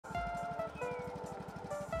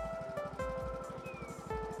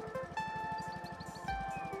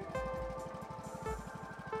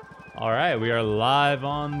All right, we are live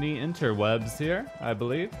on the interwebs here, I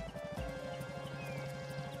believe.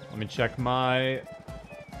 Let me check my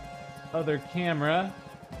other camera.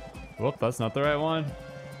 Whoop, that's not the right one.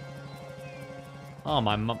 Oh,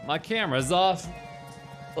 my camera's off.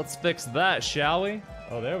 Let's fix that, shall we?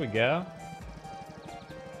 Oh, there we go.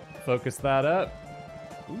 Focus that up.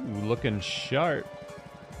 Ooh, looking sharp.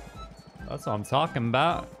 That's what I'm talking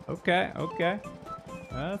about. Okay, okay.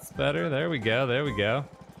 That's better. There we go, there we go.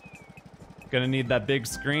 Gonna need that big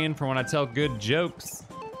screen for when I tell good jokes.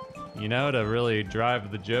 You know, to really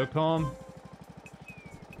drive the joke home.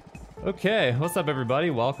 Okay, what's up everybody?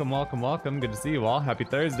 Welcome, welcome, welcome. Good to see you all. Happy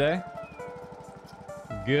Thursday.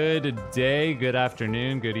 Good day, good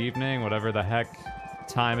afternoon, good evening, whatever the heck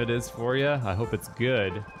time it is for you. I hope it's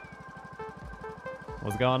good.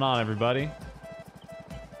 What's going on, everybody?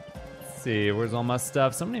 Let's see, where's all my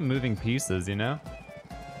stuff? So many moving pieces, you know?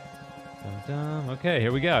 Dun-dun. Okay,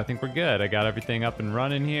 here we go. I think we're good. I got everything up and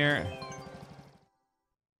running here.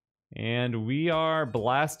 And we are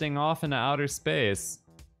blasting off into outer space.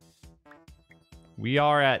 We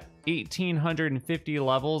are at 1,850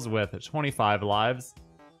 levels with 25 lives.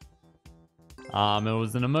 It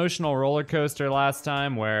was an emotional roller coaster last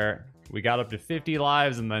time where we got up to 50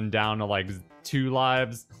 lives and then down to like 2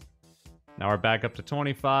 lives. Now we're back up to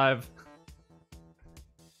 25.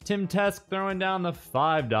 Tim Tesk throwing down the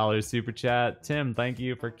 $5 super chat. Tim, thank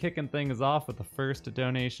you for kicking things off with the first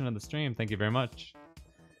donation of the stream. Thank you very much.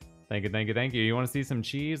 Thank you, thank you, thank you. You want to see some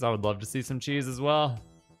cheese? I would love to see some cheese as well.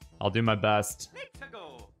 I'll do my best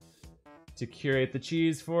to curate the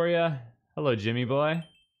cheese for you. Hello, Jimmy boy.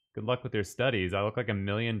 Good luck with your studies. I look like $1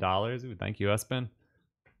 million. Ooh, thank you, Espen.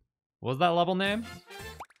 What was that level name?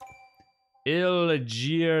 Il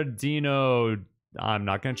Giardino. I'm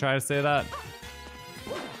not gonna try to say that.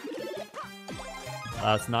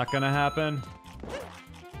 That's not gonna happen.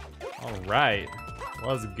 All right,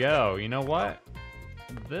 let's go. You know what?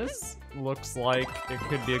 This looks like it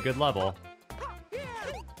could be a good level.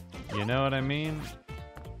 You know what I mean?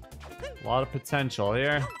 A lot of potential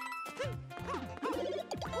here.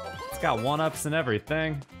 It's got 1-ups and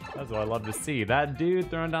everything. That's what I love to see. That dude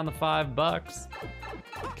throwing down the $5.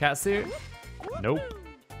 Catsuit? Nope.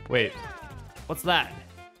 Wait, what's that?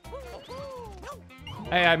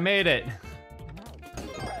 Hey, I made it.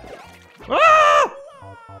 Ah!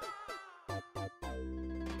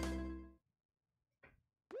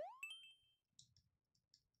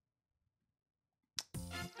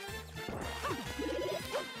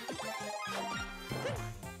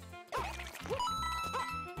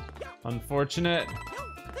 Unfortunate.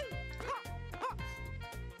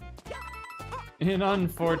 An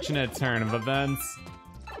unfortunate turn of events.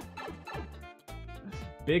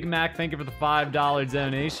 Big Mac, thank you for the $5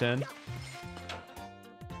 donation.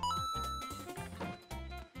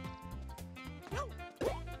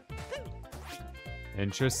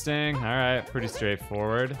 Interesting. All right, pretty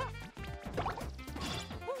straightforward.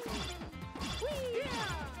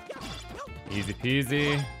 Easy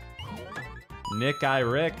peasy. Nick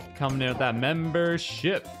Rick coming in with that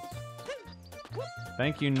membership.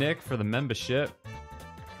 Thank you, Nick, for the membership.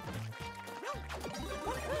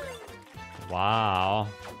 Wow.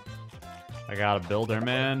 I got a builder,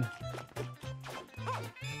 man.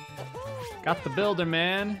 Got the builder,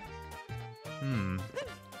 man.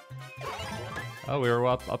 Oh, we were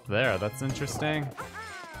up there. That's interesting.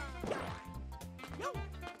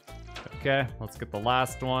 Okay, let's get the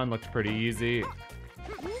last one. Looks pretty easy.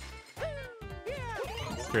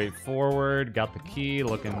 Straightforward. Got the key.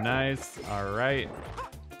 Looking nice. All right.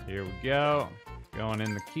 Here we go. Going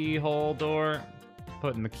in the keyhole door.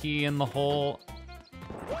 Putting the key in the hole.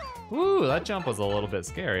 Ooh, that jump was a little bit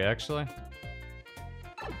scary, actually.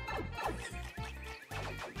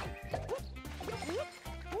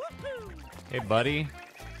 Hey, buddy.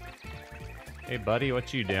 Hey, buddy,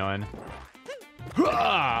 what you doing?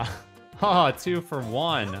 Oh, 2 for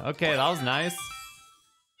 1. Okay, that was nice.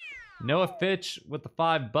 Noah Fitch with the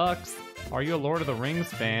 $5. Are you a Lord of the Rings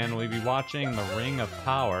fan? Will you be watching The Ring of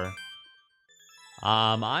Power?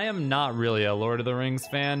 I am not really a Lord of the Rings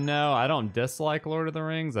fan, no. I don't dislike Lord of the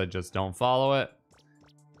Rings, I just don't follow it.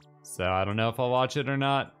 So I don't know if I'll watch it or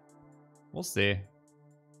not. We'll see.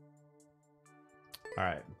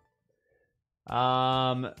 Alright.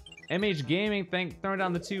 MH Gaming, throwing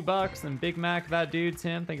down the $2. And Big Mac, that dude,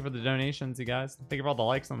 Tim, thank you for the donations, you guys. Thank you for all the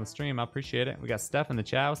likes on the stream, I appreciate it. We got Steph in the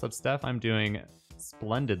chat. What's up, Steph? I'm doing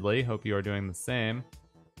splendidly. Hope you are doing the same.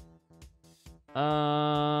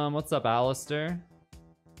 What's up, Alistair?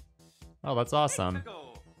 Oh, that's awesome.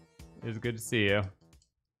 It was good to see you.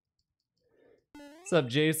 What's up,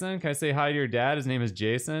 Jason? Can I say hi to your dad? His name is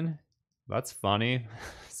Jason. That's funny.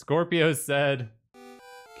 Scorpio said,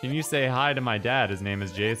 "Can you say hi to my dad? His name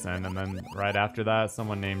is Jason." And then right after that,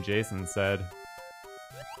 someone named Jason said,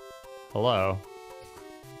 "Hello."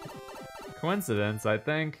 Coincidence, I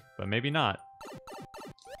think, but maybe not.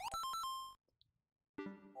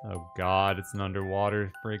 Oh god, it's an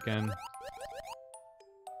underwater freaking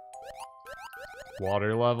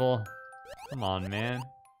water level. Come on, man.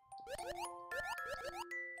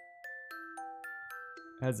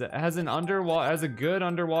 Has a good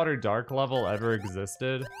underwater dark level ever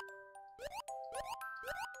existed?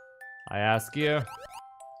 I ask you.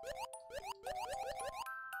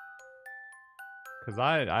 Cause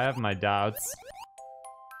I have my doubts.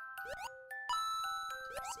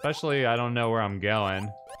 Especially I don't know where I'm going.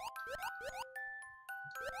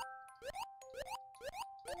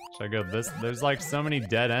 Should I go this? There's like so many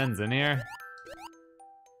dead ends in here.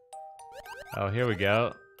 Oh, here we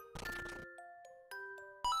go.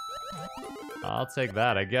 I'll take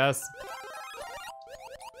that, I guess.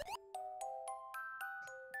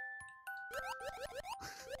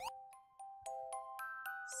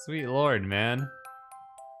 Sweet lord, man.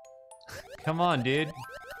 Come on, dude.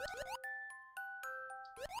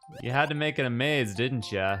 You had to make it a maze,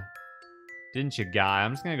 didn't ya? Didn't you, guy?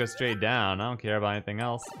 I'm just gonna go straight down. I don't care about anything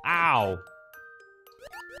else. Ow!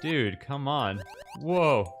 Dude, come on.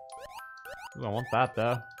 Whoa. Ooh, I want that,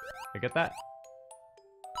 though. Can I get that?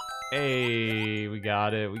 Hey, we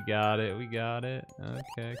got it, we got it, we got it.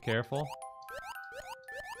 Okay, careful.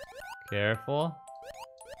 Careful.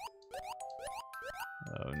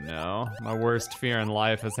 Oh no, my worst fear in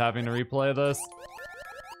life is having to replay this.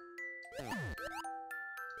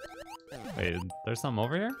 Wait, there's something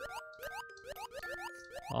over here?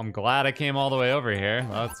 Oh, I'm glad I came all the way over here.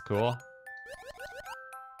 That's cool.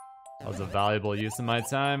 That was a valuable use of my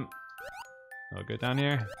time. I'll go down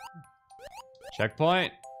here.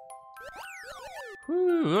 Checkpoint.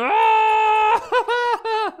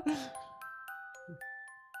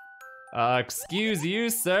 Excuse you,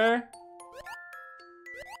 sir.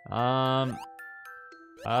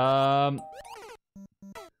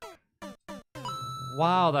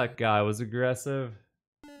 Wow, that guy was aggressive.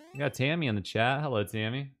 We got Tammy in the chat. Hello,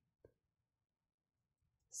 Tammy.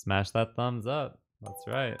 Smash that thumbs up. That's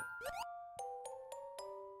right.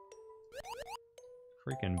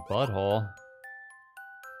 Freaking butthole.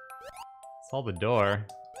 Saw the door.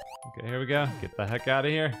 Okay, here we go. Get the heck out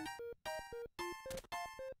of here.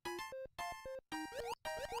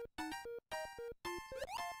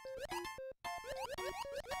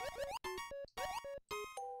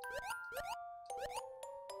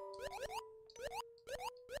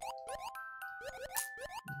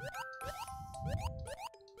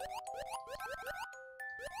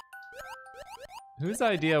 Whose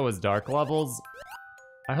idea was dark levels?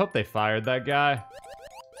 I hope they fired that guy.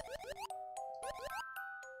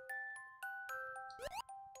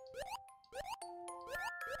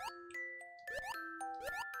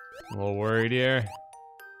 A little worried here.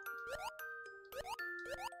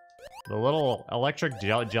 The little electric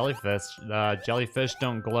jellyfish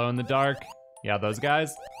don't glow in the dark. Yeah, those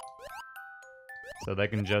guys. So they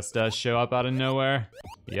can just show up out of nowhere.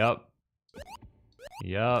 Yup.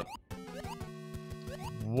 Yup.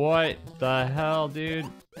 What the hell, dude?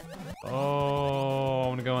 Oh, I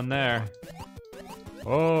want to go in there.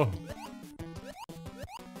 Oh.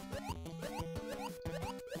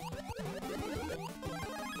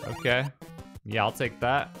 Okay. Yeah, I'll take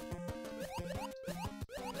that.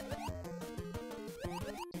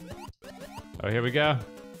 Oh, here we go.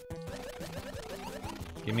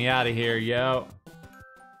 Get me out of here, yo.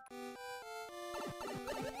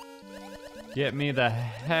 Get me the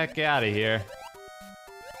heck out of here.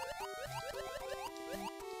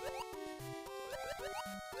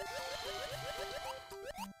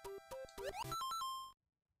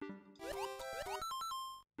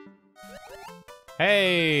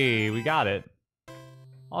 Hey, we got it.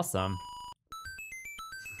 Awesome.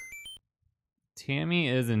 Tammy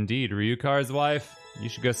is indeed Ryukahr's wife. You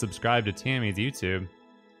should go subscribe to Tammy's YouTube.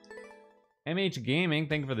 MH Gaming,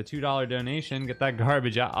 thank you for the $2 donation. Get that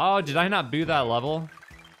garbage out. Oh, did I not boo that level?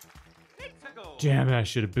 Damn it, I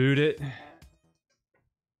should have booed it.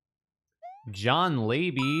 John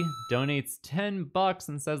Laby donates 10 bucks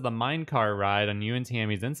and says the minecart ride on you and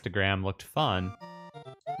Tammy's Instagram looked fun.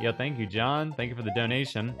 Yo, thank you, John. Thank you for the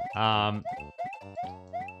donation. Oh,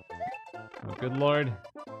 good lord.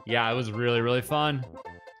 Yeah, it was really, really fun.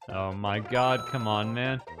 Oh my god, come on,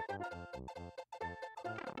 man.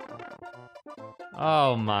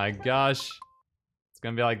 Oh my gosh. It's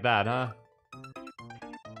gonna be like that, huh?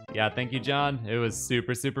 Yeah, thank you, John. It was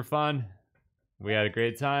super, super fun. We had a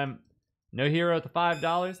great time. No hero at the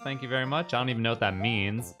 $5. Thank you very much. I don't even know what that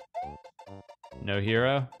means. No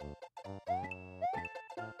hero.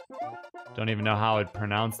 Don't even know how I'd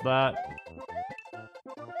pronounce that.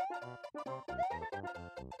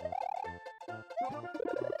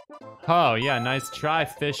 Oh, yeah, nice try,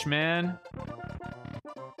 Fishman.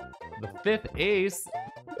 The 5th ace.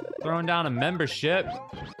 Throwing down a membership.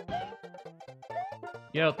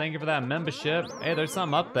 Yo, thank you for that membership. Hey, there's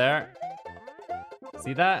something up there.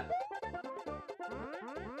 See that?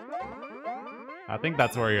 I think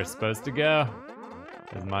that's where you're supposed to go,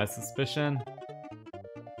 is my suspicion.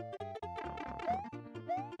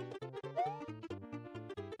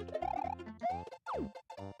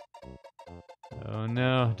 Oh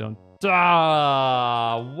no, don't.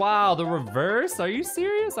 Ah, wow, the reverse? Are you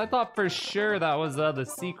serious? I thought for sure that was the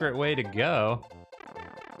secret way to go.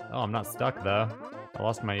 Oh, I'm not stuck though. I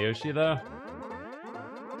lost my Yoshi though.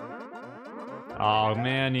 Oh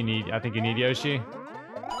man, I think you need Yoshi.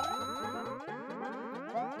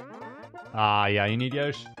 Ah, yeah, you need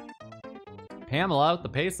Yoshi. Pamela with the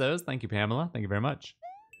pesos. Thank you, Pamela. Thank you very much.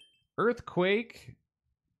 Earthquake.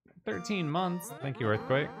 13 months. Thank you,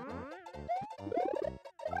 Earthquake.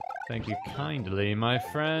 Thank you kindly, my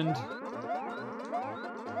friend.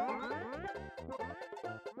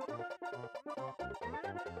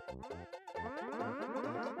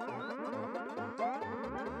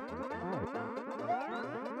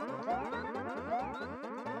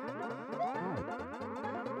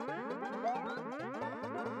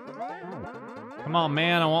 Come on,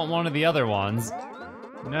 man, I want one of the other ones.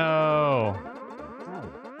 No.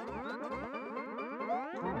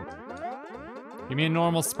 Give me a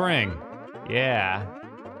normal spring. Yeah.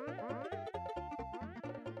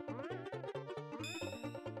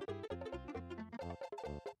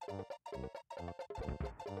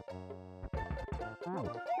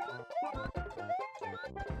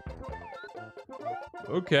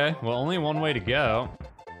 Okay, well, only one way to go.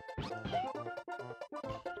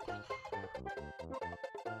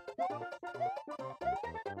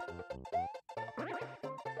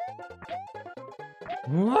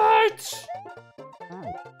 What?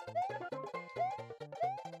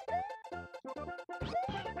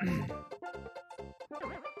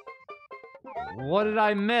 What did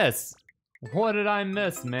I miss? What did I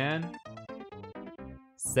miss, man?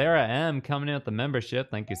 Sarah M coming in with the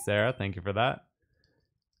membership. Thank you, Sarah. Thank you for that.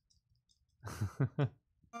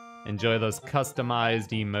 Enjoy those customized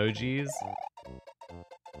emojis.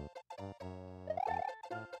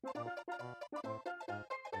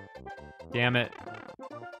 Damn it.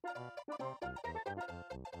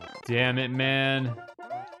 Damn it, man.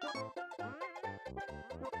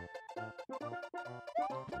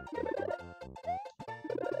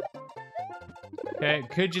 Okay,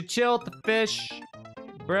 could you chill with the fish,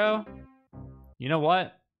 bro? You know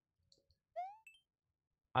what?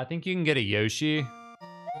 I think you can get a Yoshi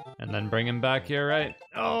and then bring him back here, right?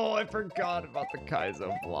 Oh, I forgot about the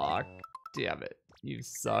Kaizo block. Damn it, you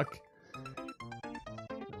suck.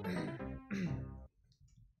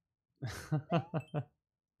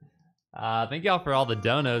 Thank y'all for all the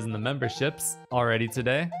donos and the memberships already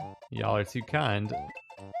today. Y'all are too kind.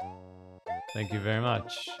 Thank you very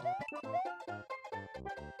much.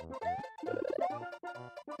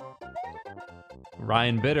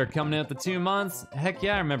 Ryan Bitter coming in with the 2 months. Heck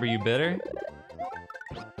yeah, I remember you, Bitter.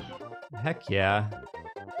 Heck yeah.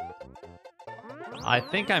 I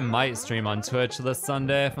think I might stream on Twitch this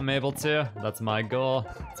Sunday if I'm able to. That's my goal.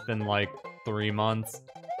 It's been like 3 months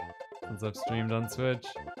since I've streamed on Twitch.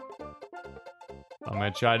 I'm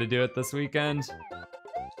gonna try to do it this weekend.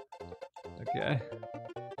 Okay.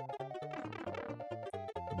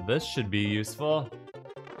 This should be useful.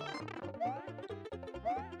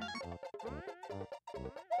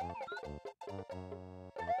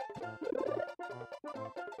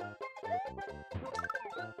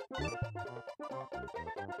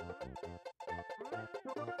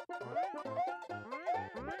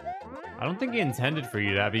 I don't think he intended for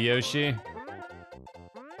you to have a Yoshi.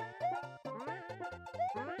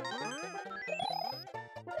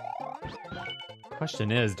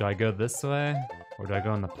 Question is, do I go this way? Or do I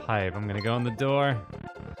go in the pipe? I'm gonna go in the door.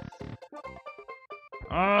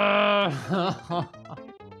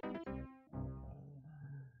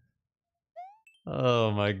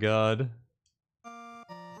 Oh my god.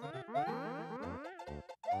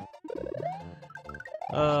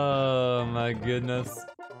 Oh my goodness.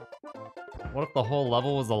 What if the whole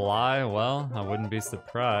level was a lie? Well, I wouldn't be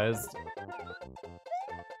surprised.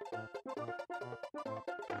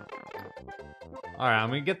 Alright, I'm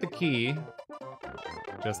gonna get the key.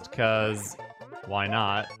 Just cause, why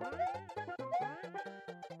not?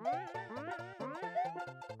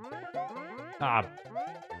 Ah.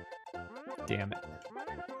 Damn it.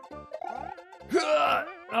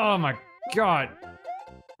 Oh my god.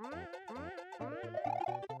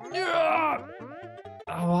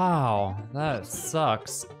 Oh, wow, that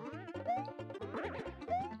sucks.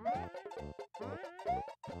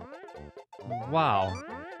 Wow.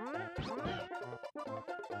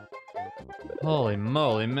 Holy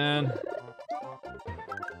moly, man.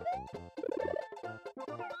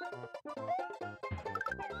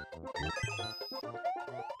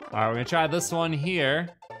 Alright, we're gonna try this one here.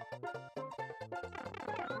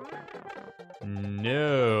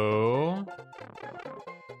 No.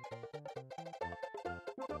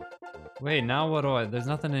 Wait, now what do I... There's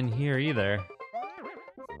nothing in here either.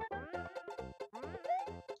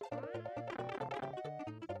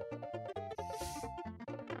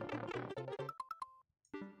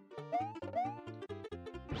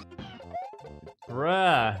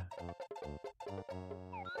 Bruh.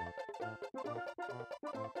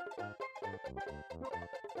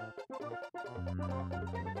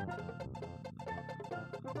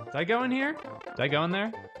 Did I go in here? Did I go in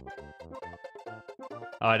there?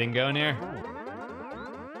 Oh, I didn't go in here?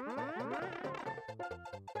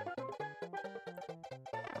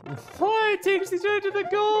 What? It takes you straight to the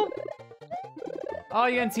goal? Oh,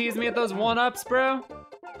 you gonna tease me at those one-ups, bro?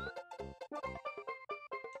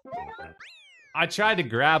 I tried to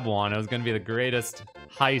grab one. It was gonna be the greatest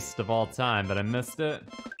heist of all time, but I missed it.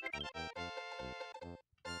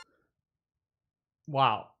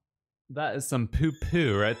 Wow. That is some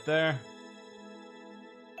poo-poo right there.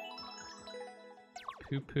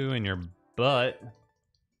 Poo-poo in your butt.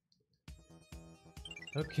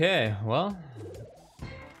 Okay, well.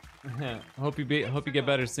 hope you get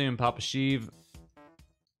better soon, Papa Sheev.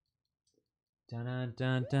 Dun dun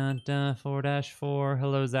dun dun dun 4-4.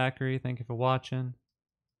 Hello Zachary, thank you for watching.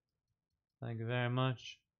 Thank you very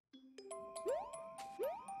much.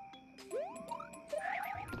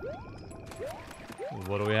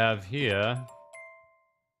 What do we have here?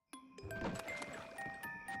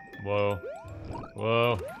 Whoa.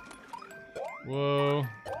 Whoa. Whoa.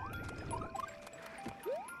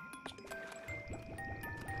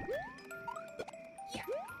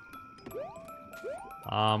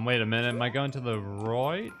 Wait a minute, am I going to the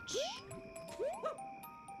right?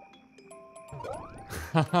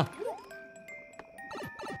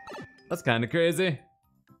 That's kind of crazy.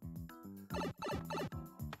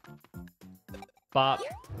 Bop.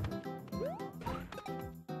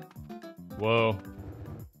 Whoa.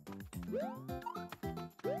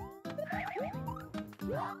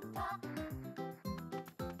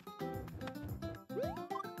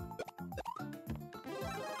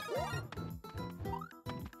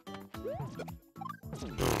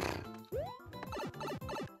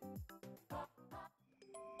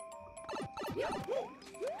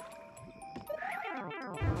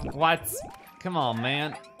 What? Come on,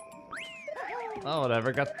 man. Oh,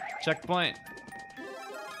 whatever. Got the checkpoint.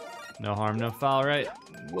 No harm, no foul, right?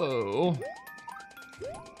 Whoa.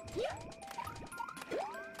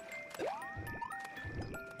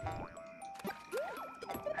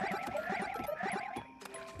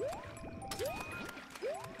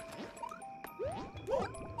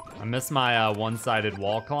 I miss my one-sided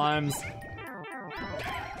wall climbs.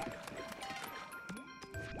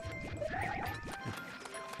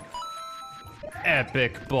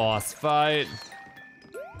 Epic boss fight.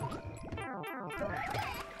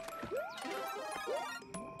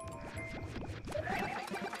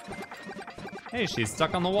 Hey, she's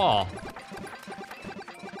stuck on the wall.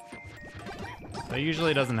 That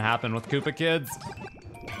usually doesn't happen with Koopa Kids.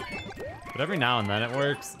 But every now and then it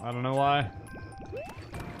works. I don't know why.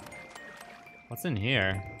 What's in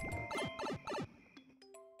here?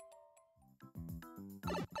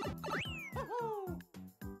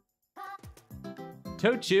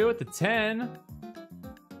 Tochu at the 10.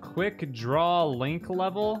 Quick draw link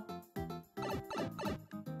level.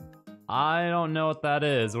 I don't know what that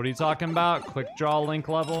is. What are you talking about? Quick draw link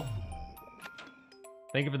level?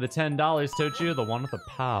 Thank you for the $10, Tochu, the one with the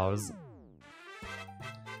POWs.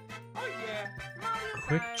 Oh yeah.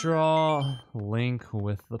 Quick draw link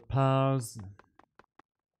with the POWs.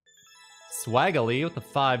 Swaggly with the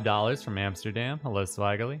 $5 from Amsterdam. Hello,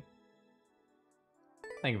 Swaggly.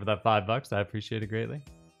 Thank you for that $5. I appreciate it greatly.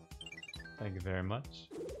 Thank you very much.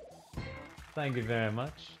 Thank you very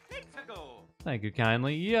much. Thank you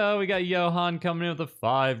kindly. Yo, we got Johan coming in with a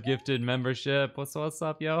 5 gifted membership. What's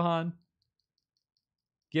up, Johan?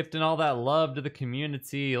 Gifting all that love to the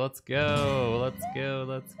community. Let's go. Let's go.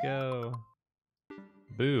 Let's go.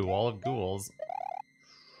 Boo, Wall of Ghouls.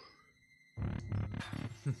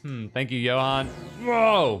 Thank you, Johan.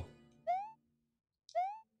 Whoa!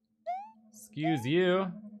 Excuse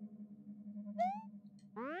you.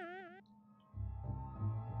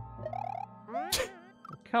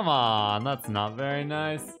 Come on, that's not very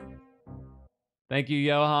nice. Thank you,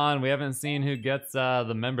 Johan. We haven't seen who gets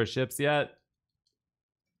the memberships yet.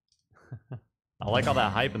 I like all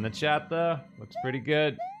that hype in the chat, though. Looks pretty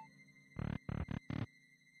good.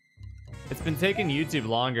 It's been taking YouTube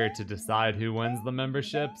longer to decide who wins the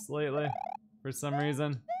memberships lately, for some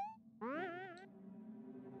reason.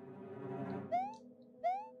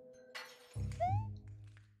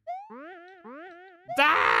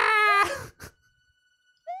 Ah!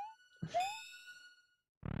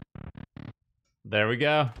 There we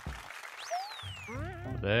go.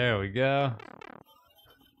 There we go.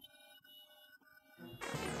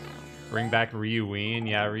 Bring back Ryukahr.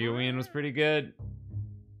 Yeah, Ryukahr was pretty good.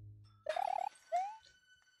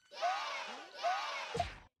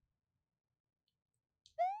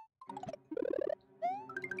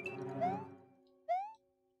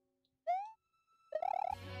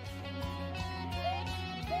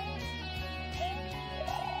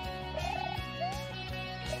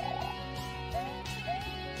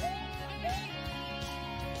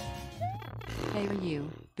 Hey Ryu,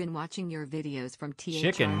 been watching your videos from THR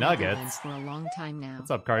Chicken nuggets for a long time now. What's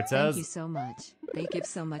up, Cartez? Thank you so much. They give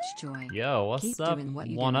so much joy. Yo, what's Keep up? doing what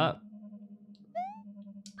you One doing. up.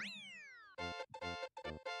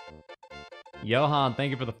 Johan,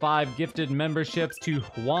 thank you for the 5 gifted memberships to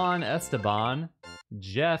Juan Esteban,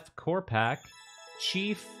 Jeff Korpak,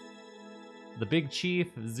 Chief, the Big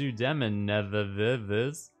Chief Zudeman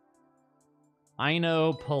Neviviz,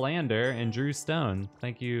 Ino Palander, and Drew Stone.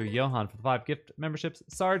 Thank you, Johan, for the 5 gift memberships.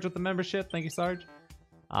 Sarge with the membership. Thank you, Sarge.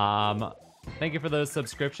 Thank you for those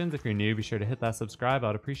subscriptions. If you're new, be sure to hit that subscribe. I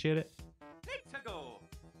would appreciate it.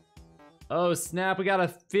 Oh, snap. We got a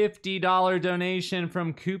 $50 donation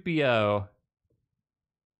from Cupio.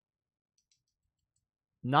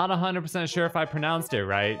 Not 100% sure if I pronounced it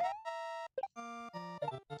right.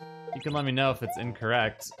 You can let me know if it's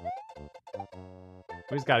incorrect.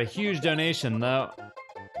 We've got a huge donation, though.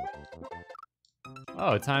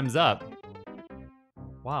 Oh, time's up.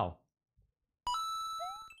 Wow.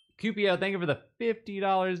 Cupio, thank you for the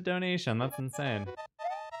 $50 donation. That's insane.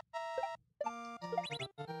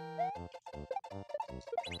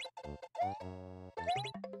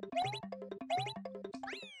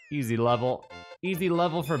 Easy level. Easy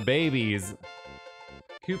level for babies.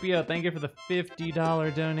 Cupio, thank you for the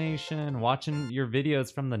 $50 donation. Watching your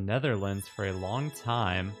videos from the Netherlands for a long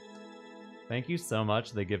time. Thank you so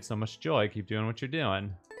much. They give so much joy. Keep doing what you're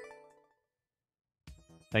doing.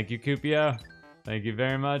 Thank you, Cupio. Thank you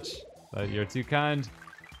very much. You're too kind.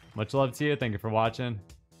 Much love to you. Thank you for watching.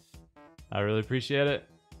 I really appreciate it.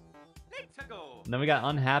 And then we got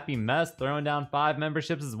Unhappy Mess throwing down 5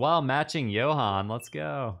 memberships as well, matching Johan. Let's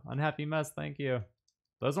go. Unhappy Mess, thank you.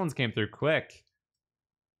 Those ones came through quick.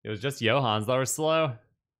 It was just Johan's that were slow.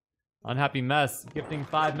 Unhappy Mess, gifting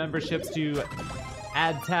 5 memberships to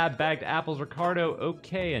Add Tab, Bagged Apples, Ricardo,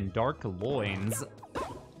 OK, and Dark Loins.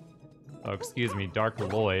 Oh, excuse me, Dark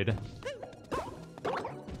Lloyd.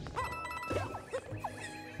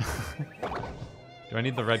 Do I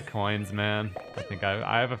need the red coins, man? I think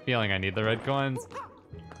I have a feeling I need the red coins.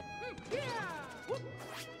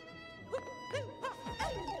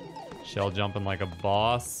 Shell jumping like a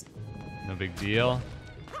boss. No big deal.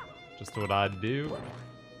 Just what I'd do.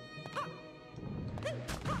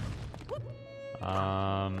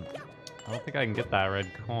 I don't think I can get that red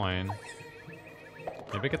coin.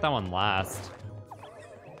 Maybe get that one last.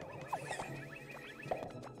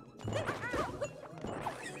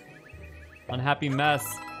 Unhappy Mess,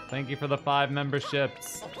 thank you for the 5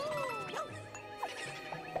 memberships.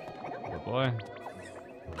 Oh boy.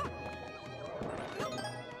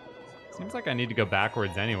 Seems like I need to go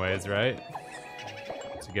backwards anyways, right?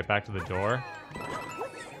 To get back to the door.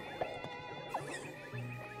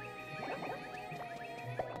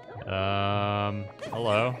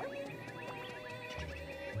 Hello.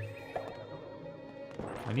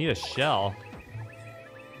 I need a shell.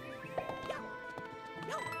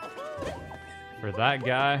 For that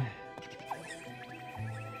guy.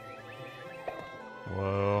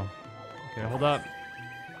 Whoa. Okay, hold up.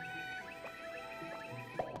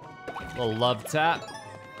 Little love tap.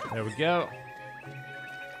 There we go.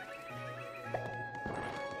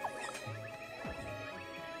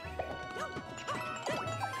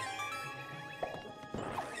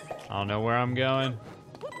 I don't know where I'm going.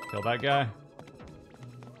 Kill that guy.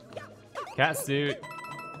 Cat suit.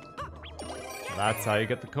 That's how you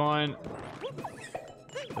get the coin.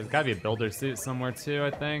 There's gotta be a builder suit somewhere too, I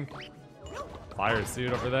think. Fire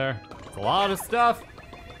suit over there. It's a lot of stuff.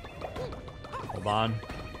 Hold on.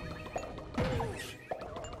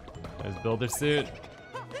 There's Builder Suit.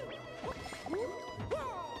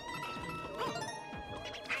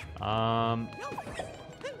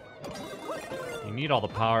 You need all the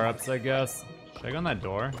power-ups, I guess. Should I go in that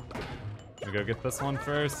door? Should we go get this one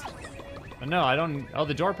first? Oh, no, I don't... Oh,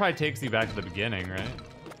 the door probably takes you back to the beginning, right?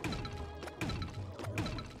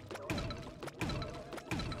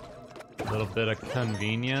 A little bit of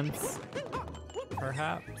convenience,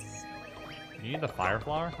 perhaps. You need the fire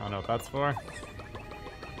flower? I don't know what that's for.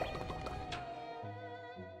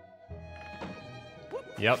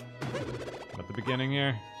 Yep. At the beginning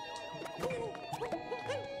here.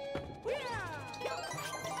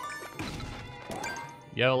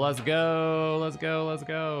 Yo, let's go, let's go, let's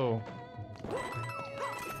go.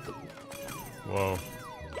 Whoa.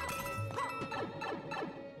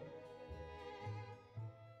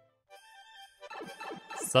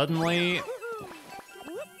 Suddenly,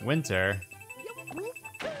 winter.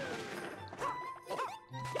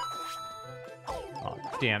 Oh,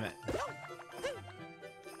 damn it.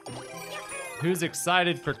 Who's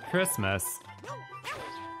excited for Christmas?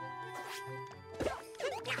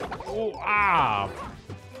 Oh, ah!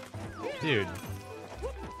 Dude.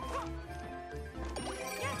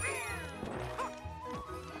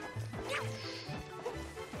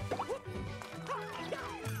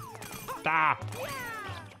 Ah!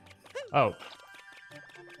 Oh.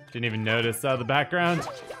 Didn't even notice out of the background.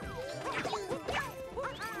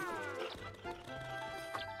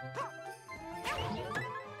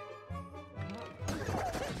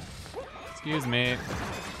 Excuse me.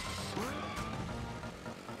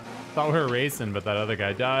 Thought we were racing, but that other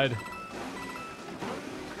guy died.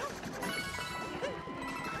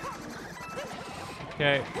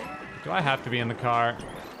 Okay. Do I have to be in the car?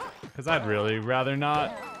 Because I'd really rather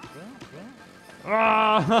not.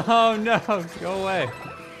 Oh, no! Go away.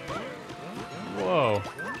 Whoa.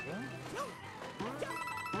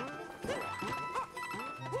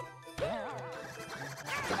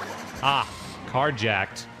 Ah,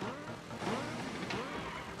 carjacked.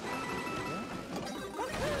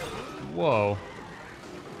 Whoa.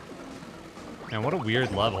 Man, what a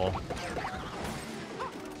weird level.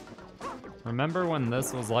 Remember when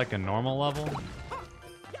this was like a normal level?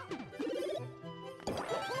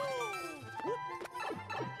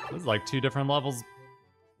 This is like two different levels.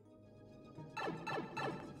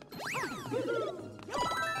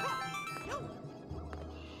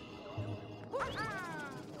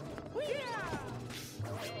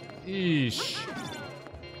 Eesh.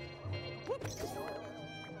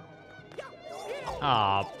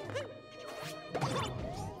 Ah.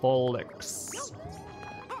 Bollocks.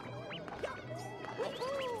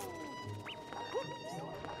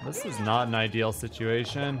 This is not an ideal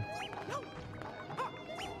situation.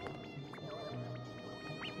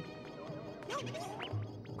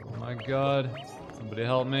 Oh my god. Somebody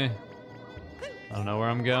help me. I don't know where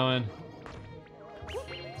I'm going.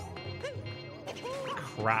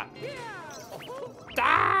 Crap.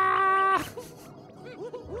 Ah!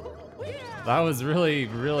 That was really,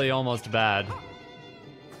 really almost bad.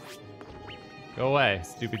 Go away,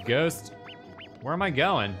 stupid ghost. Where am I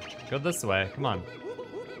going? Go this way, come on.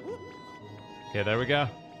 Okay, there we go.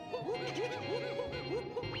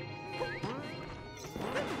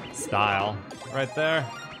 Style, right there.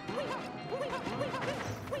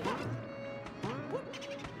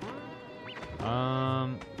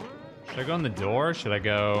 Should I go in the door? Should I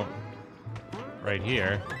go right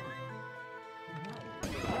here?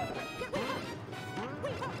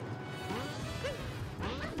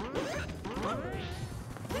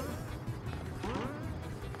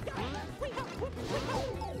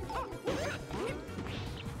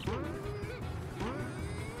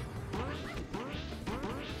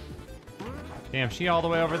 Damn, she all the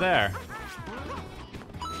way over there.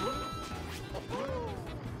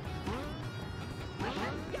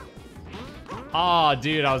 Aw, oh,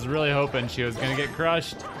 dude, I was really hoping she was gonna get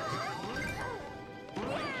crushed.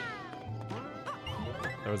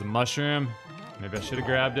 There was a mushroom. Maybe I should have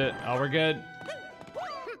grabbed it. Oh, we're good.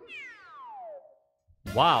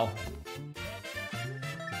 Wow.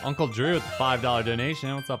 Uncle Drew with the $5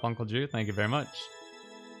 donation. What's up, Uncle Drew? Thank you very much.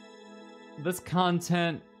 This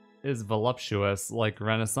content is voluptuous, like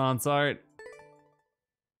Renaissance art.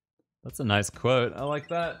 That's a nice quote. I like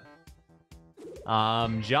that.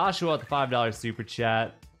 Joshua with the $5 super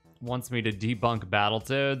chat wants me to debunk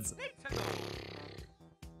Battletoads.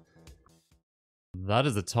 That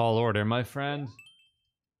is a tall order, my friend.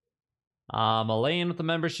 Elaine with the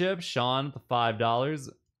membership, Sean with the $5.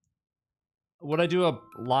 Would I do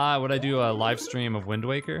a live stream of Wind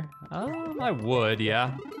Waker? I would,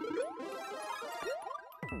 yeah.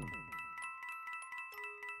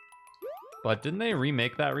 But didn't they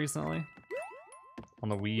remake that recently? On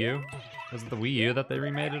the Wii U? Was it the Wii U that they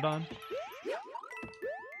remade it on?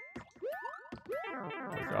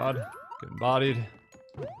 Oh god, getting bodied.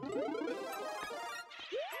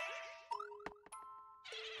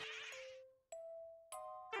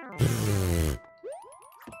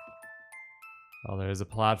 Oh, there's a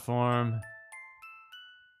platform.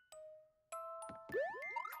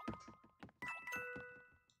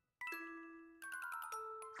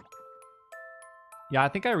 Yeah, I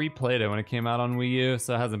think I replayed it when it came out on Wii U,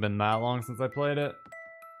 so it hasn't been that long since I played it.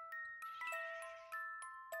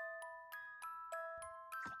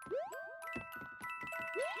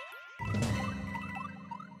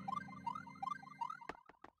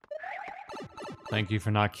 Thank you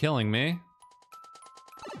for not killing me.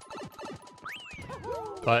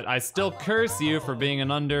 But I still curse you for being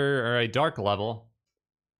an under or a dark level.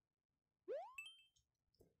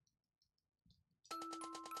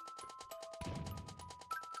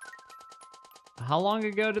 How long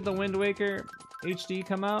ago did the Wind Waker HD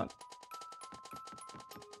come out?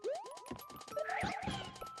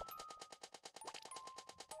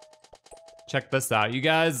 Check this out, you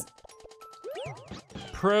guys.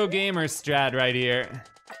 Pro gamer strat right here.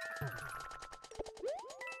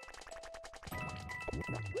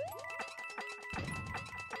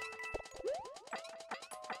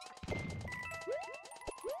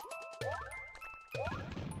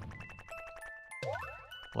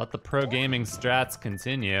 Let the pro gaming strats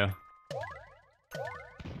continue.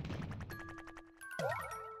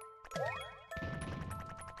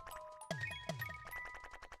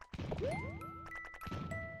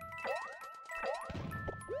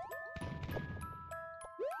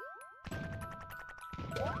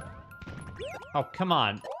 Oh, come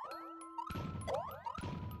on.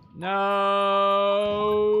 No.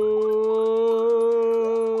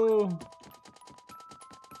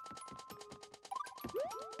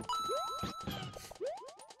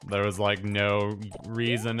 There was like no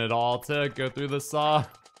reason at all to go through the saw.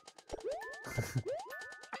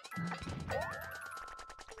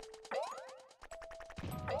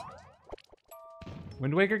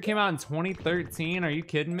 Wind Waker came out in 2013? Are you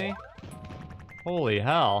kidding me? Holy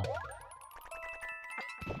hell.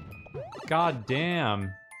 God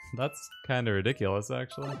damn. That's kind of ridiculous,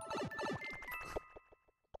 actually.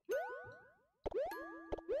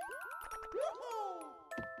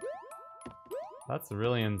 That's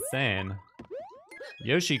really insane.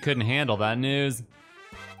 Yoshi couldn't handle that news.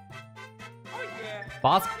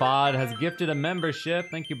 Bosk Pod has gifted a membership.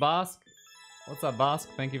 Thank you, Bosk. What's up, Bosk?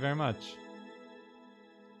 Thank you very much.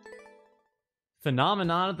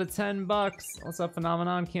 Phenomenon at the 10 bucks. What's up,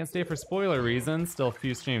 Phenomenon? Can't stay for spoiler reasons. Still a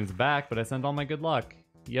few streams back, but I send all my good luck.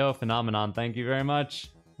 Yo, Phenomenon, thank you very much.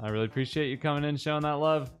 I really appreciate you coming in, showing that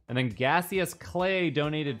love. And then Gaseous Clay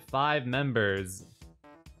donated 5 members.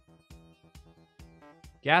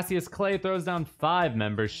 Gaseous Clay throws down 5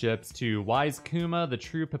 memberships to Wise Kuma, The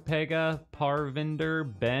True Pepega,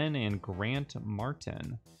 Parvinder, Ben, and Grant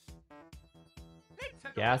Martin.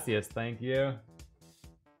 Gaseous, thank you.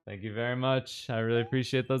 Thank you very much. I really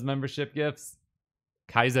appreciate those membership gifts.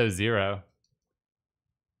 Kaizo Zero.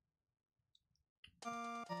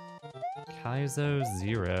 Kaizo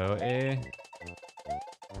Zero, eh?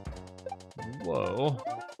 Whoa.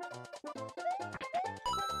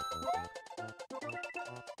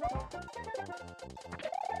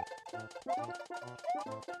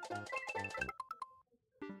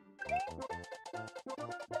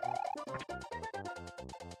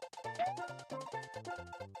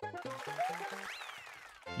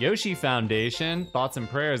 Yoshi Foundation, thoughts and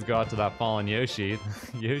prayers go out to that fallen Yoshi.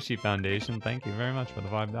 Yoshi Foundation, thank you very much for the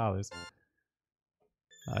 $5.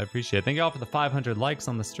 I appreciate it. Thank you all for the 500 likes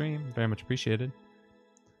on the stream. Very much appreciated.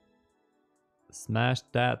 Smash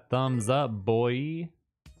that thumbs up, boy.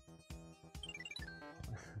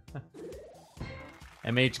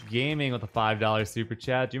 MH Gaming with a $5 super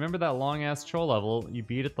chat. Do you remember that long ass troll level? You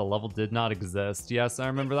beat it, the level did not exist. Yes, I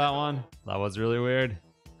remember that one. That was really weird.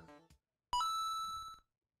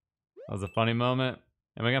 That was a funny moment.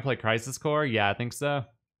 Am I gonna play Crisis Core? Yeah, I think so.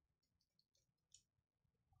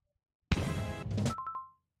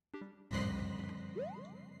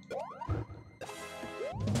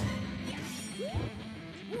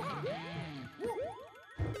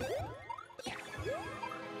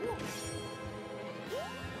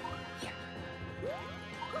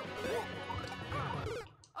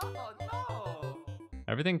 Oh no!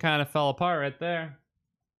 Everything kind of fell apart right there.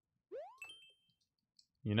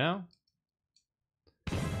 You know?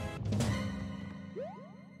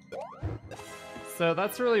 So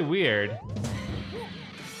that's really weird.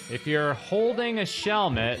 If you're holding a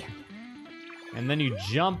Shelmet and then you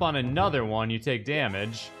jump on another one, you take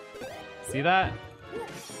damage. See that?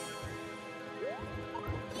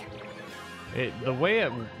 The way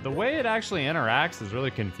it actually interacts is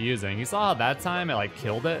really confusing. You saw how that time it like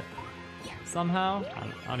killed it somehow?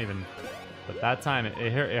 I don't even... But that time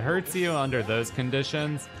it hurts you under those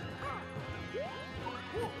conditions.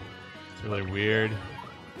 It's really weird.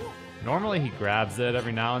 Normally he grabs it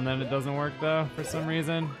every now and then. It doesn't work though for some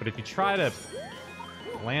reason. But if you try to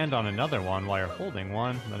land on another one while you're holding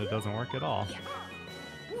one, then it doesn't work at all.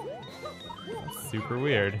 That's super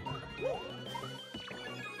weird.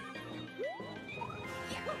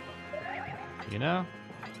 You know?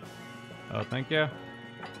 Oh, thank you.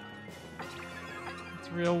 It's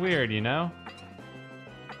real weird, you know?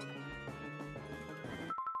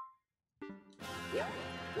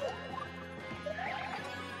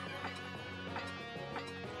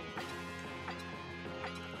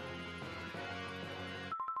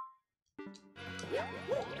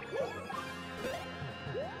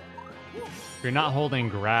 If you're not holding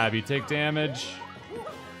grab, you take damage.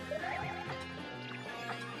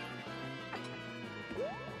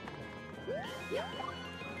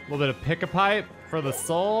 A little bit of pick-a-pipe for the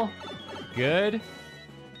soul. Good.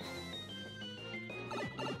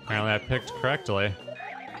 Apparently I picked correctly.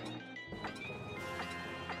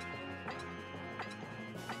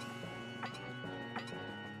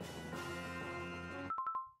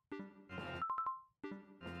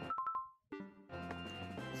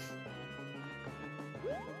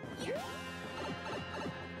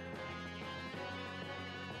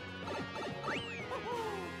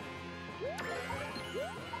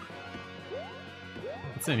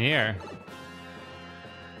 What's in here?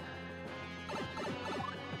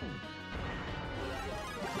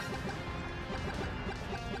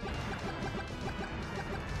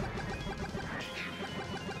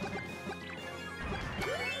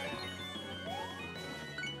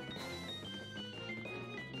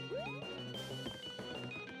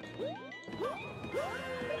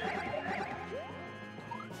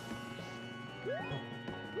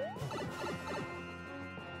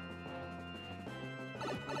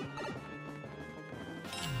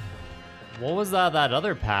 What was that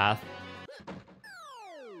other path?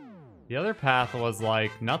 The other path was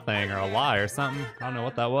like nothing or a lie or something. I don't know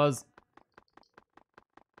what that was.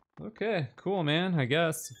 Okay, cool, man, I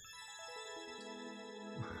guess.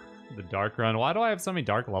 The dark run. Why do I have so many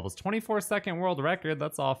dark levels? 24-second world record.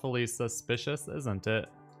 That's awfully suspicious, isn't it?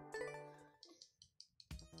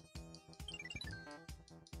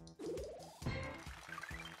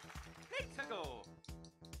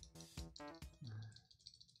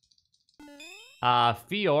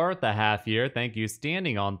 Fior with the half year, thank you.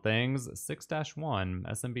 Standing on things, 6-1,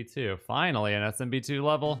 SMB2. Finally, an SMB2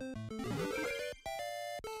 level.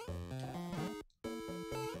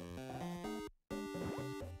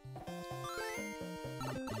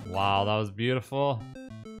 Wow, that was beautiful.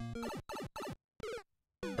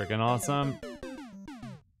 Freaking awesome.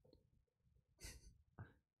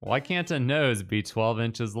 Why can't a nose be 12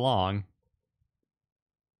 inches long?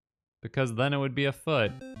 Because then it would be a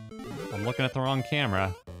foot. I'm looking at the wrong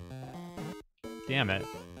camera. Damn it.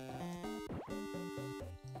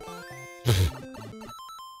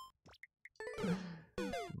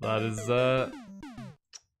 That is,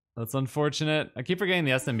 that's unfortunate. I keep forgetting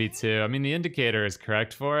the SMB2. I mean, the indicator is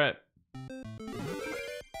correct for it.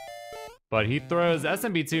 But he throws,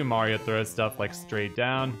 SMB2 Mario throws stuff like straight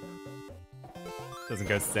down. Doesn't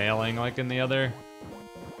go sailing like in the other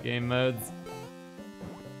game modes.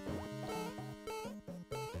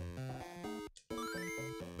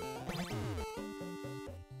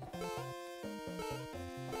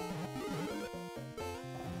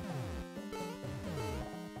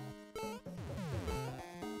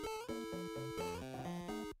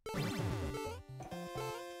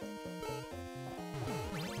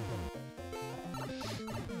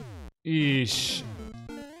 Eesh.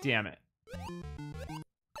 Damn it.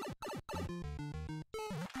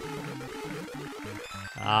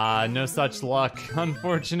 No such luck,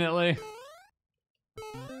 unfortunately.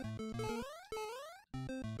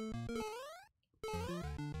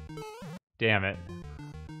 Damn it.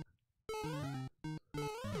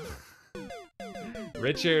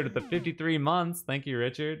 Richard with the 53 months. Thank you,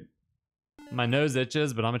 Richard. My nose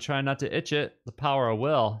itches, but I'm gonna try not to itch it. The power of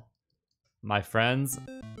will, my friends.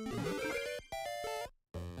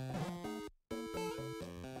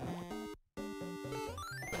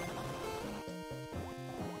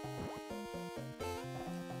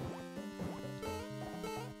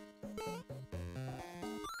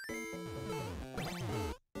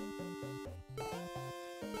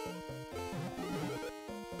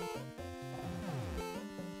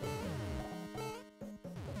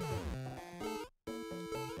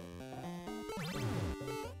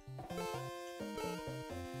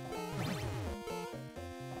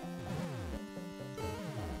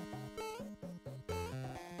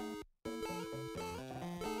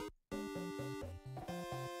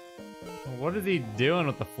 What is he doing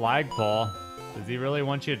with the flagpole? Does he really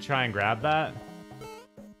want you to try and grab that?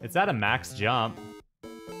 It's at a max jump.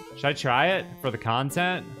 Should I try it for the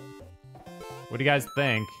content? What do you guys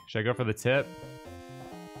think? Should I go for the tip?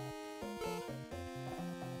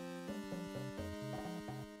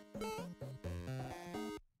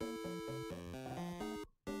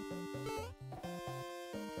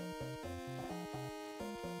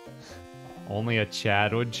 Only a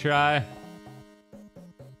Chad would try.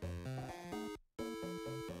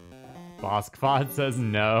 Boskfod says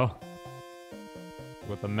no.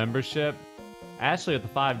 With a membership. Ashley with the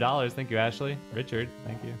 $5. Thank you, Ashley. Richard,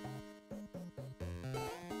 thank you.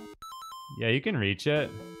 Yeah, you can reach it.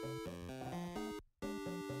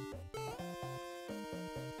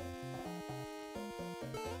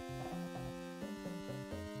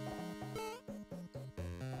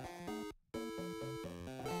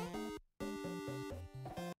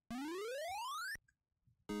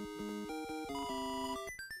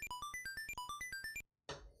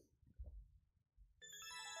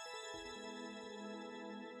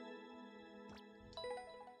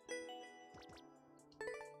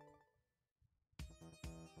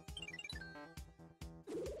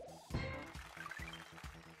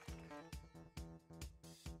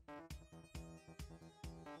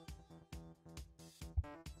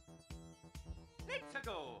 Let's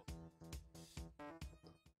go.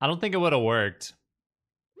 I don't think it would have worked.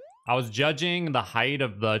 I was judging the height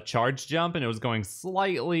of the charge jump and it was going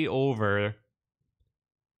slightly over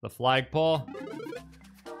the flagpole.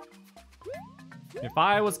 If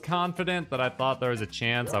I was confident that I thought there was a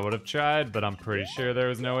chance, I would have tried, but I'm pretty sure there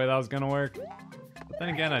was no way that was gonna work. But then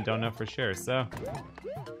again, I don't know for sure, so.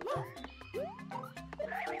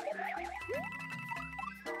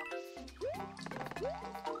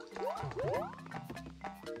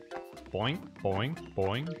 Boing, boing,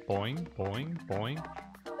 boing, boing, boing, boing.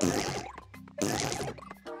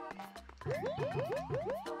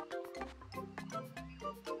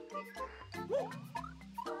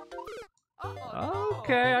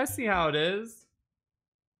 Okay, I see how it is.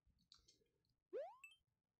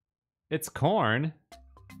 It's corn.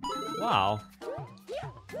 Wow.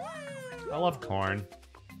 I love corn.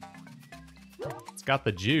 It's got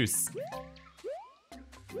the juice.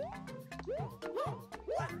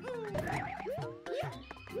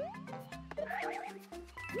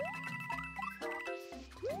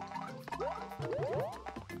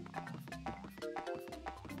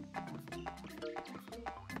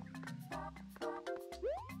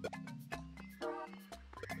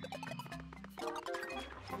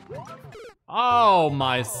 Oh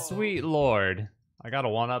my sweet lord. I got a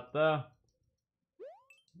 1-up though.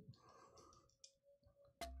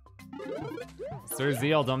 Sir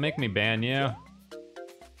Zeal, don't make me ban you.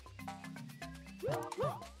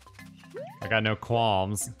 I got no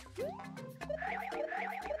qualms.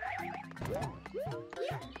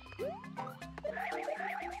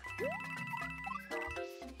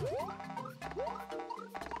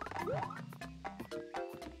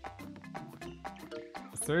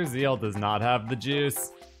 Sir Zeal does not have the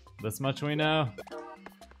juice. This much we know.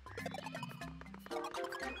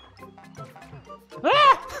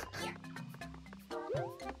 Ah!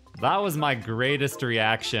 That was my greatest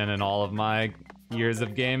reaction in all of my years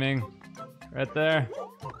of gaming. Right there. Oh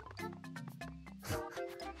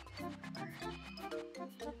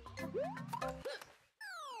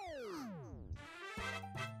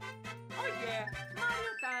yeah,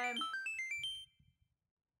 Mario time.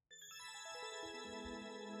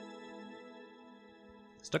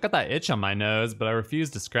 Still got that itch on my nose, but I refuse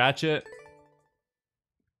to scratch it.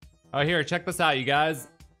 Oh, here, check this out, you guys.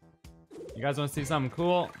 You guys want to see something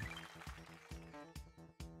cool?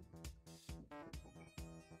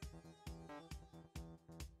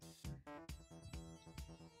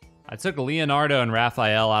 I took Leonardo and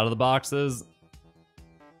Raphael out of the boxes.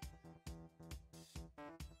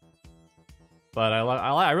 But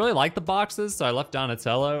I really like the boxes, so I left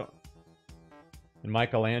Donatello and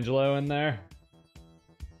Michelangelo in there.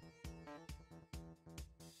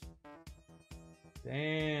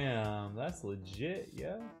 Damn, that's legit,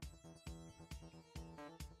 yo.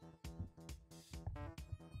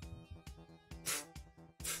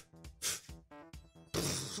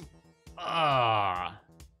 Ah,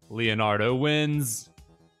 Leonardo wins.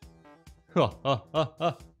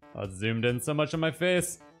 I zoomed in so much on my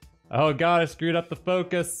face. Oh god, I screwed up the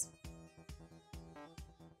focus.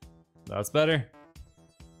 That's better.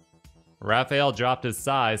 Raphael dropped his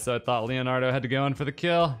size, so I thought Leonardo had to go in for the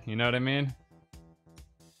kill. You know what I mean?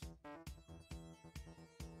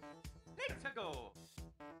 Let's go.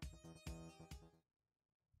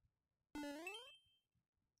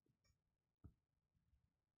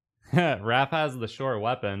 Raph has the short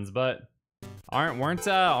weapons, but weren't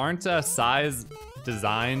size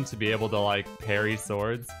designed to be able to like parry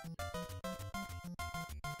swords?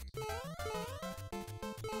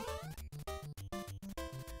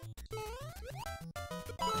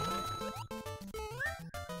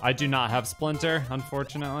 I do not have Splinter,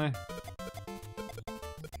 unfortunately.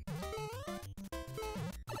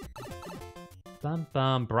 Bum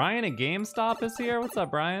bum. Brian at GameStop is here. What's up,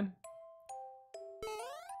 Brian?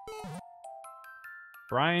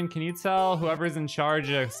 Brian, can you tell whoever's in charge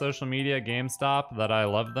of social media at GameStop that I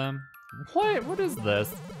love them? What? What is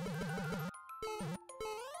this?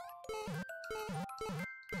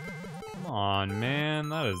 Come on, man.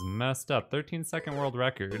 That is messed up. 13-second world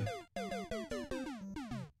record.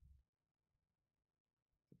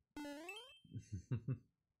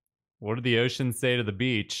 What did the ocean say to the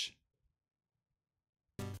beach?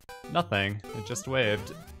 Nothing. It just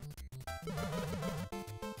waved.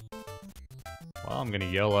 Well, I'm gonna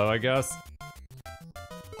YOLO, I guess.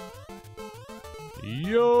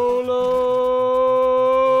 YOLO!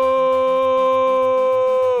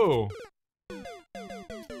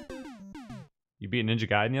 You beat Ninja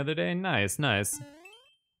Gaiden the other day? Nice, nice.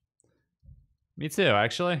 Me too,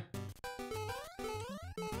 actually.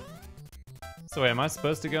 So wait, am I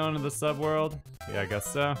supposed to go into the subworld? Yeah, I guess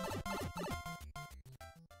so.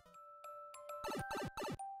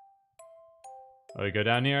 Oh, we go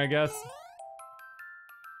down here, I guess?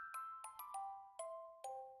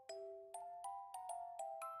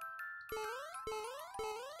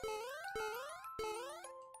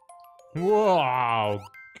 Whoa!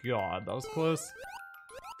 God, that was close.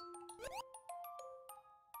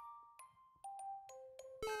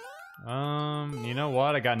 You know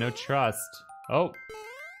what? I got no trust. Oh.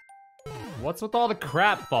 What's with all the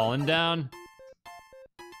crap falling down?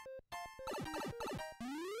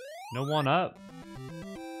 No one up.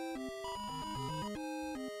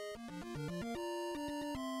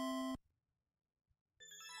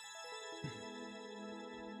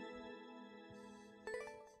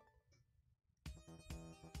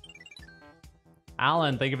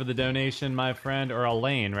 Alan, thank you for the donation, my friend. Or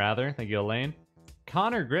Elaine, rather. Thank you, Elaine.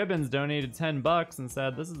 Connor Gribbins donated 10 bucks and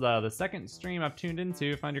said, this is the second stream I've tuned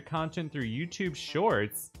into. Find your content through YouTube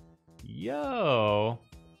Shorts. Yo.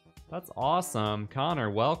 That's awesome. Connor,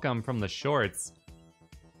 welcome from the Shorts.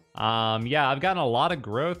 Yeah, I've gotten a lot of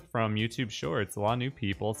growth from YouTube Shorts. A lot of new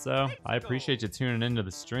people, so I appreciate you tuning into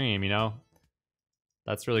the stream, you know?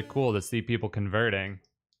 That's really cool to see people converting.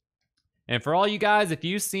 And for all you guys, if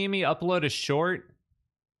you see me upload a short,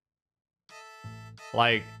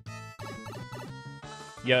 like,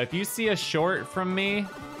 yo, if you see a short from me,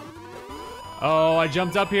 oh, I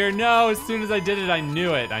jumped up here. No, as soon as I did it, I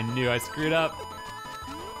knew it. I knew I screwed up.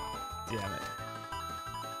 Damn it.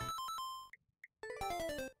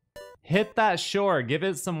 Hit that short. Give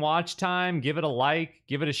it some watch time. Give it a like.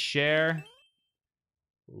 Give it a share.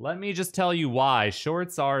 Let me just tell you why.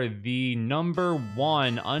 Shorts are the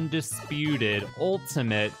 #1 undisputed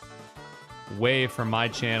ultimate way for my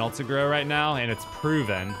channel to grow right now, and it's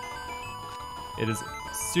proven. It is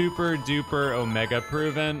super duper omega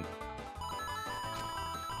proven.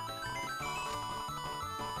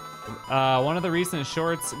 One of the recent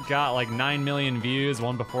shorts got like 9 million views.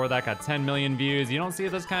 One before that got 10 million views. You don't see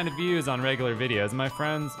those kind of views on regular videos, my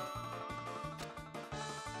friends.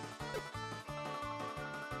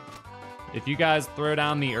 If you guys throw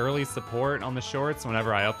down the early support on the shorts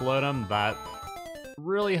whenever I upload them, that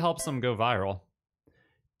really helps them go viral.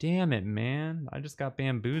 Damn it, man. I just got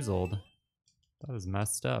bamboozled. That was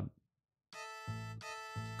messed up.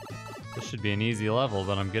 This should be an easy level,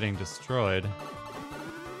 but I'm getting destroyed.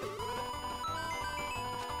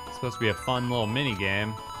 It's supposed to be a fun little mini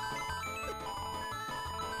game.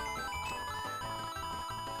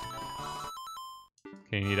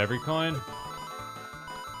 Okay, you need every coin?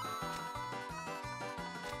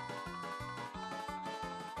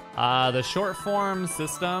 The short form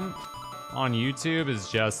system on YouTube is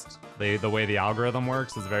just, the way the algorithm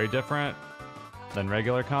works is very different than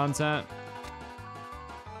regular content.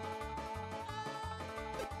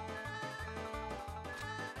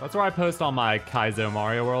 That's where I post all my Kaizo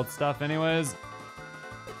Mario World stuff anyways.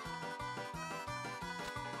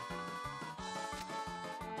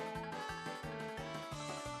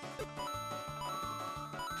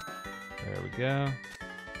 There we go.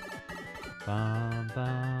 Bum,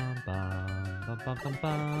 bum, bum, bum, bum, bum,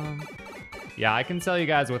 bum. Yeah, I can tell you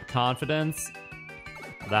guys with confidence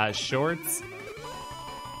that shorts,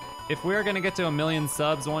 if we're gonna get to 1 million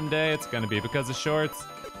subs one day, it's gonna be because of shorts.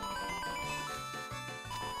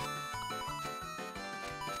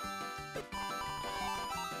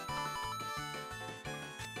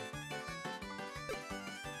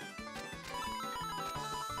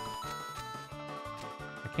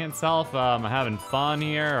 can't tell if I'm having fun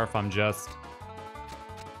here or if I'm just...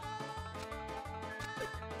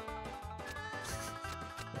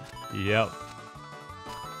 Yep.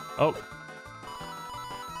 Oh.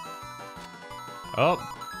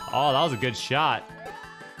 Oh. Oh, that was a good shot.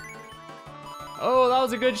 Oh, that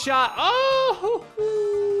was a good shot. Oh,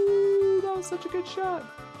 that was such a good shot.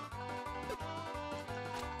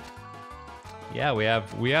 Yeah, we have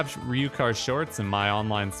ryukahr shorts in my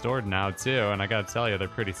online store now too, and I gotta tell you, they're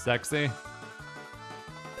pretty sexy.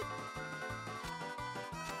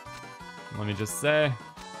 Let me just say.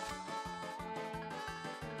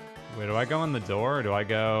 Wait, do I go in the door or do I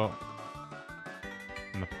go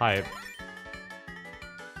in the pipe?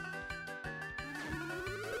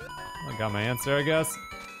 I got my answer, I guess.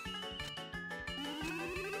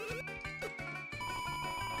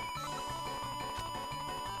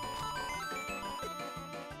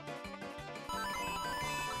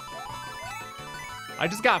 I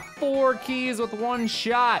just got 4 keys with 1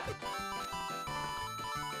 shot.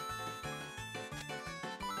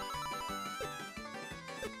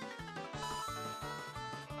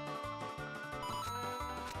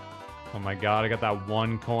 Oh my god, I got that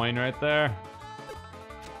 1 coin right there.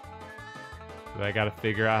 That I gotta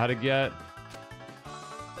figure out how to get.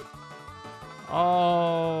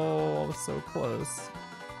 Oh, I was so close.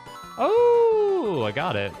 Oh, I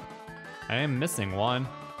got it. I am missing 1.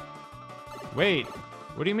 Wait,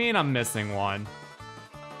 what do you mean I'm missing 1?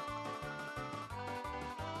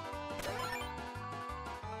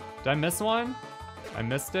 Did I miss 1? I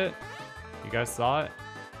missed it? You guys saw it?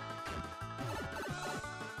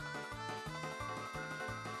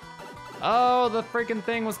 Oh, the freaking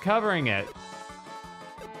thing was covering it.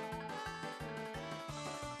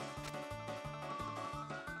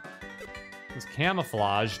 It was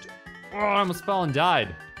camouflaged. Oh, I almost fell and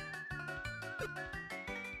died.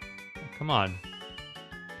 Come on.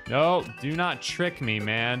 No, do not trick me,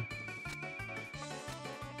 man.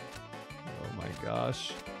 Oh my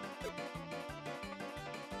gosh.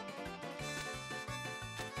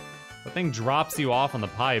 The thing drops you off on the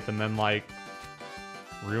pipe and then, like,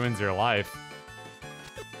 ruins your life.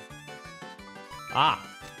 Ah!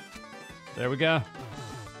 There we go.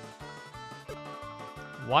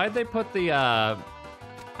 Why'd they put the,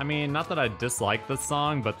 I mean, not that I dislike this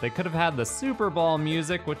song, but they could have had the Super Bowl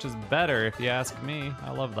music, which is better if you ask me.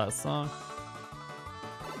 I love that song.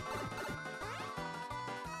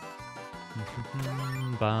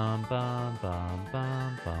 Bum, bum, bum,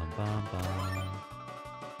 bum, bum, bum, bum.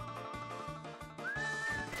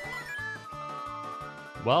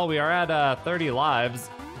 Well, we are at 30 lives,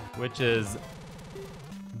 which is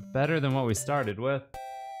better than what we started with.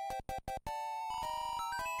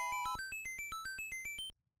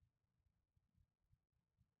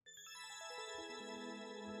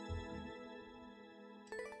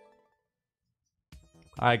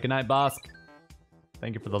 All right, good night, boss.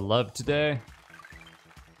 Thank you for the love today.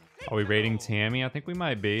 Are we rating Tammy? I think we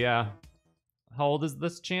might be, yeah. How old is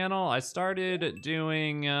this channel? I started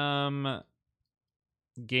doing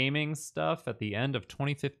gaming stuff at the end of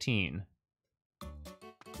 2015.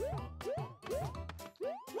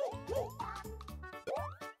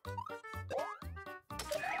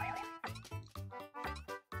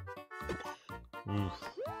 Oof.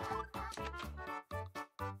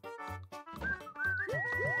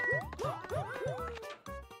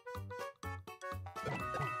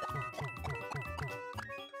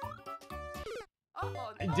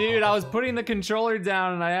 Dude, I was putting the controller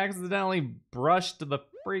down and I accidentally brushed the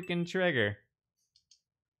freaking trigger.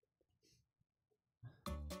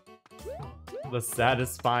 The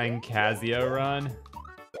satisfying Casio run.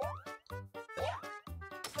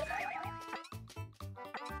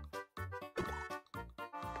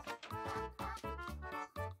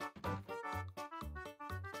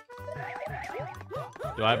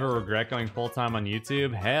 Do I ever regret going full-time on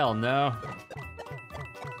YouTube? Hell no.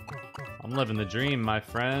 I'm living the dream, my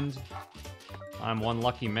friend. I'm one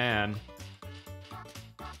lucky man.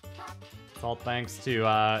 It's all thanks to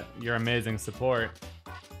your amazing support.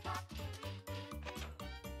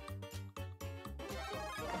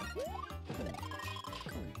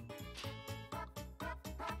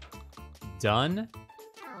 Done?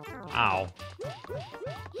 Ow.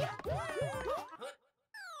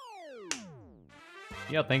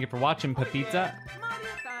 Yo, thank you for watching, Pepita.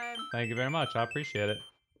 Thank you very much, I appreciate it.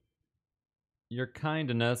 Your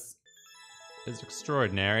kindness is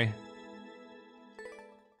extraordinary.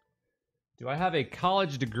 Do I have a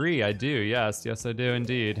college degree? I do, yes. Yes, I do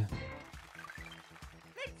indeed.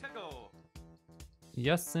 Let's go.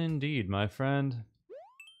 Yes, indeed, my friend.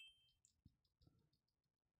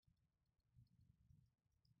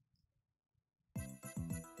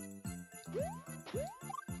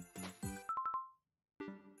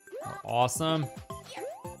 Awesome.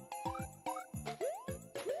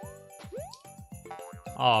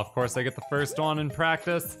 Oh, of course I get the first one in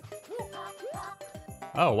practice.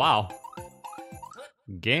 Oh, wow.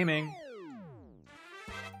 Gaming.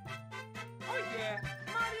 Oh yeah,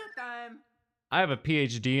 Mario time. I have a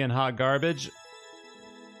PhD in hot garbage.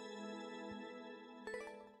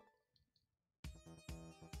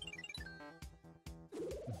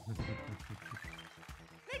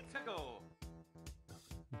 Let's go.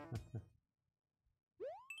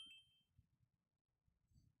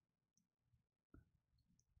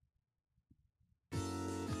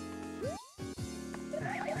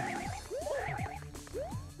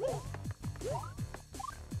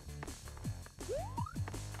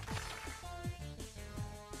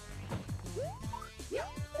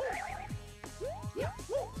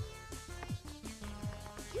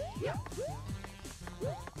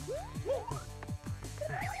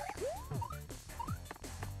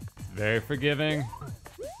 Very forgiving.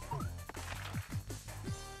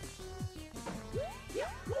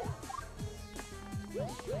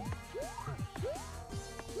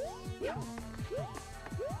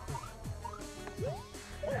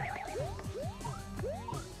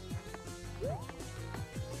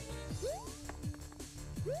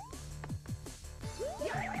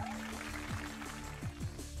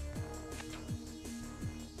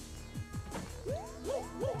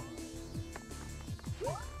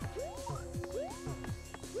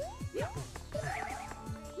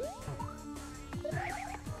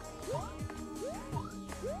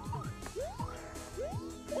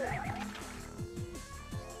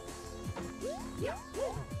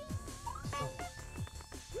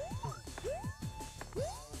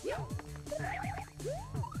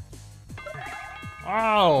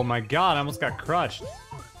 Oh my god, I almost got crushed.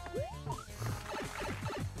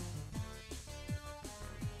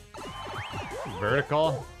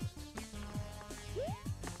 Vertical.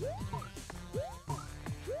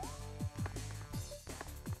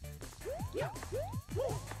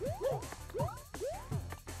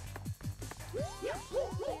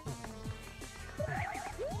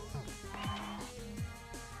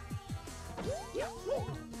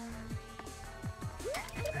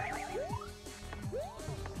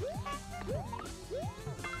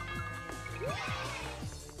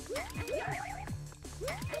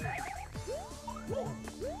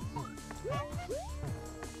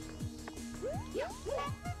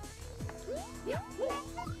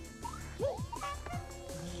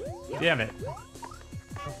 Damn it.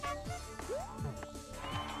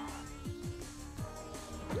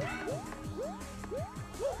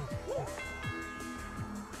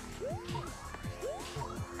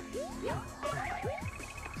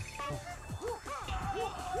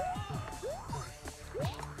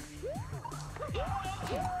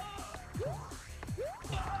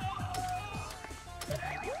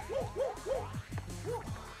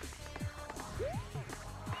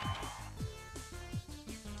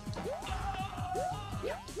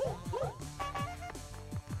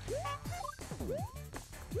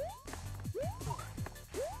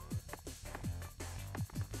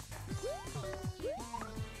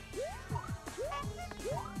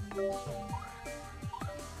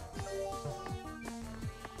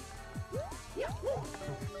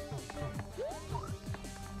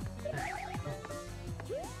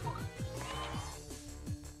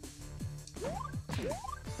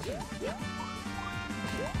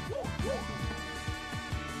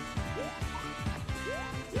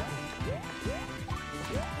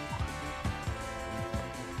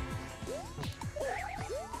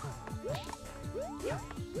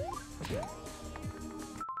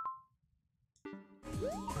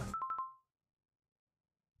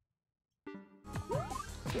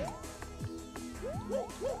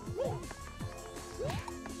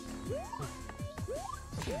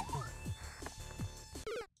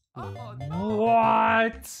 Oh no.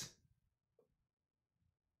 What?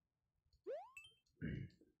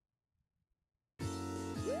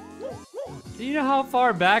 Do you know how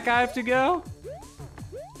far back I have to go?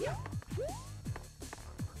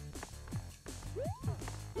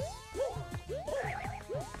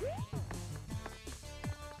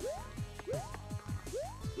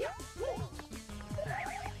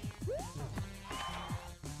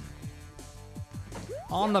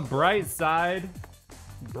 On the bright side,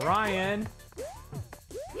 Brian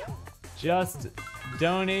just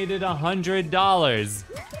donated $100.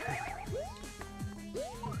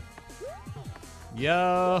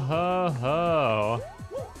 Yo ho ho.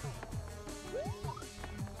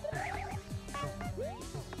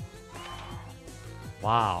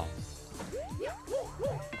 Wow.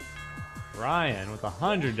 Brian with a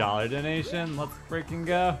 $100 donation. Let's freaking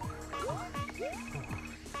go.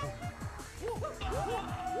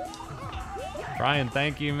 Brian,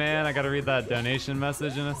 thank you, man. I gotta read that donation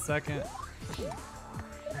message in a second.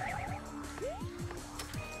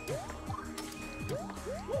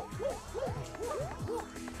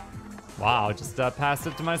 Wow, just passed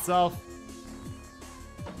it to myself.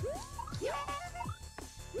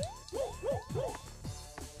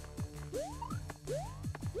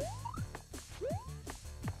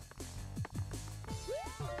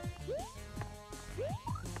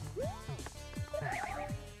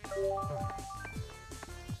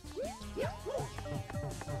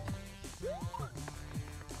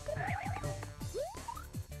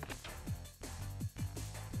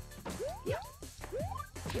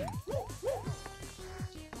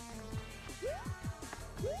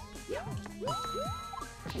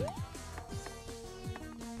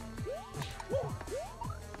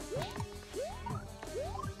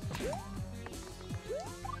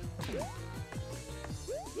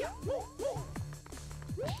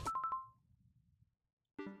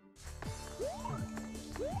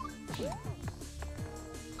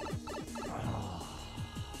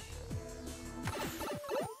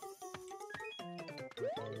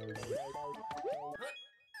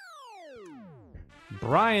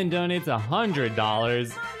 Brian donates $100 Mario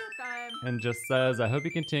time. and just says, I hope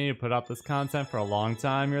you continue to put out this content for a long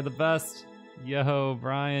time. You're the best. Yo,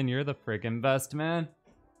 Brian, you're the freaking best, man.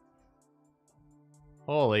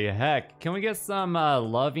 Holy heck. Can we get some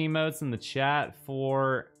love emotes in the chat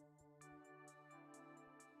for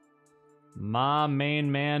my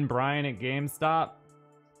main man, Brian at GameStop?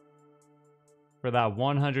 For that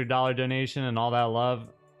 $100 donation and all that love.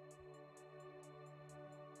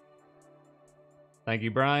 Thank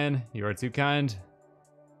you, Brian. You are too kind.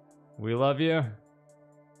 We love you.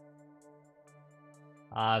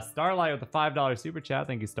 Starlight with a $5 super chat.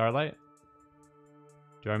 Thank you, Starlight.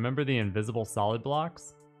 Do I remember the invisible solid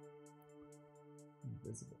blocks?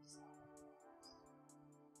 Invisible solid blocks.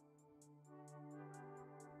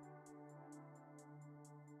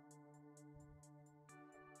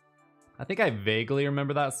 I think I vaguely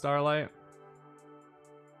remember that, Starlight.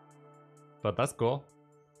 But that's cool.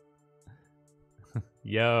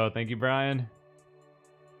 Yo, thank you, Brian.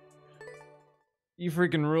 You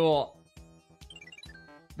freaking rule.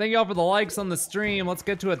 Thank y'all for the likes on the stream. Let's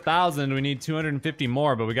get to 1,000. We need 250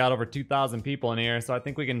 more, but we got over 2,000 people in here, so I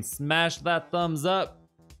think we can smash that thumbs up.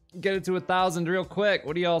 Get it to 1,000 real quick.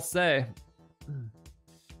 What do y'all say?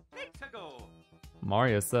 Let's go.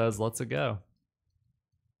 Mario says, let's go.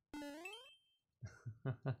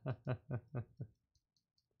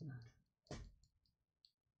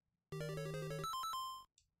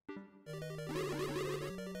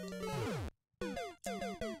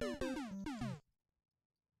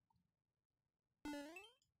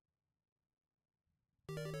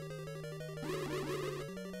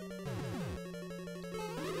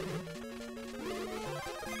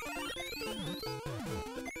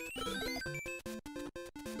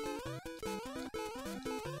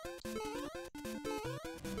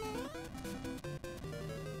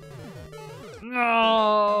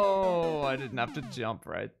 No, I didn't have to jump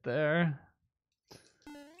right there.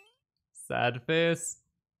 Sad face.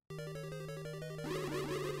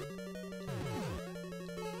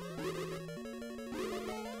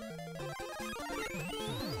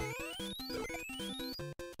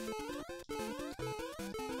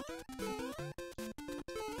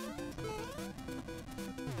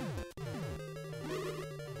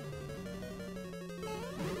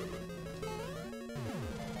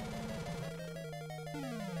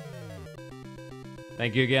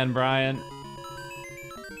 Thank you again, Brian.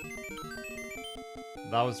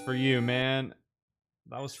 That was for you, man.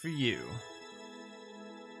 That was for you.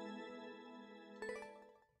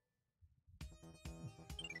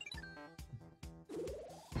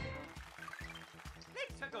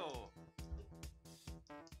 Let's go.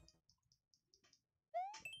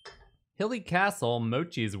 Hilly Castle,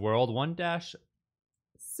 Mochi's World 1-6.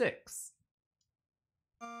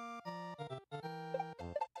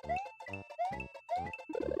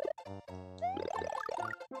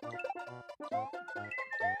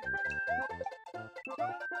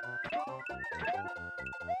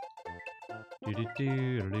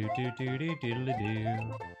 Do-do-do-do-do-do-do-do-do.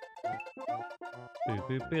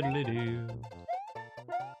 Boop-boop-biddly-doo.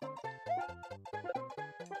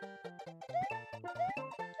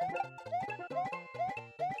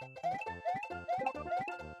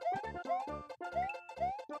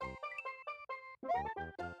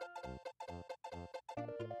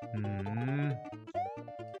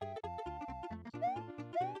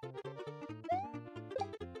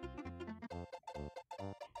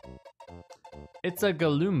 It's a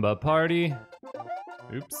Galumba party.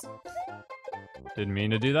 Oops. Didn't mean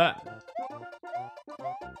to do that.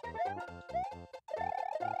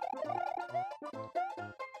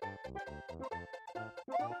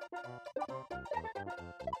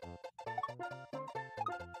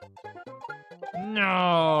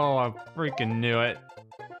 No, I freaking knew it.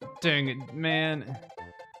 Dang it, man.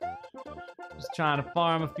 Just trying to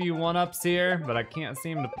farm a few one-ups here, but I can't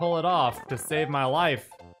seem to pull it off to save my life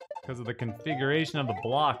because of the configuration of the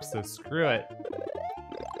block, so screw it.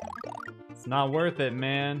 It's not worth it,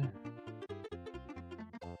 man.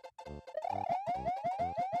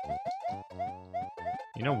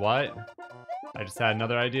 You know what? I just had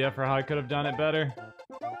another idea for how I could have done it better.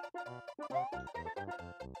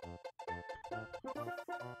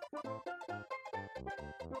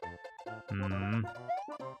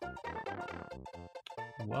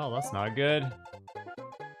 Well, that's not good.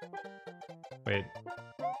 Wait.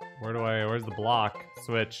 Where's the block?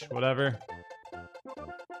 Switch, whatever.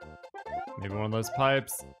 Maybe one of those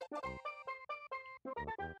pipes.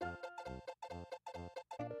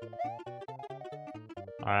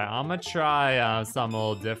 Alright, I'm gonna try something a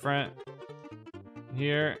little different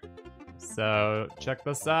here. So, check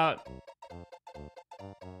this out.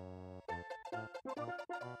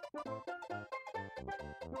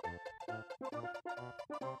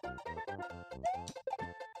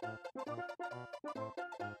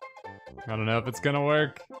 I don't know if it's gonna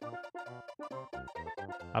work.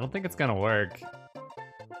 I don't think it's gonna work.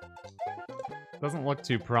 Doesn't look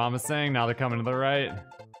too promising. Now they're coming to the right.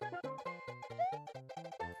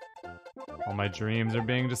 All my dreams are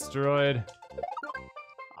being destroyed.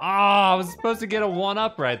 Oh, I was supposed to get a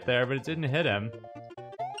 1-up right there, but it didn't hit him.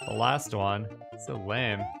 The last one. So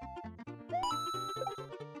lame.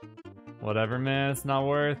 Whatever, man. It's not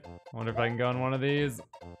worth. Wonder if I can go in one of these.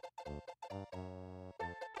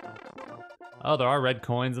 Oh, there are red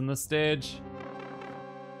coins in this stage.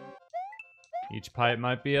 Each pipe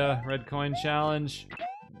might be a red coin challenge.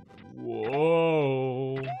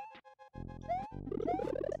 Whoa.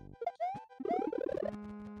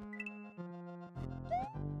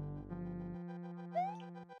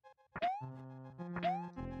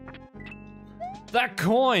 That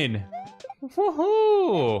coin!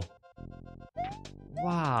 Woohoo!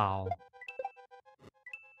 Wow.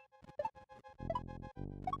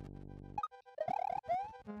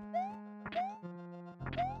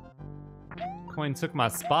 Coin took my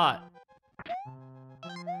spot.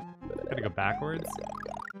 Gotta go backwards.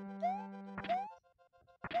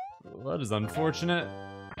 Well, that is unfortunate.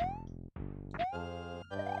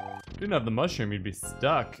 Didn't have the mushroom, you'd be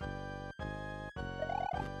stuck.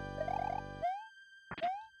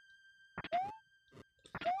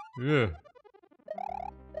 Ugh.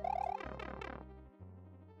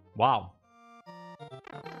 Wow.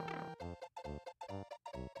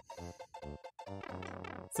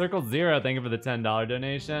 Circle Zero, thank you for the $10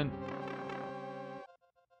 donation.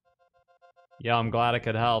 Yeah, I'm glad I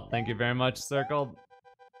could help. Thank you very much, Circle.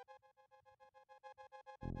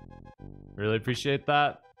 Really appreciate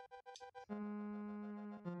that.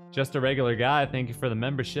 Just a regular guy, thank you for the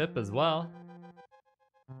membership as well.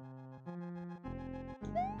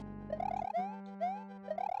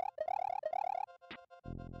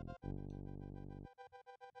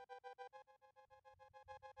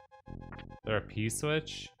 Is there a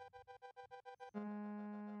P-switch?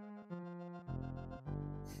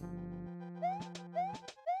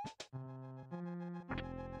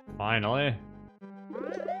 Finally.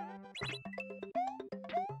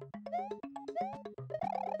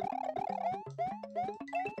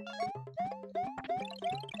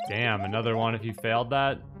 Damn, another one if you failed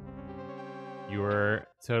that. You were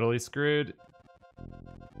totally screwed.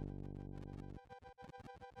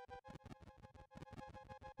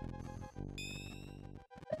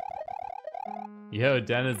 Yo,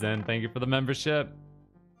 Denizen, thank you for the membership.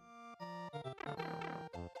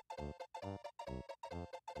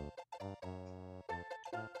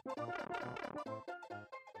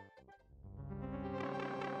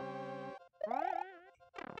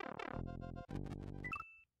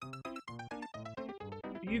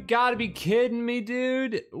 You gotta be kidding me,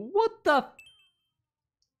 dude. What the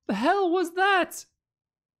hell was that?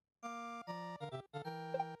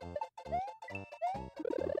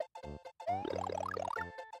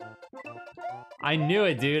 I knew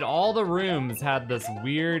it, dude. All the rooms had this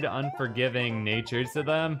weird, unforgiving nature to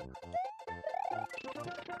them.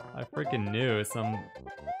 I freaking knew some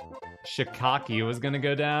shiitake was gonna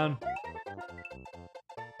go down.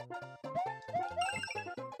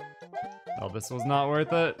 Oh, this was not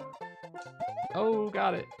worth it. Oh,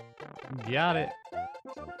 got it. Got it.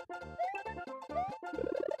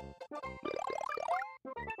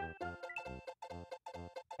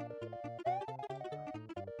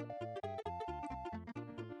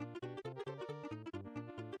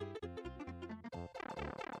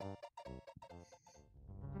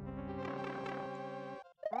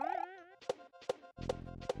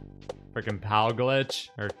 Freaking POW glitch.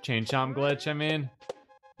 Or Chain Chomp glitch, I mean.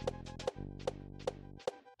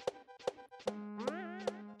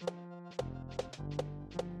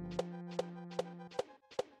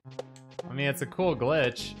 I mean, it's a cool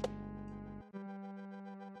glitch.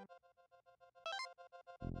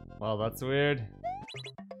 Well, that's weird.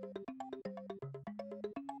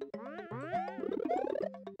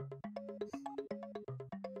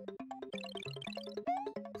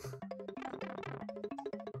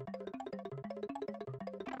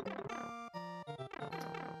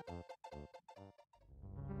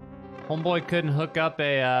 Homeboy couldn't hook up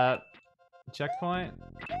a checkpoint?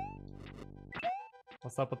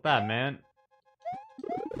 What's up with that, man?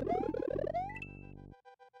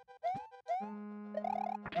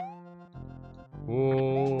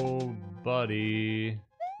 Whoa, buddy.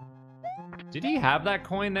 Did he have that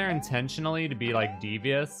coin there intentionally to be like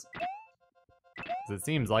devious? 'Cause it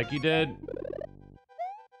seems like he did.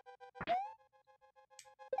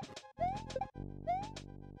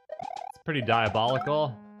 It's pretty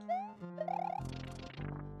diabolical.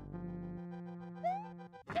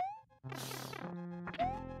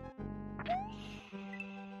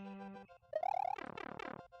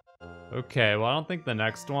 Okay, well, I don't think the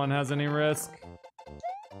next one has any risk.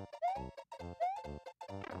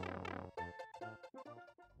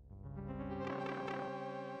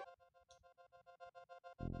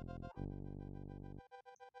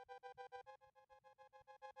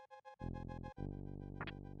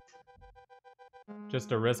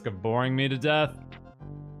 Just a risk of boring me to death.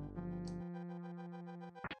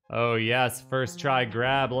 Oh yes, first try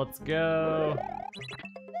grab, let's go.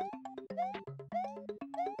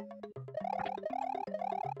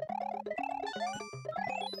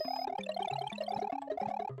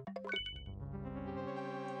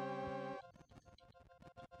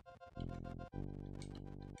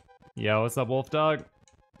 Yo, what's up, Wolf Dog?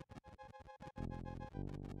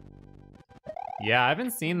 Yeah, I haven't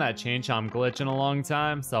seen that Chain Chomp glitch in a long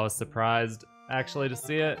time, so I was surprised actually to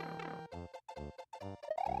see it.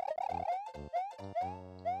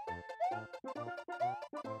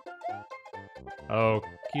 Oh,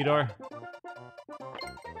 Kedor.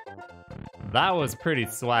 That was pretty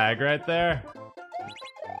swag right there.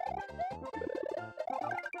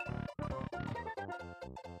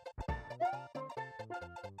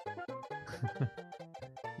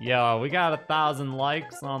 Yo, we got 1,000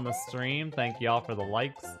 likes on the stream. Thank y'all for the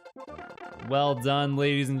likes. Well done,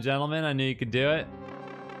 ladies and gentlemen. I knew you could do it.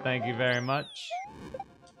 Thank you very much.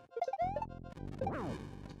 Oh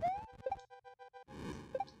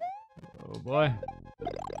boy.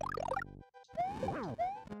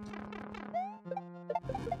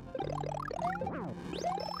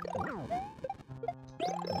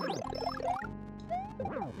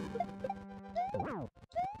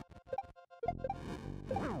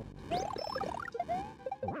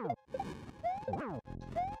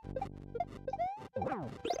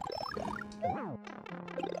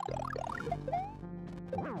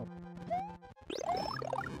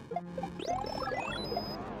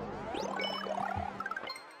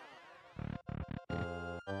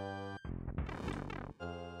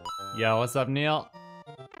 Yo, what's up, Neil?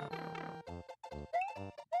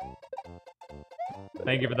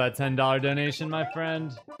 Thank you for that $10 donation, my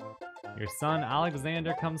friend. Your son,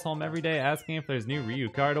 Alexander, comes home every day asking if there's new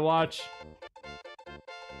ryukahr to watch.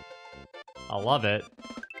 I love it.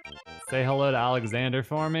 Say hello to Alexander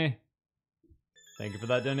for me. Thank you for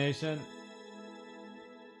that donation.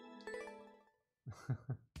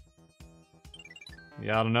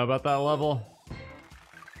 Yeah, I don't know about that level.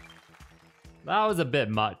 That was a bit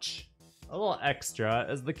much. A little extra,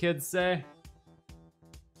 as the kids say.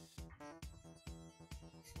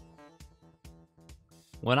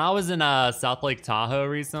 When I was in South Lake Tahoe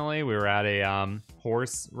recently, we were at a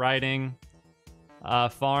horse riding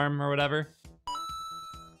farm or whatever.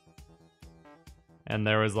 And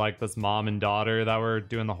there was like this mom and daughter that were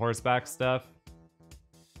doing the horseback stuff.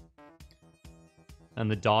 And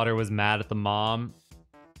the daughter was mad at the mom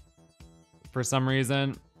for some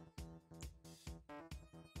reason.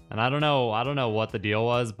 And I don't know what the deal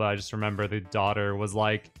was, but I just remember the daughter was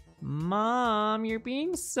like, "Mom, you're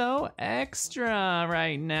being so extra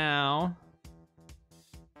right now."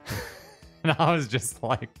 And I was just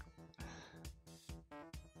like,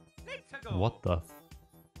 what the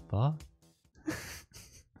fuck?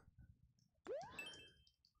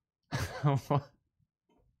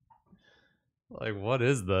 Like, what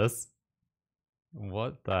is this?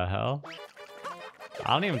 What the hell?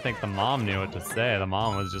 I don't even think the mom knew what to say. The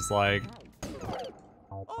mom was just like...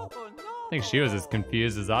 I think she was as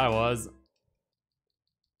confused as I was.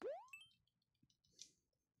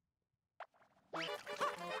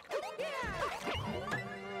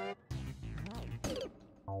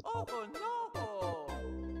 Oh no!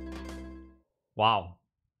 Wow.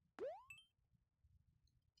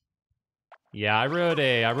 Yeah, I rode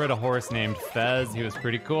a horse named Fez. He was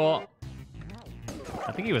pretty cool.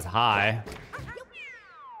 I think he was high,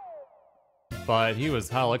 but he was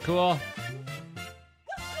hella cool.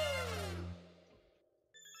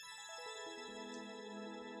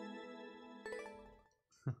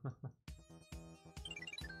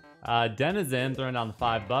 Denizen throwing down the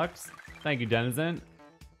 $5. Thank you, Denizen.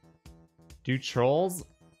 Do trolls?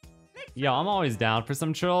 Yeah, I'm always down for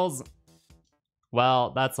some trolls.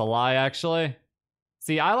 Well, that's a lie, actually.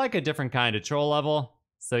 See, I like a different kind of troll level.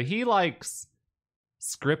 So he likes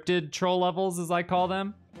scripted troll levels, as I call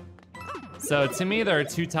them. So to me, there are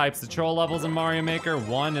two types of troll levels in Mario Maker.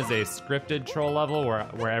 One is a scripted troll level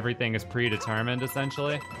where everything is predetermined,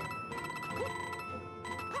 essentially.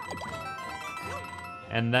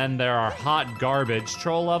 And then there are hot garbage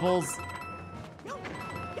troll levels,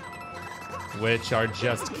 which are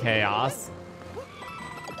just chaos.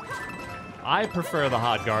 I prefer the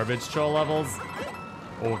hot garbage troll levels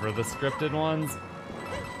over the scripted ones.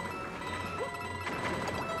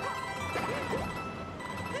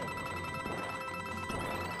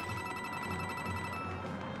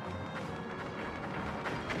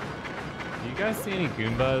 Do you guys see any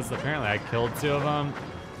Goombas? Apparently I killed 2 of them.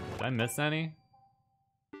 Did I miss any?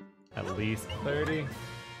 At least 30.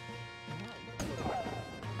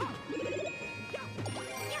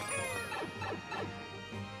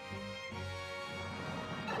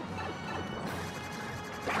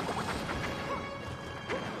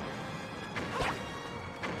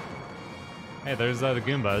 Hey, there's the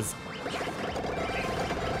Goombas.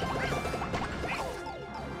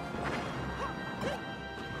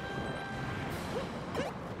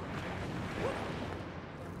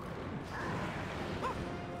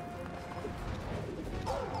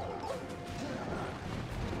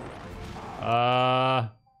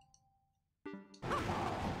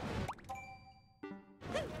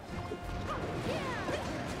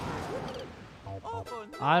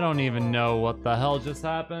 I don't even know what the hell just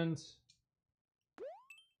happened.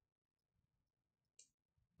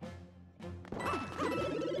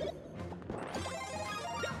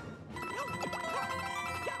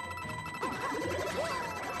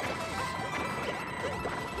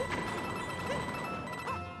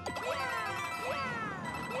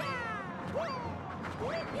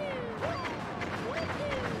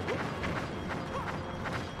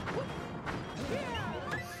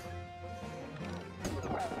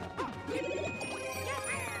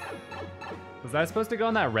 Was I supposed to go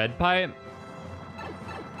in that red pipe?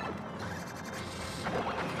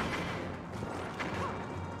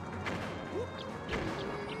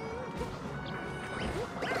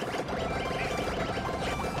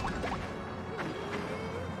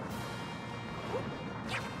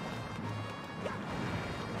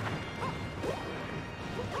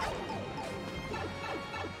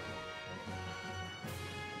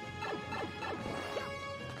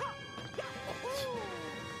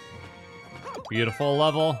 Beautiful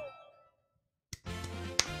level.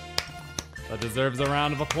 That deserves a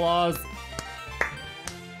round of applause.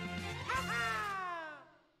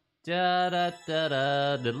 Da da da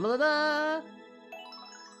da da da da.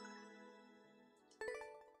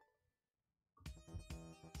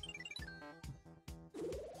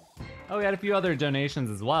 Oh, we had a few other donations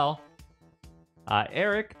as well.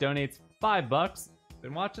 Eric donates $5.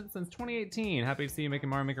 Been watching since 2018. Happy to see you making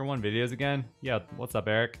Mario Maker 1 videos again. Yeah, what's up,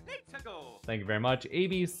 Eric? Thank you very much.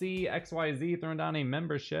 ABC XYZ throwing down a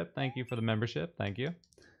membership. Thank you for the membership. Thank you.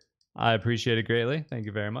 I appreciate it greatly. Thank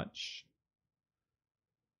you very much.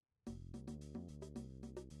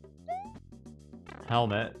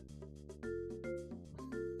 Helmet.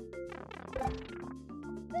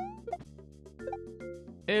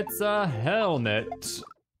 It's a helmet.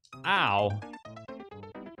 Ow.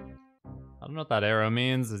 I don't know what that arrow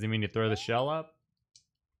means. Does he mean you throw the shell up?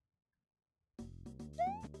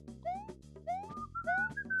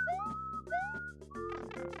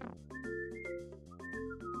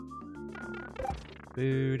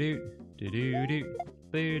 Boo doo doo doo doo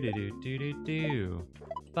boo doo doo doo doo doo.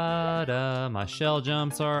 Bada, my shell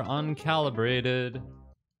jumps are uncalibrated.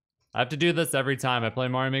 I have to do this every time I play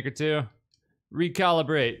Mario Maker 2.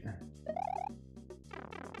 Recalibrate. I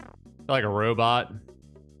feel like a robot.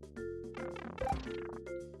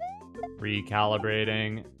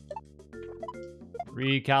 Recalibrating.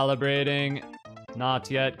 Recalibrating. Not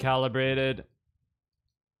yet calibrated.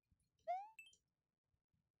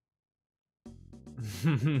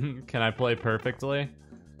 Can I play perfectly?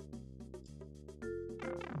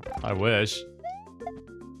 I wish.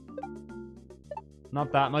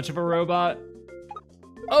 Not that much of a robot.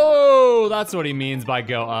 Oh, that's what he means by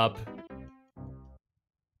go up.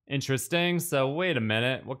 Interesting. So wait a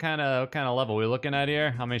minute. What kind of level are we looking at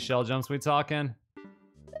here? How many shell jumps we talking?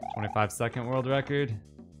 25-second world record.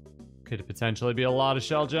 Could potentially be a lot of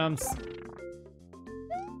shell jumps.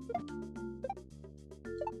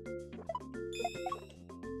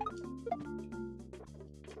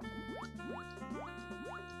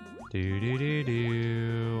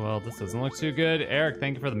 Do. Well, this doesn't look too good. Eric,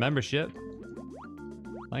 thank you for the membership.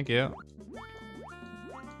 Thank you.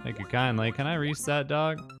 Thank you kindly. Can I reset,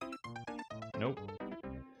 dog? Nope.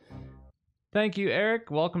 Thank you,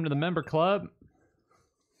 Eric. Welcome to the member club.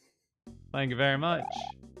 Thank you very much.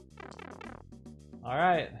 All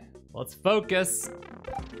right, let's focus.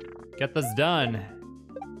 Get this done.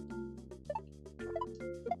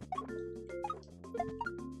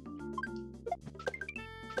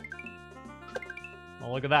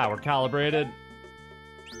 Oh, look at that, we're calibrated.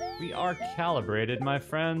 We are calibrated, my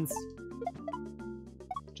friends.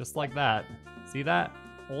 Just like that. See that?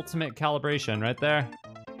 Ultimate calibration right there.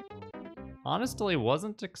 Honestly,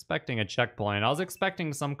 wasn't expecting a checkpoint. I was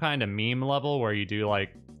expecting some kind of meme level where you do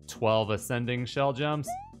like 12 ascending shell jumps.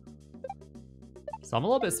 So I'm a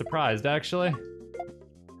little bit surprised, actually.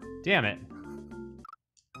 Damn it.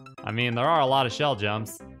 I mean, there are a lot of shell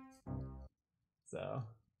jumps. So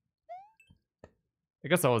I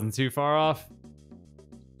guess I wasn't too far off.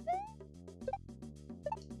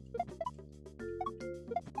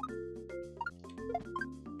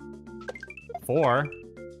 Four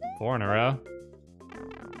in a row.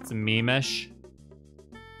 It's a meme-ish.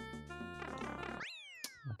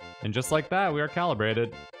 And just like that, we are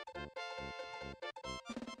calibrated.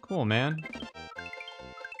 Cool, man.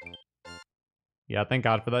 Yeah, thank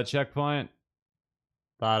God for that checkpoint.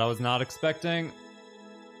 That I was not expecting.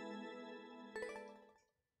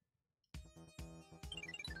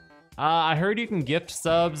 I heard you can gift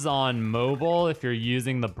subs on mobile if you're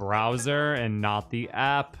using the browser and not the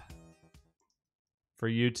app for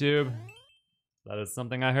YouTube. That is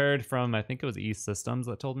something I heard from, I think it was E-Systems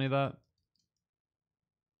that told me that.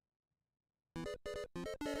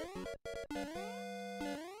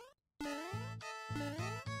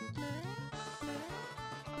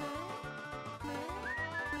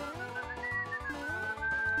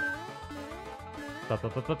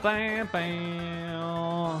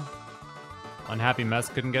 Unhappy Mess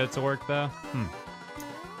couldn't get it to work though.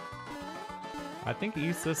 I think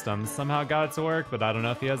E-Systems somehow got it to work, but I don't know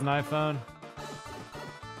if he has an iPhone.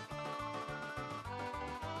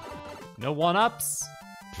 No one-ups.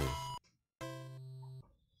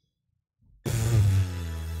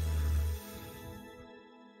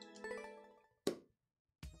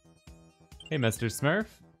 Hey, Mr. Smurf.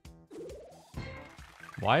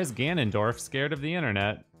 Why is Ganondorf scared of the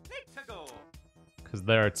internet? Because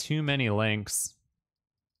there are too many links.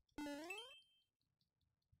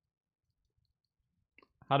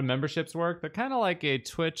 How do memberships work? They're kind of like a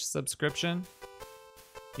Twitch subscription.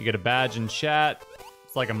 You get a badge in chat.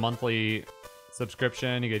 It's like a monthly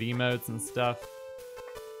subscription. You get emotes and stuff.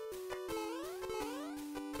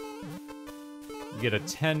 You get a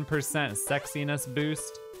 10% sexiness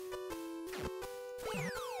boost.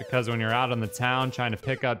 Because when you're out on the town trying to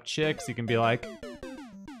pick up chicks, you can be like,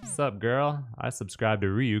 "What's up, girl? I subscribe to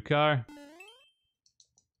ryukahr."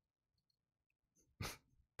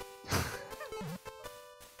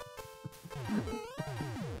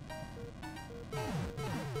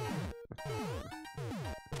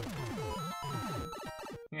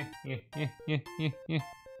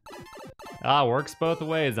 Works both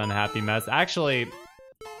ways, Unhappy Mess. Actually,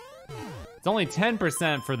 it's only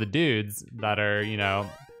 10% for the dudes that are, you know,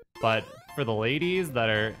 but for the ladies that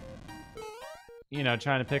are, you know,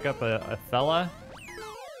 trying to pick up a fella,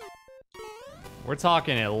 we're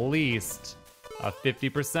talking at least a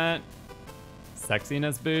 50%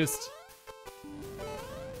 sexiness boost.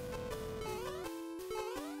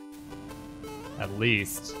 At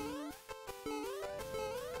least.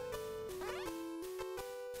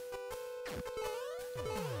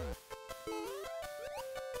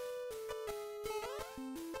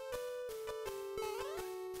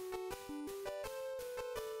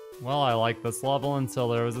 Well, I liked this level until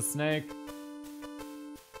there was a snake.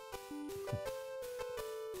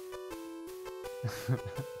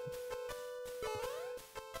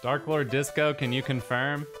 Dark Lord Disco, can you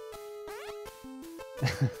confirm?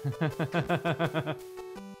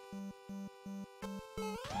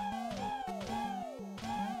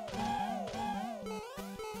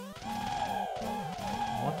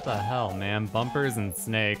 What the hell, man? Bumpers and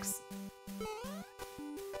snakes.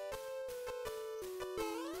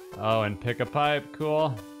 Oh, and pick a pipe,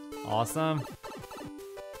 cool. Awesome.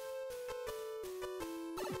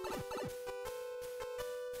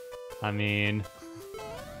 I mean,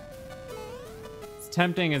 as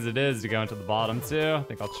tempting as it is to go into the bottom too, I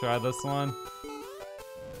think I'll try this one.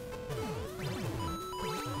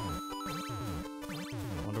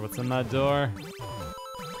 Wonder what's in that door.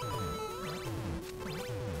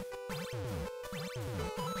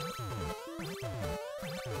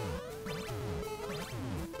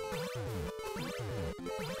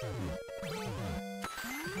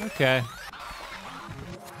 Okay.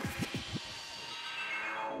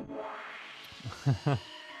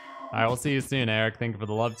 Alright, we'll see you soon, Eric. Thank you for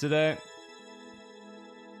the love today.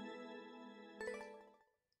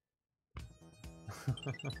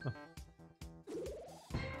 Let's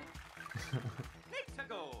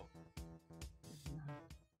go.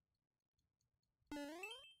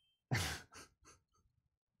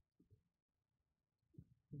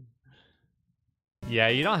 Yeah,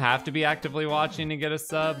 you don't have to be actively watching to get a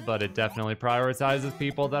sub, but it definitely prioritizes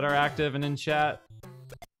people that are active and in chat.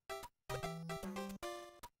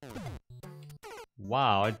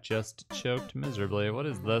 Wow, I just choked miserably. What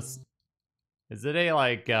is this? Is it a,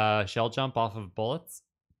 like, shell jump off of bullets?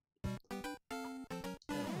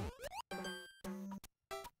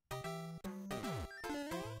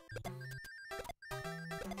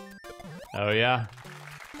 Oh, yeah.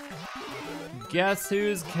 Guess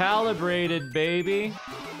who's calibrated, baby?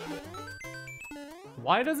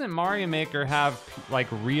 Why doesn't Mario Maker have, like,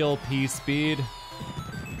 real P speed?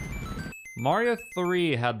 Mario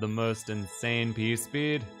 3 had the most insane P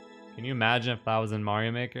speed. Can you imagine if that was in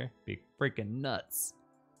Mario Maker? Be freaking nuts.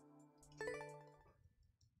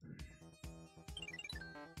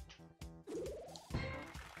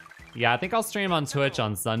 Yeah, I think I'll stream on Twitch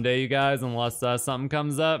on Sunday, you guys, unless something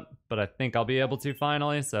comes up. But I think I'll be able to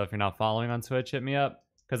finally, so if you're not following on Twitch, hit me up.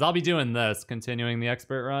 Because I'll be doing this, continuing the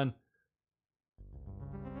expert run.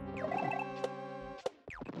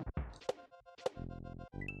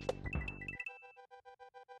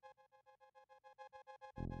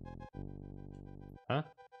 Huh?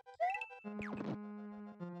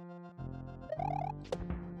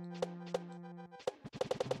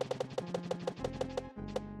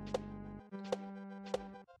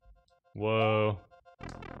 Whoa.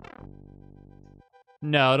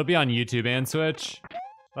 No, it'll be on YouTube and Twitch.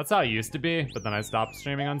 That's how it used to be, but then I stopped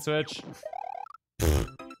streaming on Twitch.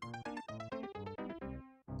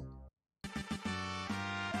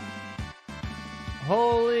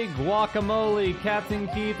 Holy guacamole, Captain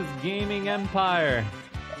Keith's Gaming Empire.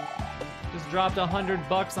 Just dropped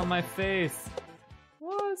 $100 on my face.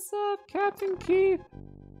 What's up, Captain Keith?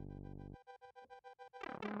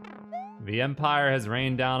 The Empire has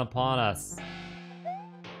rained down upon us.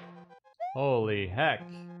 Holy heck.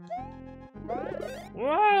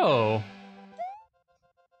 Whoa!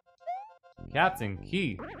 Captain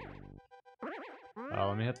Keith. Oh,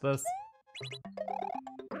 let me hit this.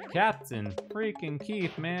 Captain freaking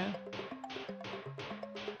Keith, man.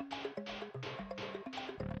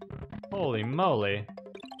 Holy moly.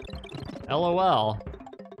 LOL.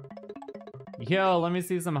 Yo, let me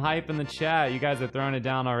see some hype in the chat. You guys are throwing it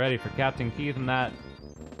down already for Captain Keith and that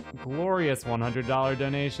glorious $100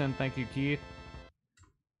 donation. Thank you, Keith.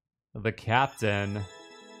 The Captain.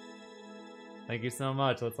 Thank you so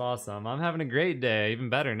much. That's awesome. I'm having a great day. Even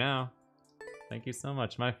better now. Thank you so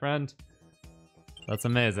much, my friend. That's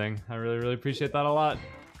amazing. I really, really appreciate that a lot.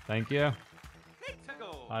 Thank you.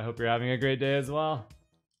 I hope you're having a great day as well.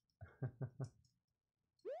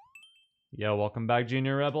 Yo, welcome back,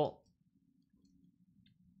 Junior Rebel.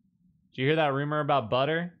 Did you hear that rumor about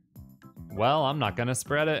butter? Well, I'm not gonna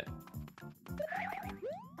spread it.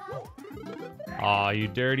 Aw, you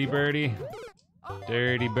dirty birdie.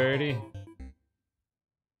 Dirty birdie.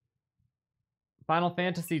 Final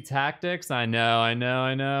Fantasy Tactics? I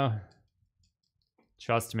know.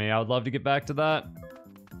 Trust me, I would love to get back to that.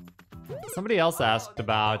 Somebody else asked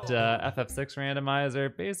about FF6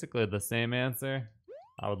 randomizer. Basically the same answer.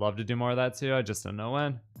 I would love to do more of that too, I just don't know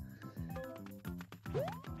when.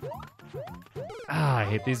 Ah, I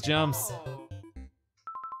hate these jumps.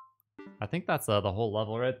 I think that's the whole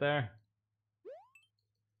level right there.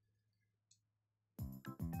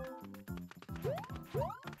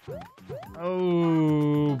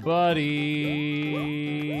 Oh, buddy.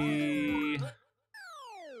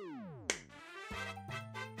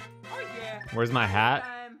 Where's my hat?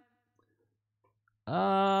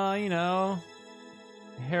 You know,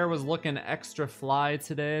 hair was looking extra fly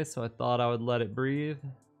today, so I thought I would let it breathe.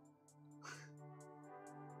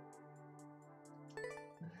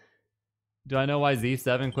 Do I know why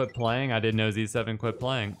Z7 quit playing? I didn't know Z7 quit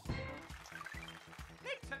playing.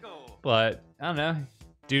 But, I don't know.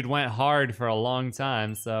 Dude went hard for a long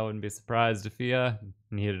time, so I wouldn't be surprised if he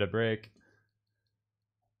needed a break.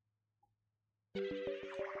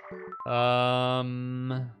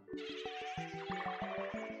 Um...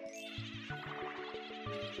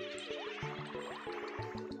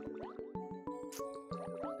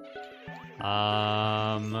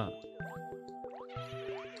 Um...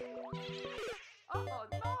 Oh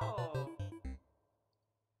no!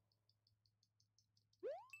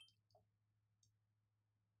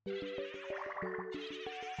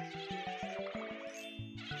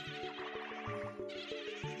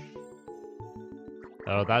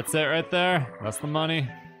 Oh, that's it right there. That's the money.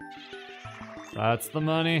 That's the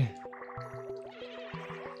money.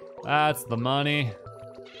 That's the money.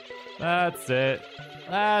 That's it.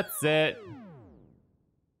 That's it.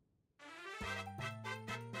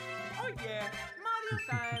 Oh yeah, Mario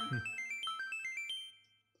time!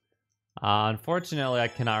 Unfortunately, I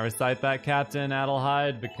cannot recite that, Captain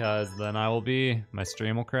Adelheid, because then my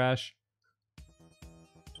stream will crash.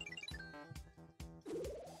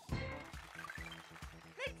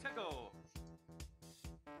 Need to go!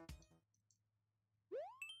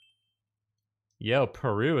 Yo,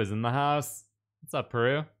 Peru is in the house. What's up,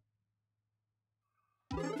 Peru?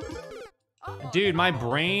 Oh, Dude, my no.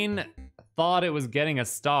 brain thought it was getting a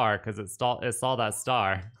star because it saw that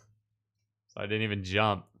star. So I didn't even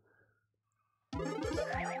jump.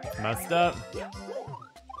 Messed up.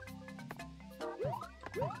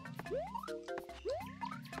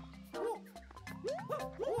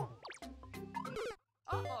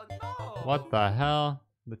 Oh no! What the hell?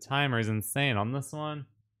 The timer is insane on this one.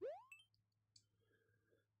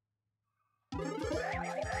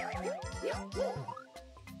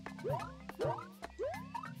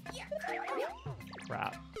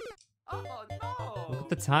 Crap. Oh no! Look at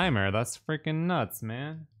the timer. That's freaking nuts,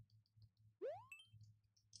 man.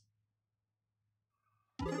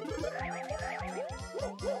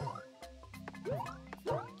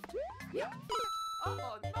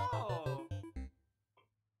 Oh no!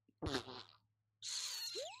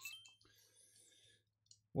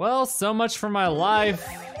 Well, so much for my life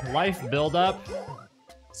build-up.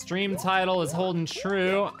 Stream title is holding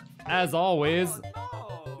true, as always.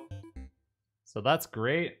 Oh no! So that's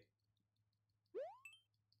great.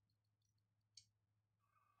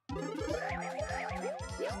 Oh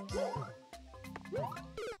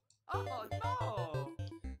no!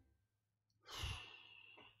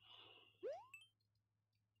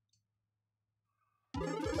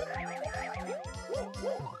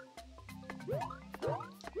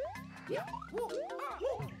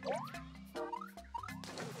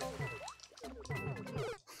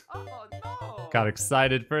 Oh no! Got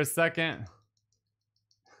excited for a second.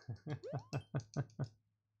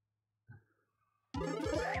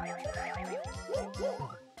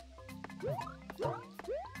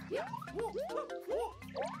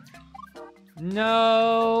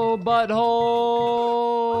 No, butthole!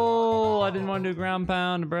 I didn't want to do ground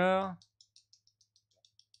pound, bro.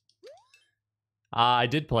 I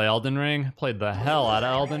did play Elden Ring. Played the hell out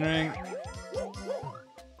of Elden Ring.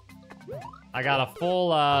 I got a full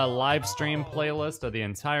live stream playlist of the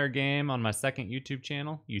entire game on my second YouTube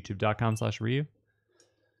channel, youtube.com/Ryu.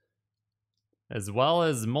 As well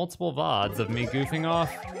as multiple VODs of me goofing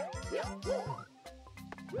off.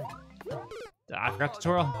 I forgot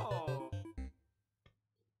tutorial. Oh.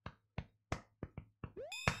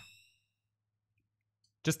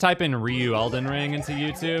 Just type in Ryu Elden Ring into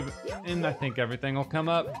YouTube, and I think everything will come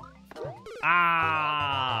up.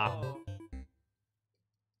 Ah!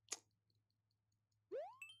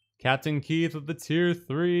 Captain Keith with the tier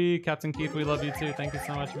 3. Captain Keith, we love you too. Thank you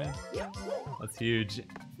so much, man. That's huge.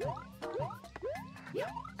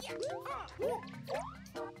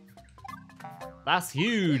 That's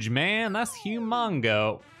huge, man. That's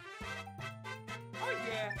humongo. Oh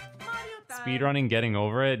yeah, Mario time! Speedrunning getting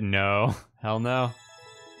over it? No. Hell no.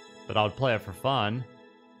 But I would play it for fun.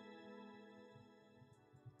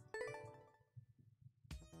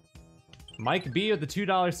 Mike B with the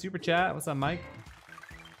 $2 super chat. What's up, Mike?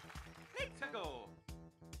 Need to go!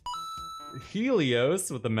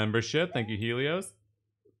 Helios with the membership. Thank you, Helios.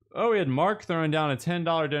 Oh, we had Mark throwing down a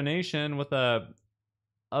 $10 donation with a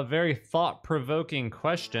very thought-provoking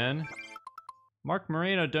question. Mark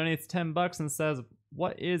Moreno donates 10 bucks and says,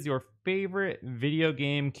 "What is your favorite video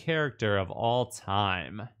game character of all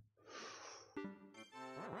time?"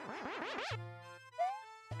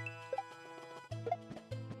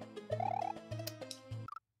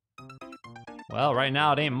 Well, right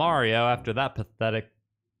now it ain't Mario after that pathetic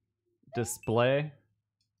display.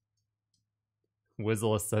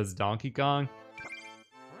 Wizzle says Donkey Kong.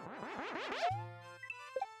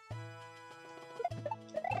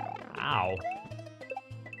 Ow.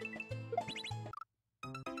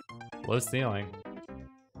 Low ceiling.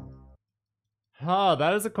 Huh,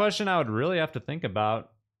 that is a question I would really have to think about.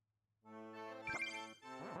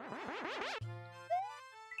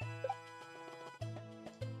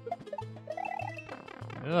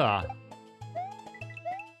 Ugh.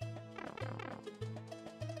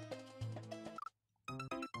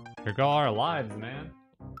 Here go our lives, man.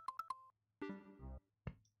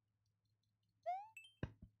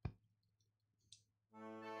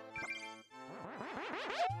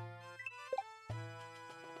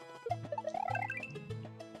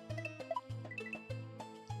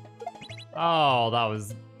 Oh, that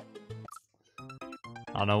was...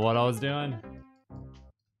 I don't know what I was doing.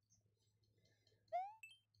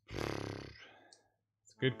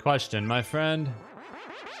 It's a good question, my friend.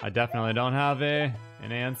 I definitely don't have an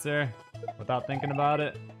answer without thinking about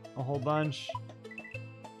it a whole bunch.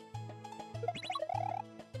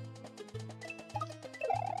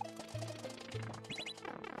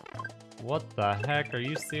 What the heck? Are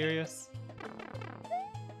you serious?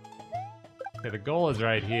 Okay, the goal is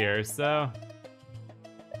right here, so...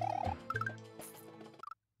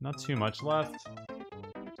 Not too much left.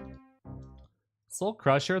 Soul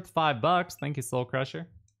Crusher with $5. Thank you, Soul Crusher.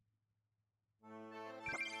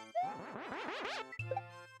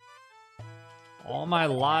 All my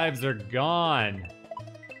lives are gone.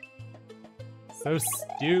 So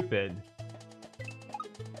stupid.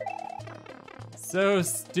 So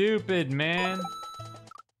stupid, man.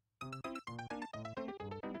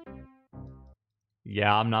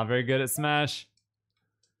 Yeah, I'm not very good at Smash.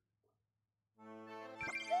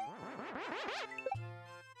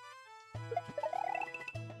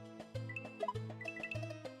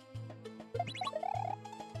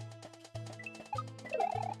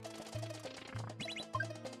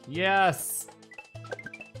 Yes!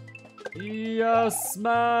 Yes,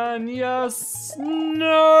 man! Yes!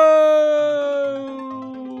 No!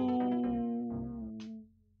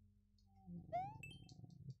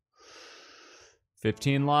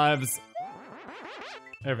 15 lives.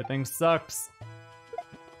 Everything sucks.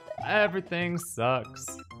 Everything sucks.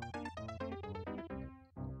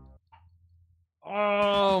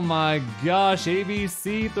 Oh my gosh,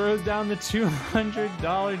 ABC throws down the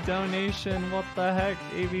 $200 donation. What the heck,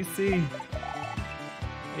 ABC?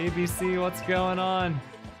 ABC, what's going on?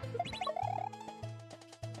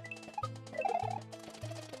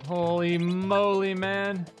 Holy moly,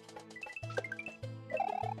 man.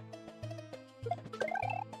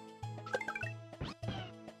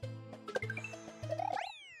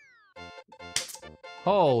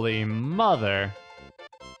 Holy mother.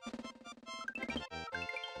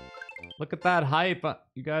 Look at that hype.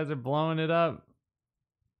 You guys are blowing it up.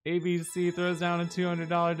 ABC throws down a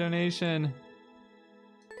 $200 donation.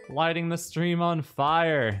 Lighting the stream on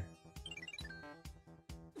fire.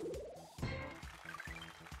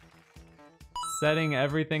 Setting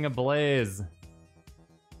everything ablaze.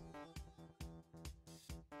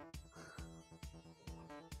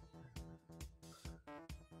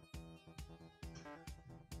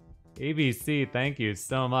 ABC, thank you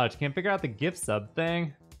so much. Can't figure out the gift sub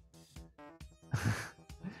thing.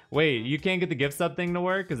 Wait, you can't get the gift sub thing to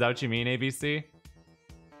work? Is that what you mean, ABC?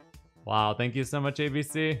 Wow, thank you so much,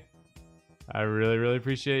 ABC. I really, really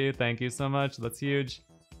appreciate you. Thank you so much. That's huge.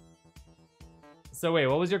 So wait,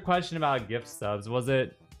 what was your question about gift subs? Was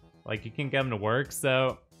it like you can't get them to work?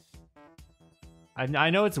 So I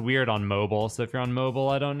know it's weird on mobile. So if you're on mobile,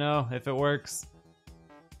 I don't know if it works.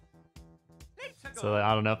 So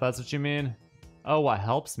I don't know if that's what you mean. Oh, what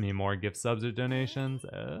helps me more? Gift subs or donations?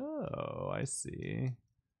 Oh, I see.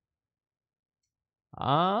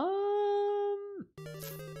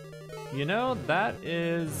 You know, that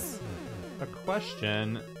is a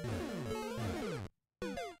question.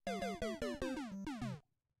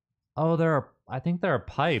 Oh, I think there are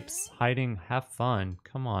pipes hiding. Have fun.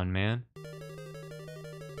 Come on, man.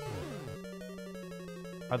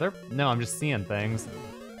 Are there? No, I'm just seeing things.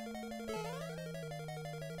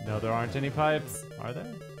 No, there aren't any pipes. Are there?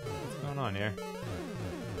 What's going on here?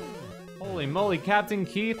 Holy moly, Captain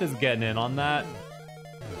Keith is getting in on that.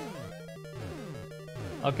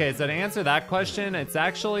 Okay, so to answer that question, it's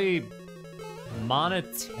actually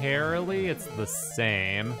monetarily, it's the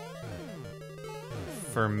same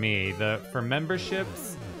for me. For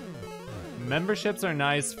memberships are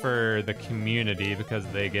nice for the community because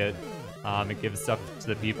they get it gives stuff to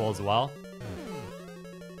the people as well.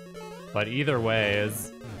 But either way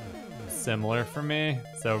is similar for me.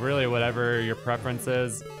 So really, whatever your preference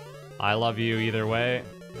is, I love you either way,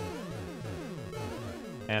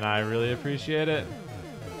 and I really appreciate it.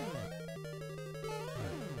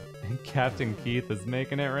 Captain Keith is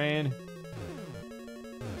making it rain.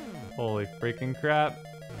 Holy freaking crap.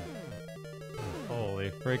 Holy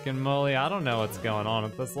Holy freaking moly, I don't know what's going on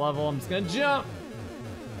with this level. I'm just gonna jump!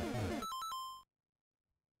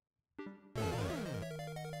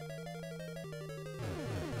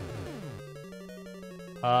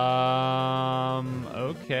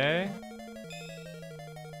 Okay.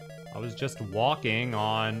 I was just walking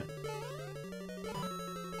on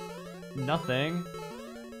nothing.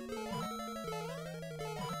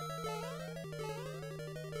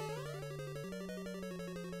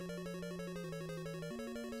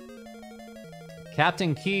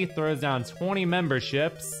 Captain Keith throws down 20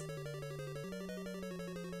 memberships.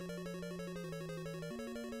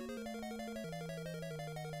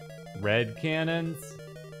 Red cannons.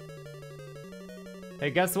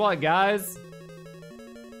 Hey, guess what, guys?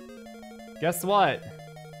 Guess what?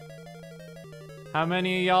 How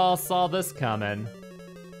many of y'all saw this coming?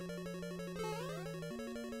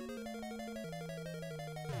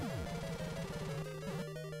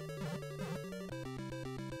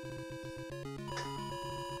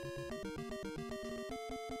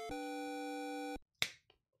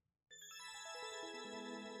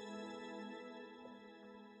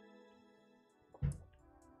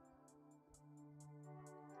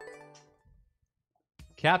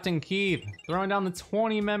 Captain Keith throwing down the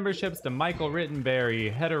 20 memberships to Michael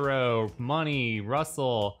Rittenberry, Hetero, Money,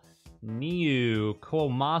 Russell, Niu,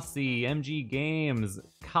 Komasi, MG Games,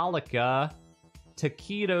 Kalika,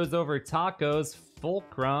 Taquitos Over Tacos,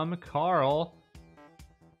 Fulcrum, Carl,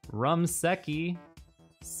 Rumseki,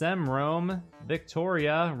 Semrome,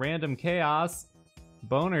 Victoria, Random Chaos,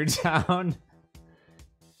 Boner Town.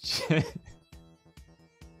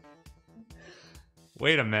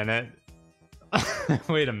 Wait a minute.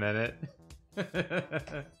 Wait a minute.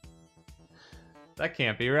 That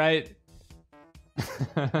can't be right.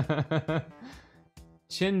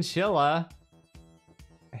 Chinchilla,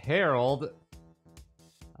 Harold,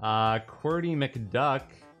 Qwerty McDuck,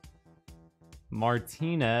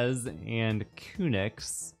 Martinez, and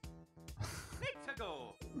Kunix.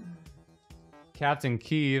 Captain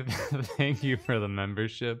Keith, thank you for the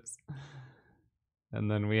memberships. And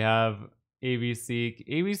then we have ABC.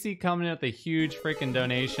 ABC coming in with a huge freaking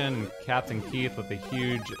donation. And Captain Keith with a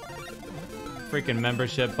huge freaking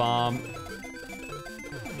membership bomb.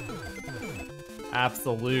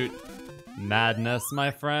 Absolute madness, my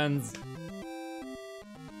friends.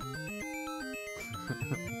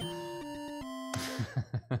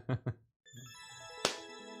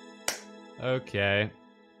 Okay.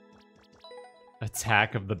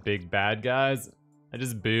 Attack of the big bad guys. I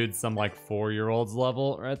just booed some like 4-year-old's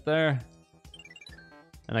level right there.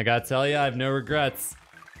 And I gotta tell you, I have no regrets.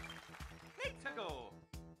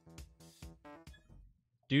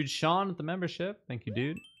 Dude Sean with the membership. Thank you,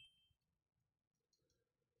 dude.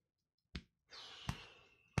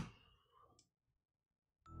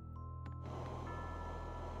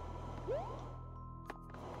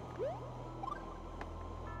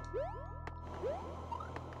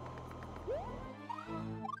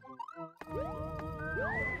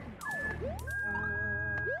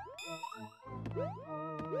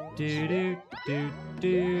 Do do do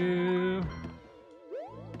do.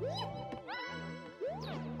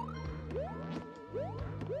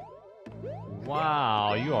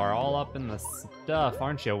 Wow, you are all up in the stuff,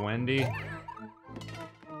 aren't you, Wendy?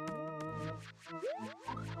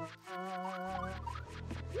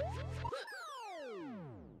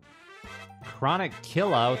 Chronic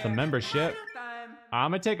Killa with a membership.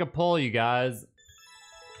 I'm gonna take a poll, you guys.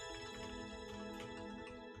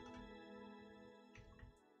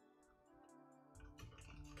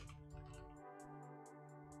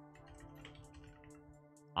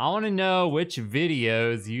 I want to know which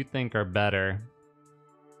videos you think are better.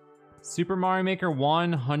 Super Mario Maker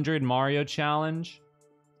 100 Mario Challenge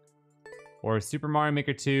or Super Mario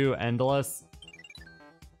Maker 2 Endless.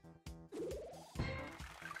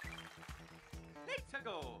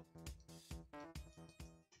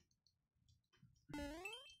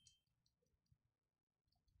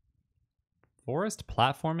 Forest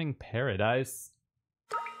Platforming Paradise.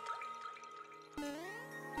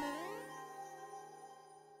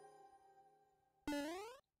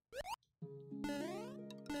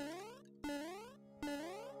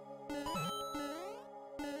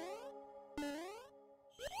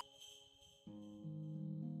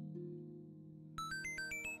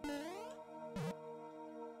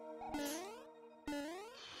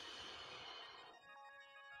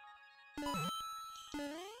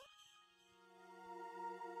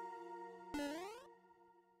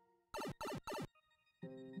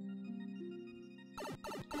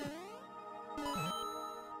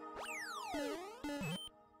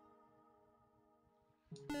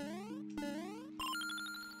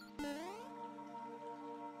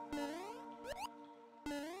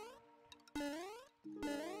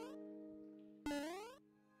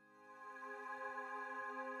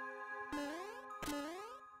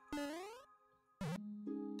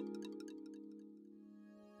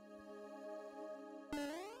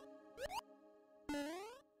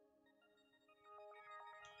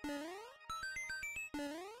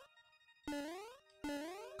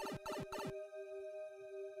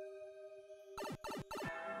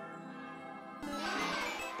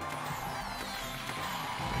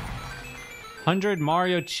 $100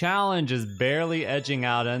 Mario challenge is barely edging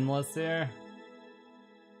out endless here.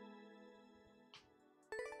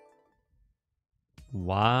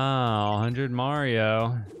 Wow, 100 Mario.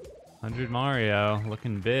 100 Mario,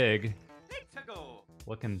 looking big.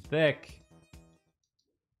 Looking thick.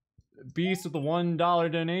 Beast with the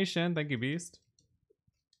 $1 donation. Thank you, Beast.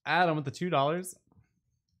 Adam with the $2.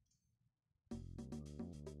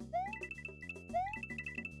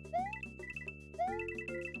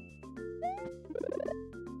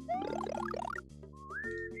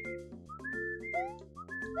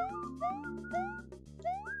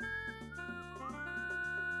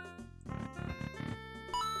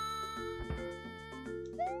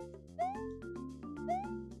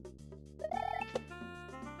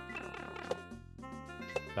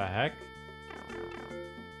 The heck?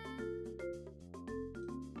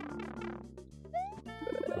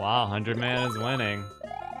 Wow, 100 Man is winning.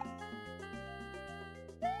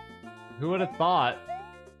 Who would have thought?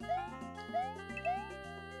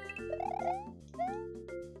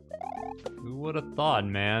 Who would have thought,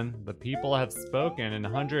 man? The people have spoken and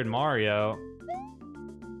 100 Mario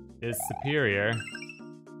is superior.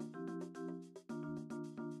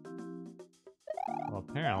 Well,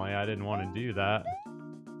 apparently I didn't want to do that.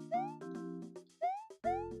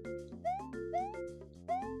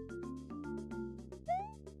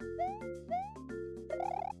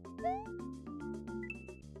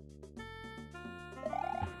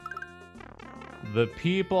 The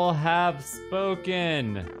people have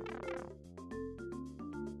spoken.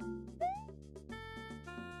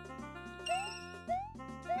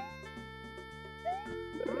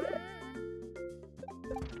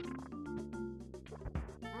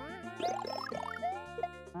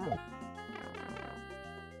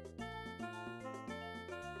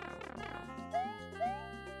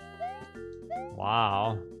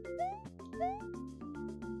 Wow.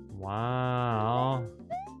 Wow.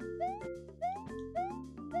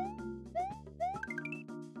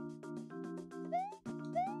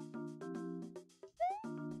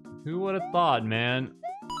 Who would have thought, man?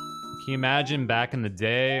 Can you imagine back in the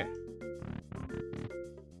day?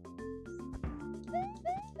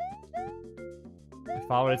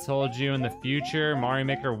 If I would have told you in the future Mario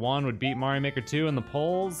Maker 1 would beat Mario Maker 2 in the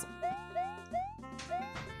polls,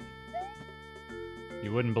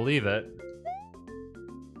 you wouldn't believe it.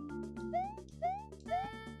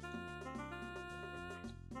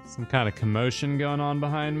 Some kind of commotion going on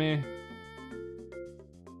behind me.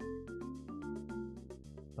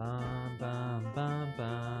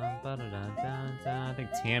 I think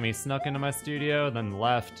Tammy snuck into my studio, then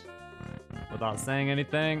left without saying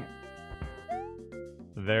anything.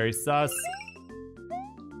 Very sus.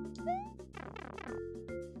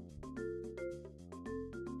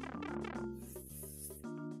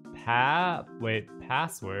 Wait,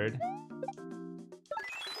 password.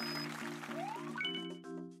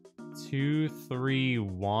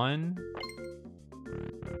 231.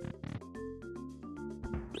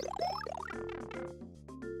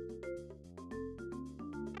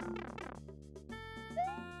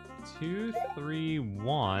 Two, 3,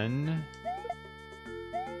 1.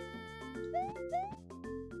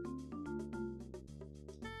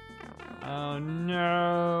 Oh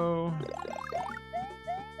no.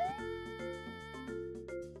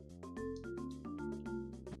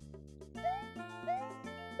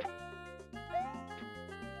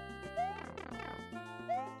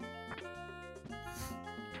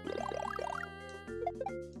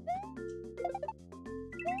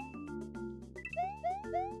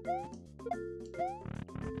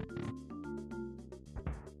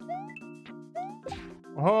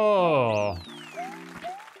 Oh,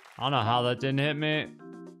 I don't know how that didn't hit me.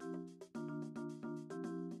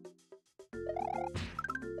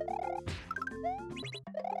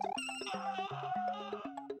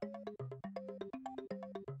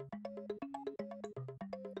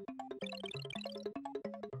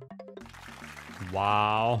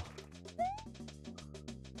 Wow.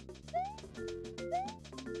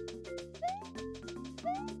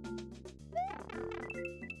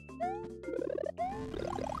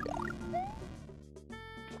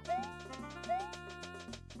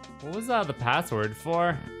 What was that the password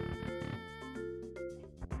for?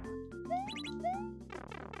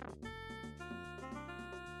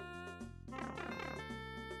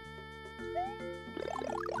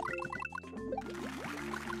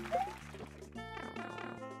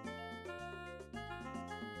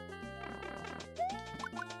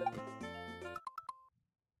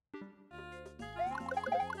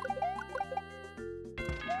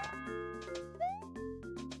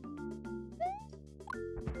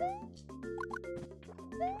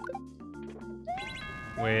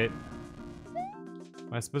 Wait.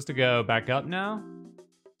 Am I supposed to go back up now?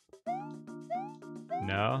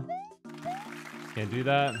 No. Can't do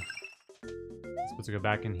that. I'm supposed to go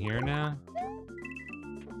back in here now.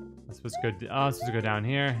 I'm supposed to go. Oh, I'm supposed to go down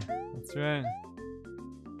here. That's right.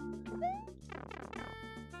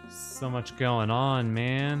 So much going on,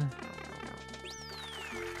 man.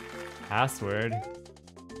 Password.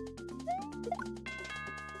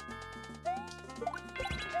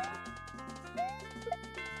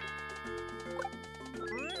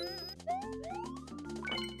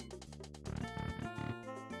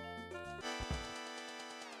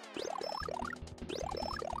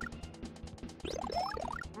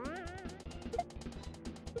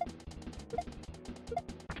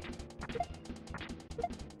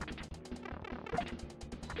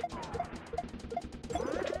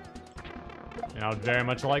 I would very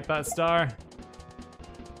much like that star.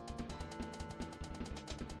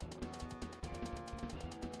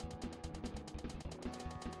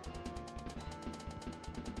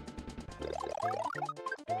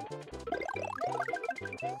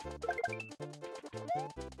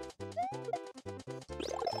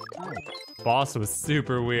 Boss was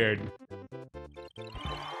super weird.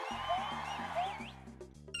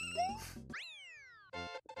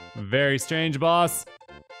 Very strange boss.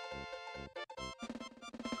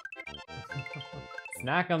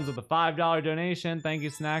 Snackums with a $5 donation. Thank you,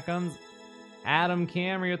 Snackums. Adam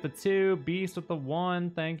Camry with the 2. Beast with the 1.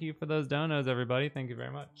 Thank you for those donos, everybody. Thank you very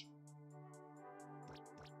much.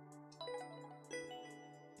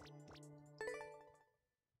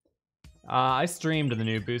 I streamed the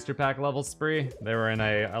new booster pack level spree. They were in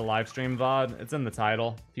a live stream VOD. It's in the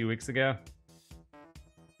title a few weeks ago.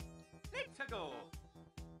 Let's go.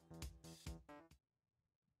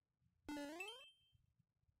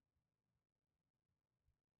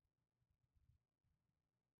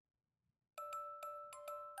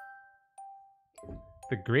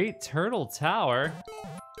 The Great Turtle Tower.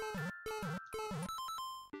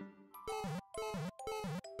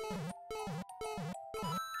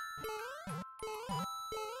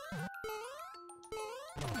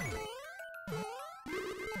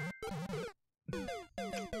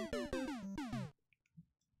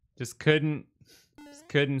 Just couldn't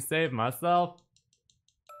save myself.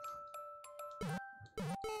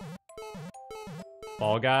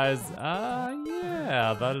 Fall Guys,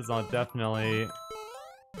 yeah, that is not definitely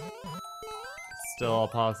still a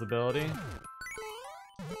possibility.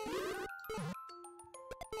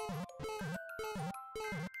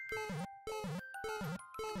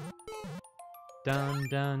 Dun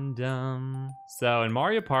dun dun. So in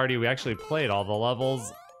Mario Party, we actually played all the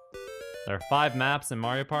levels. There are 5 maps in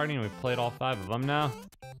Mario Party, and we've played all 5 of them now.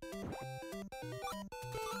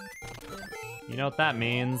 You know what that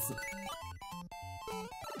means?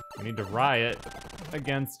 We need to riot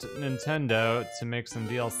against Nintendo to make some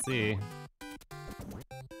DLC.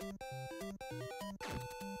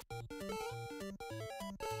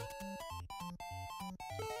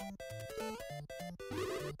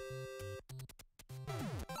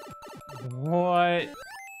 What?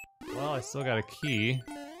 Well, I still got a key.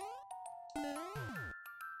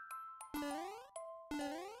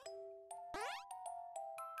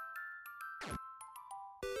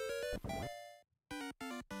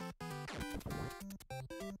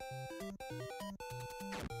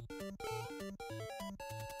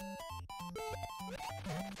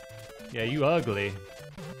 Yeah, you ugly.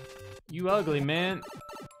 You ugly, man.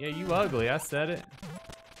 Yeah, you ugly. I said it.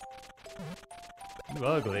 You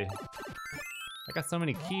ugly. I got so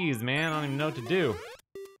many keys, man. I don't even know what to do.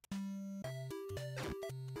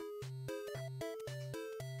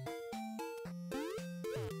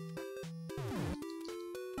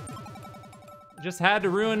 Just had to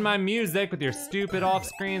ruin my music with your stupid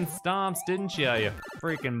off-screen stomps, didn't you, you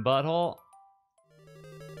freaking butthole?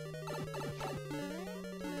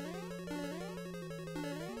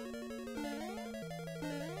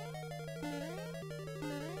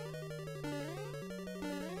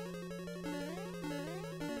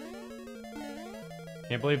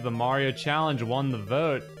 Can't believe the Mario Challenge won the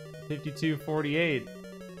vote. 52-48.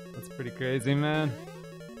 That's pretty crazy, man.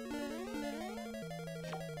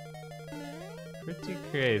 Pretty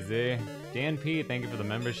crazy. Dan P, thank you for the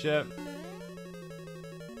membership.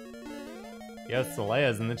 Yo,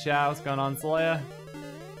 Solea's in the chat. What's going on, Solea?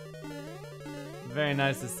 Very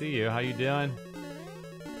nice to see you. How you doing?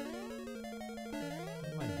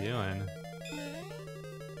 What am I doing?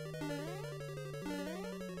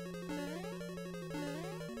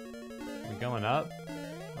 Are we going up?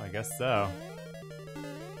 Oh, I guess so.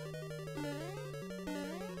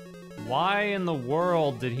 Why in the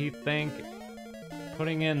world did he think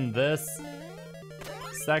putting in this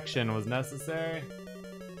section was necessary.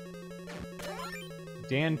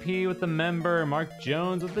 Dan P with the member, Mark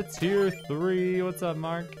Jones with the tier 3. What's up,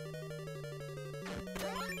 Mark?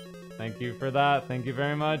 Thank you for that. Thank you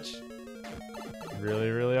very much. Really,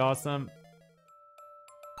 really awesome.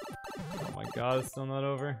 Oh my god, it's still not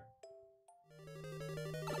over.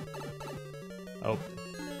 Oh.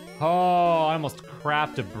 Oh, I almost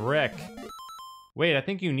crapped a brick. Wait, I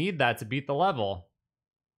think you need that to beat the level.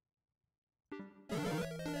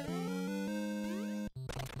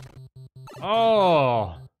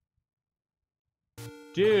 Oh.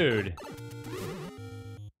 Dude.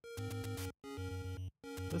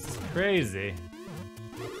 This is crazy.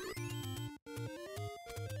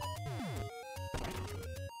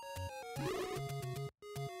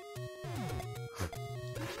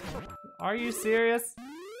 Are you serious?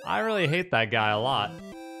 I really hate that guy a lot.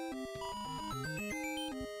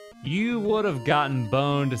 You would have gotten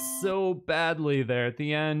boned so badly there at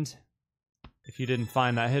the end if you didn't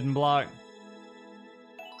find that hidden block.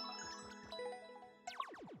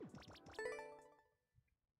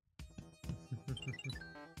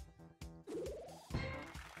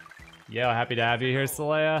 Yo, happy to have you here,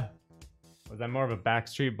 Saleya. Was that more of a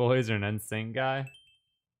Backstreet Boys or an NSYNC guy?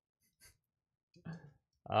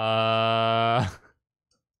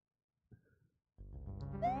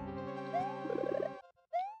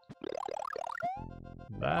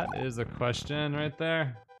 That is a question right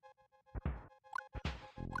there.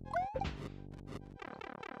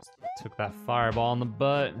 Just took that fireball in the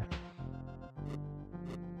butt.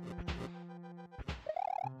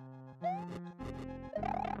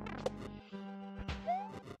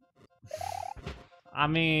 I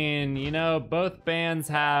mean, you know, both bands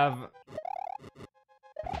have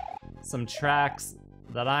some tracks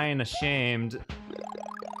that I ain't ashamed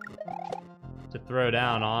to throw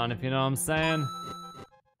down on, if you know what I'm saying.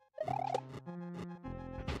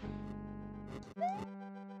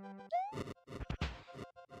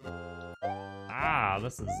 Ah,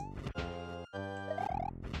 this is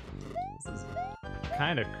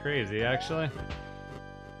kind of crazy, actually.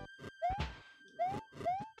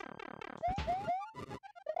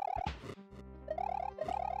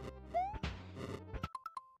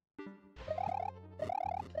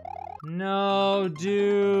 No,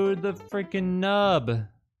 dude, the freaking nub.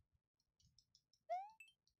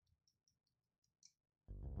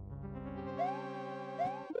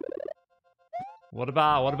 What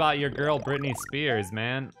about your girl Britney Spears,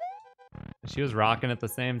 man? She was rocking at the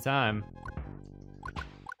same time.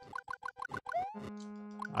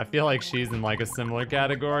 I feel like she's in like a similar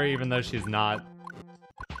category, even though she's not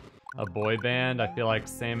a boy band. I feel like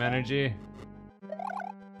same energy.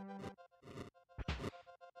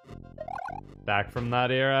 Back from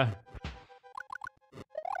that era.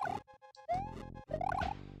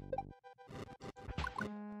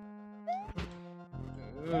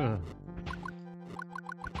 Ugh.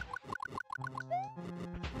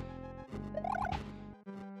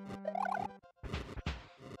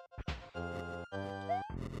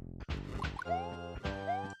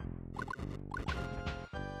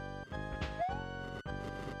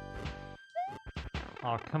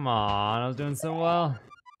 Oh, come on. I was doing so well.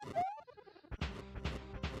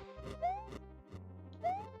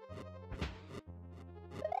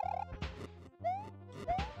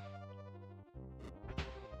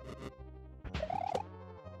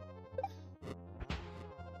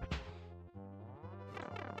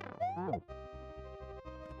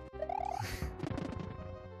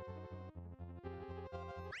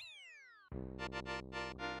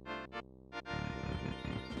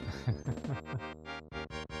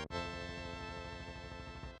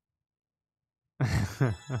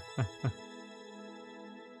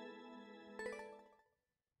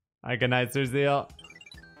 Alright, good night, Sir Zeal.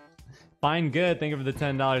 Fine, good. Thank you for the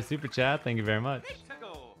 $10 super chat. Thank you very much.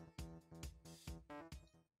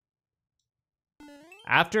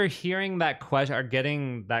 After hearing that question, or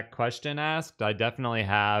getting that question asked, I definitely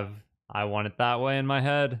have I want it that way in my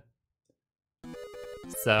head.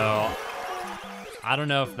 So, I don't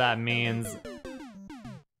know if that means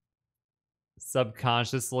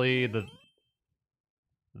subconsciously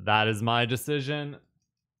that is my decision.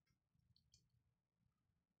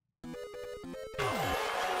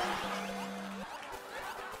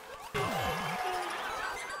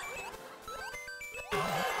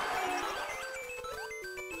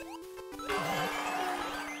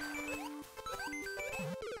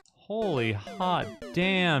 Holy hot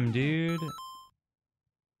damn, dude.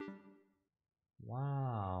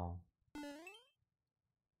 Wow.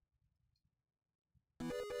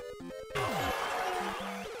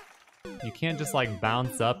 You can't just like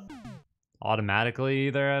bounce up automatically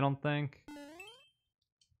either, I don't think.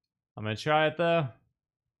 I'm gonna try it though.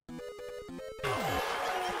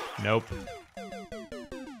 Nope.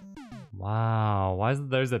 Wow, why isn't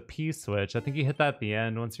there's a P switch? I think you hit that at the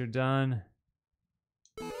end once you're done.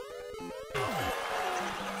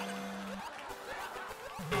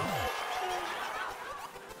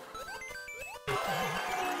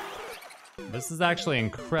 This is actually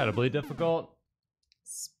incredibly difficult,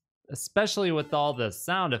 especially with all the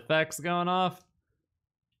sound effects going off.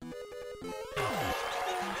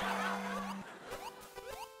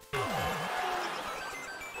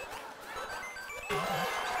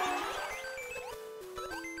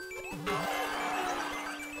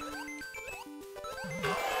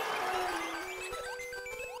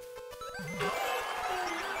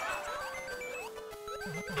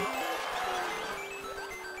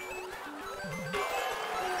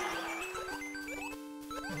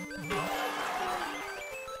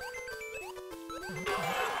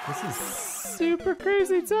 This is super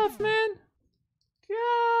crazy tough, man.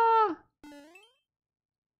 Yeah.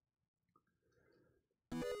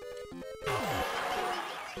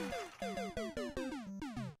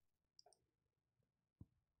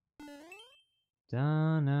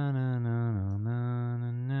 Da na na na na na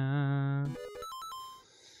na na.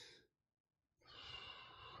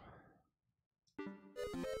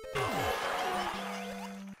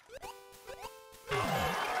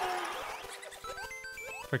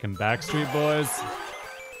 Freaking Backstreet Boys.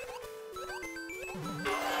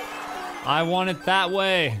 I want it that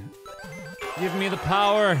way. Give me the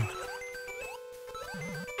power.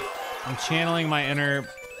 I'm channeling my inner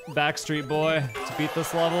Backstreet Boy to beat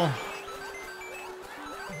this level.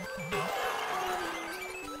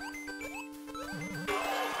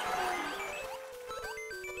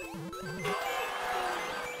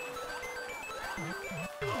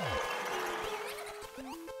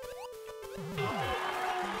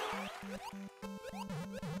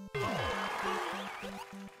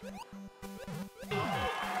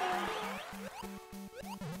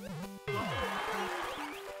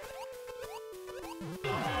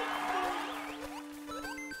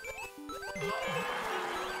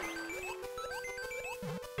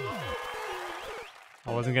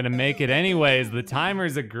 I wasn't gonna make it anyways. The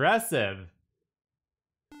timer's aggressive.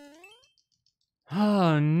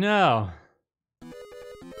 Oh no.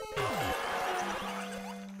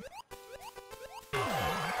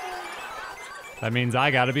 That means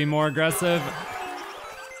I gotta be more aggressive.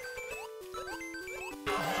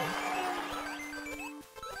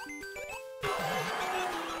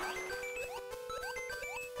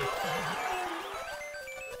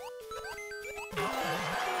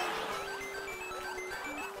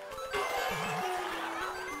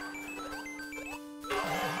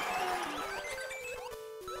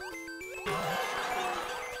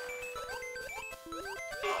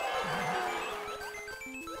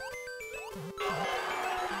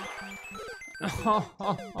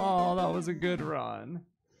 Oh, that was a good run.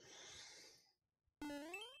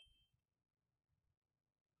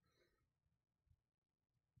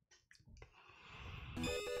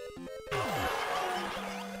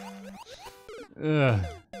 Ugh.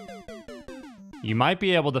 You might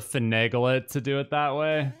be able to finagle it to do it that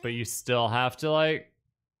way, but you still have to, like,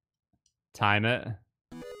 time it.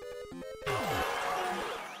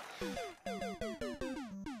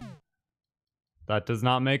 That does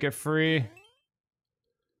not make it free.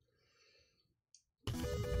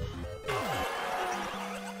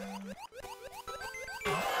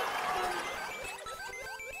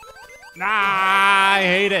 Ah, I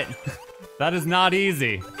hate it. That is not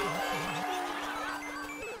easy.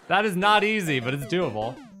 That is not easy, but it's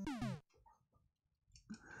doable.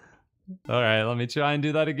 All right, let me try and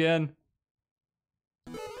do that again.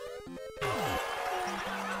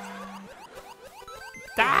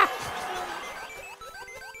 Ah!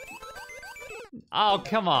 Oh,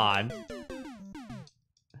 come on.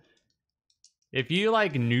 If you,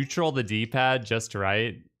 like, neutral the D-pad just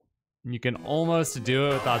right, you can almost do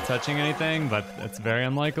it without touching anything, but it's very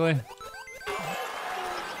unlikely.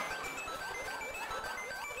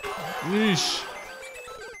 Yeesh.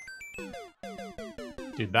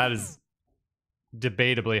 Dude, that is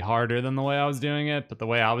debatably harder than the way I was doing it, but the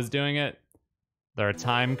way I was doing it, there are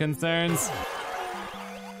time concerns.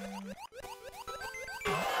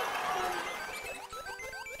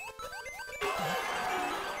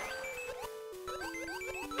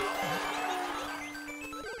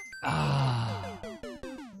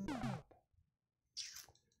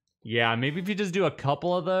 Yeah, maybe if you just do a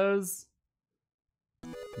couple of those,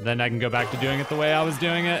 then I can go back to doing it the way I was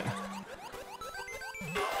doing it.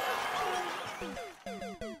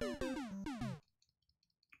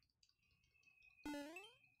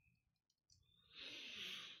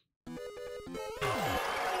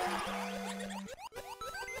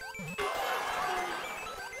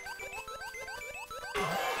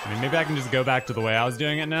 I mean, maybe I can just go back to the way I was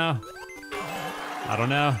doing it now. I don't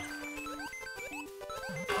know.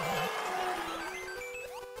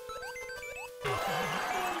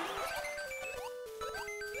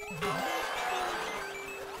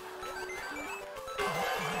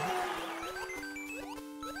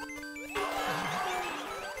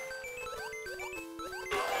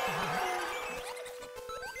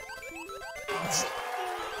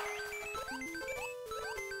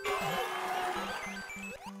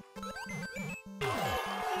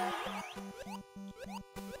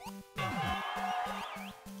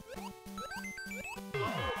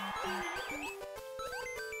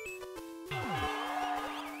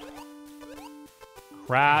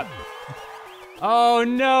 Crap. Oh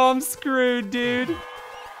no, I'm screwed, dude.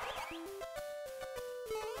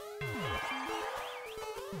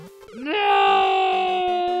 No!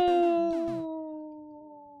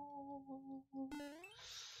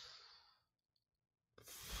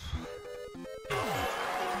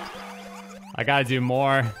 I gotta do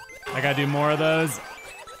more. I gotta do more of those.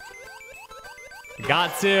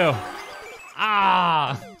 Got to.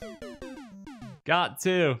 Ah! Got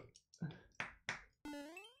to.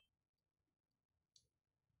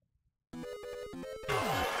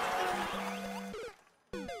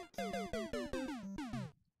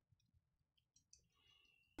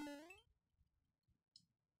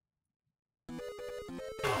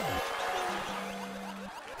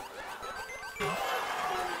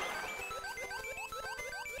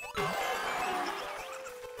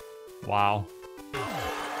 Wow.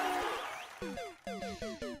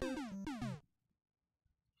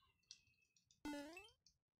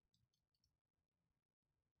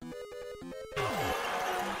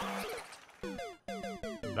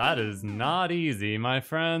 That is not easy, my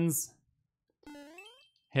friends.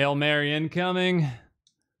 Hail Mary incoming.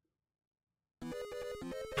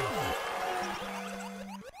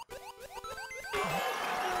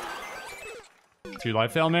 Two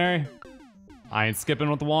life Hail Mary. I ain't skipping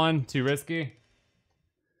with one, too risky.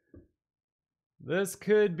 This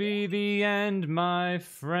could be the end, my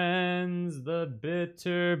friends, the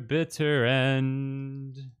bitter, bitter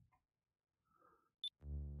end.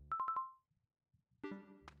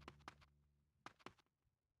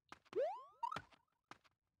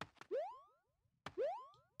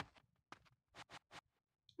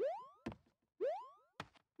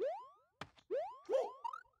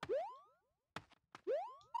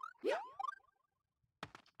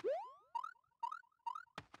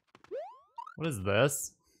 What is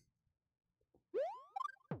this?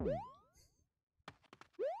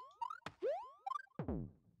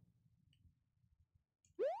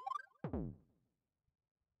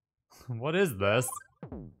 What is this?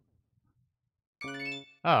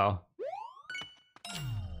 Oh.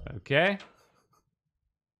 Okay.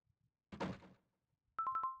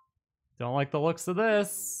 Don't like the looks of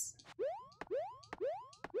this.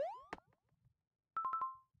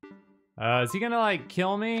 Is he gonna like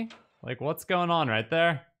kill me? Like, what's going on right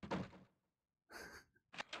there?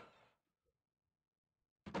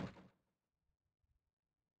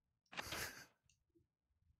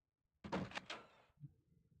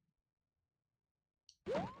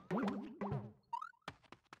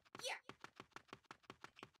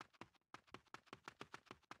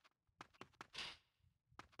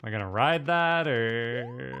 Am I gonna ride that,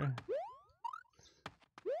 or...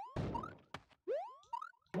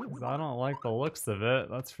 'Cause I don't like the looks of it,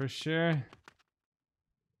 that's for sure.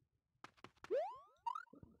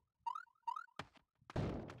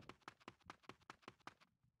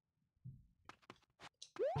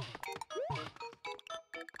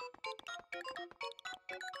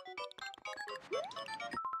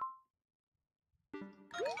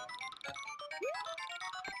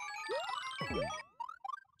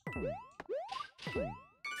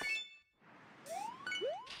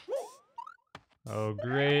 Oh,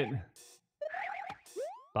 great.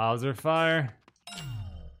 Bowser fire.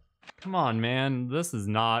 Come on, man. This is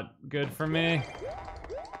not good for me.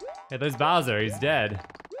 Hey, there's Bowser. He's dead.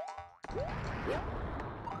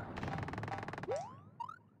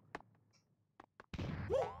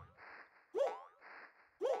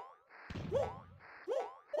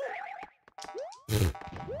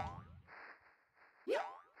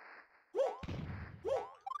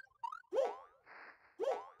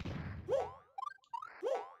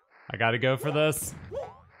 I gotta go for this.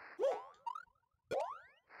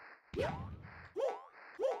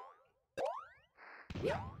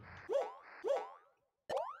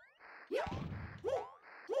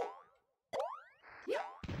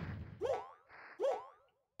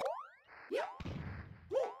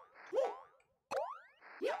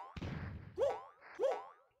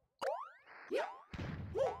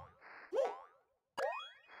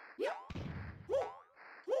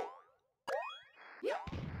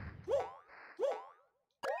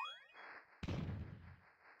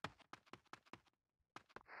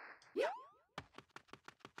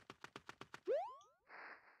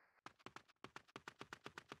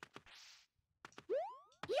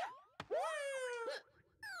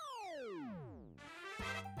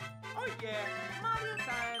 yeah, Mario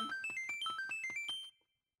time.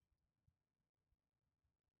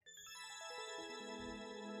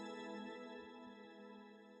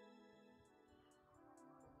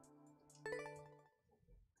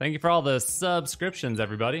 Thank you for all the subscriptions,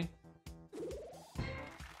 everybody.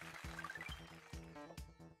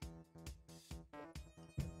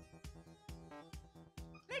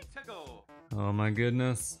 Let's go. Oh my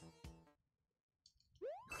goodness.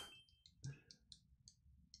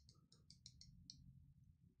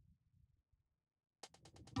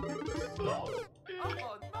 Oh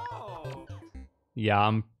no. Yeah,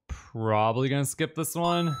 I'm probably gonna skip this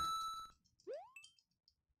one.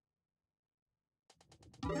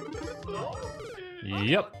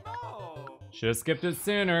 Yep. Oh no. Should have skipped it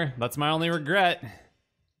sooner. That's my only regret.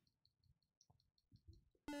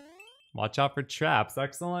 Watch out for traps.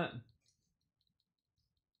 Excellent.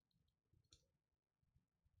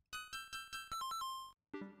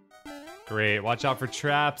 Great. Watch out for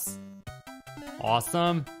traps.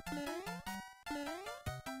 Awesome.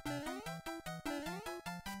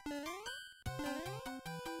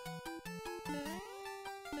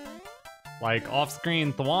 Like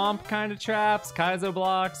off-screen thwomp kind of traps, Kaizo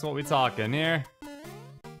blocks. What we talking here?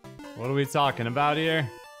 What are we talking about here?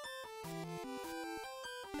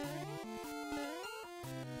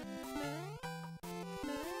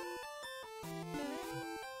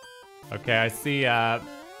 Okay, I see, oh,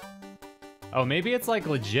 maybe it's like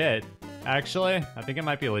legit. Actually, I think it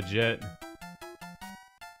might be legit.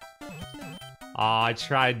 Aw, I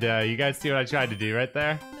tried to, you guys see what I tried to do right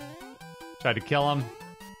there? Tried to kill him.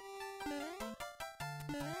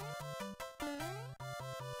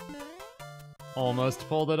 Almost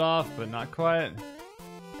pulled it off, but not quite.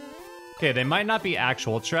 Okay, they might not be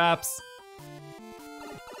actual traps,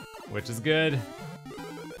 which is good.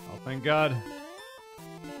 Oh, thank God.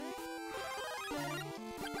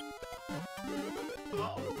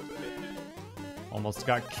 Almost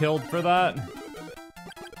got killed for that.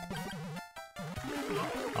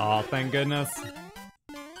 Oh, thank goodness.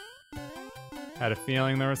 Had a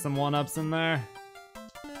feeling there were some one-ups in there.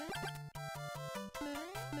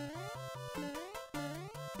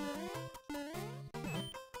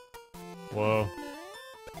 Whoa.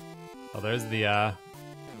 Oh, there's the,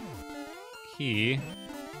 key.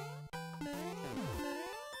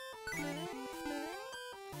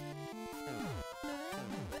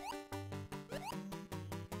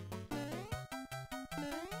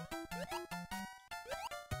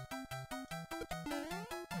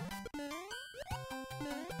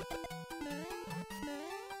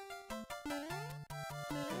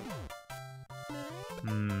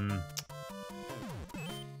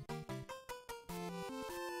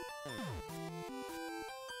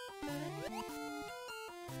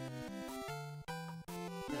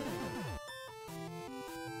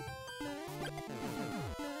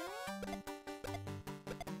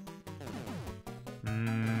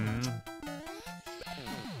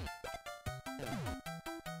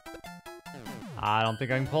 I don't think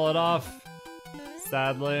I can pull it off,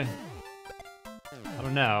 sadly. I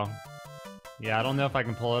don't know. Yeah, I don't know if I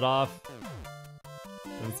can pull it off.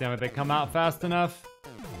 Doesn't seem like they come out fast enough.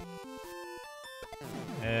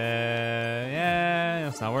 Yeah,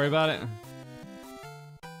 let's not worry about it.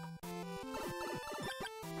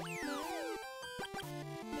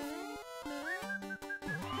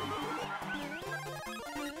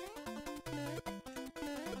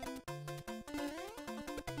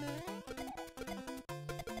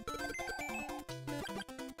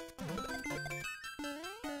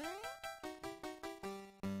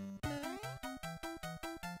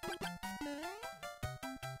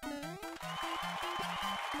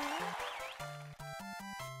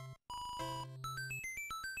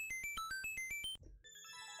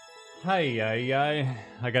 Hi.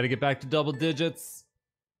 I gotta get back to double digits.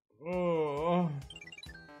 Oh.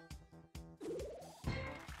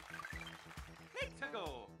 Let's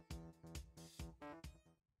go.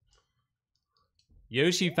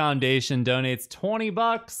 Yoshi Foundation donates 20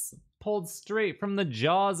 bucks, pulled straight from the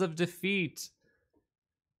jaws of defeat.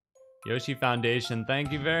 Yoshi Foundation,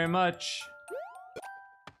 thank you very much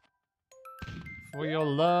for your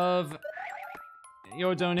love,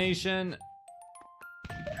 your donation.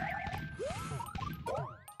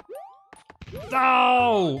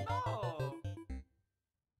 No! Oh.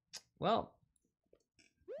 Well,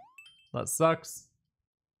 that sucks.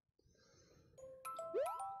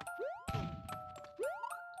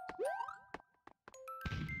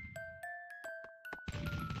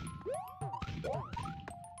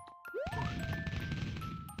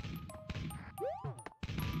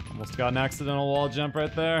 Almost got an accidental wall jump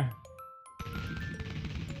right there.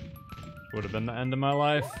 Would have been the end of my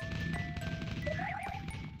life.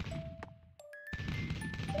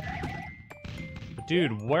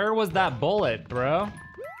 Dude, where was that bullet, bro?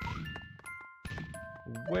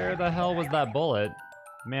 Where the hell was that bullet?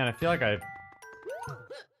 Man, I feel like I...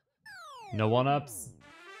 No one-ups?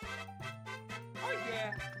 Oh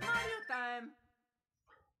yeah, Mario time.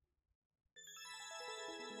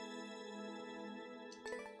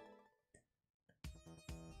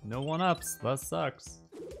 No one-ups. That sucks.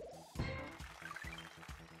 Let's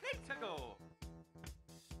go.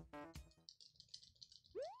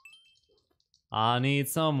 I need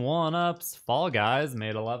some one-ups. Fall Guys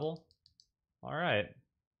made a level. Alright.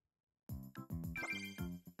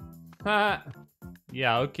 Ha!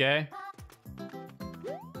 Yeah, okay.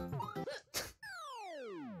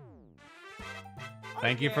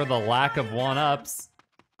 Thank you for the lack of one-ups.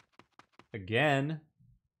 Again.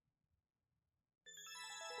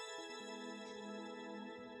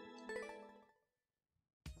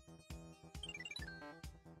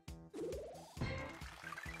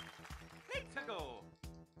 Let's go.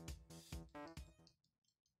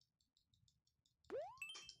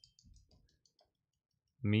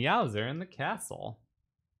 Meowser in the castle.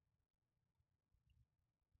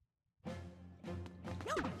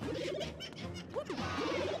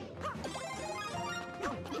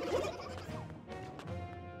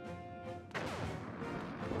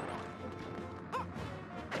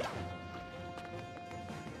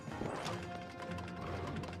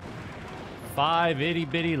 Five itty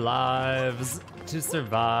bitty lives to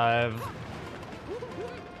survive.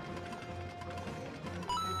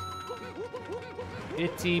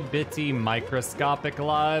 Itty bitty microscopic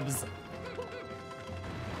lives.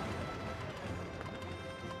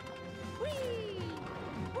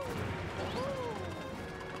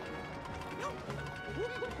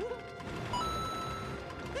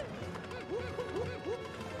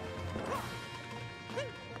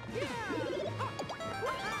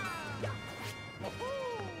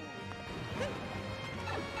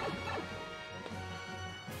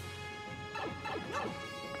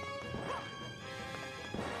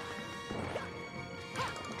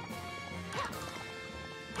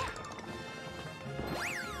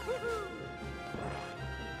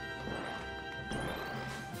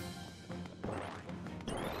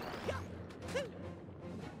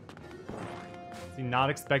 Does he not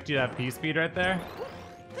expect you to have P-speed right there?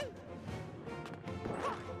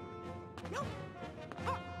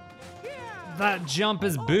 That jump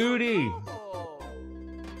is booty!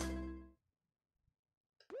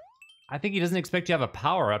 I think he doesn't expect you to have a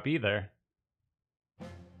power-up either.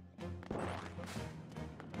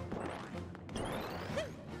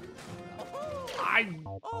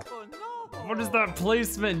 Oh no. What is that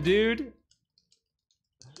placement, dude?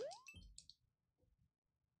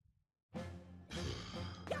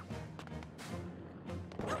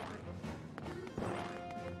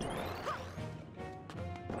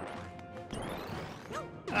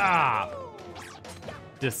 Ah!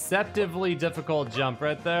 Deceptively difficult jump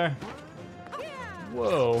right there.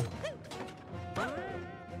 Whoa.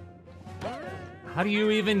 How do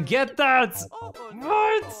you even get that?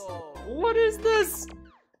 What? What is this?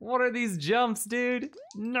 What are these jumps, dude?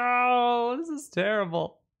 No, this is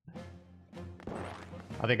terrible.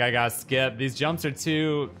 I think I gotta skip. These jumps are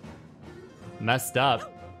too messed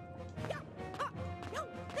up.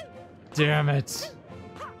 Damn it.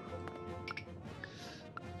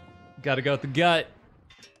 Gotta go with the gut.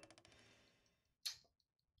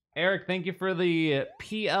 Eric, thank you for the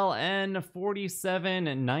PLN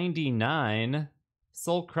 47.99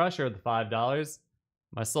 Soul Crusher with the $5.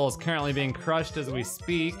 My soul is currently being crushed as we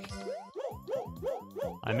speak.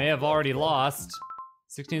 I may have already lost.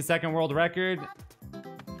 16-second world record.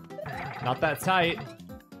 Not that tight.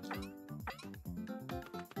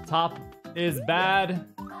 Top is bad.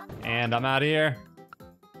 And I'm out of here.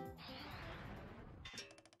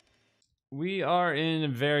 We are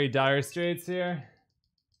in very dire straits here.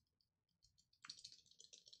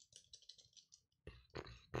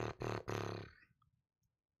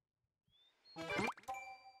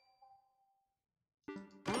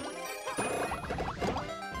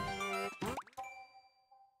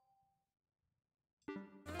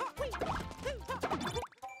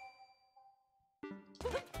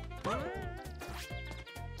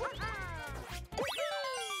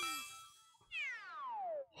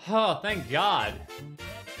 Oh, thank God. A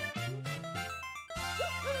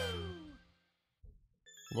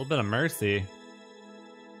little bit of mercy.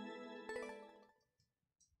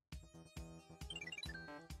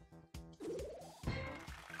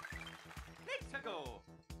 Let's go.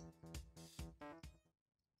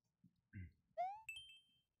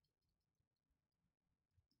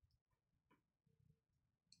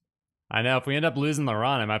 I know, if we end up losing the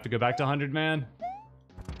run, I might have to go back to 100 man.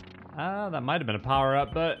 Ah, that might have been a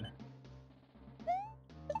power-up, but...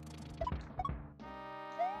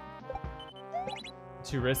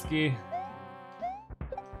 too risky.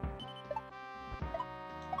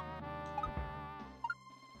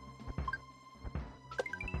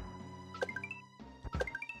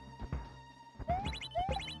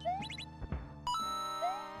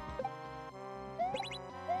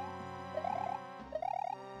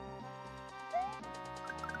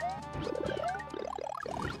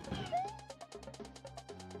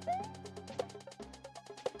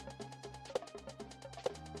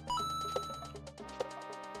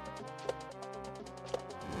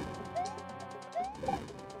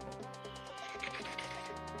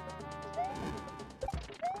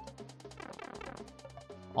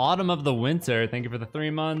 Autumn of the Winter, thank you for the 3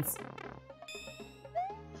 months.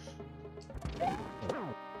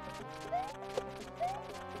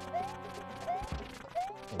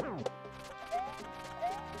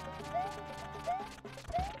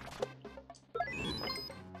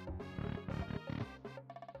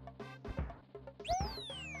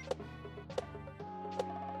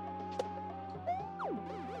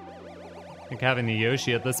 I think having the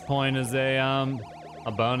Yoshi at this point is a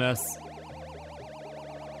bonus.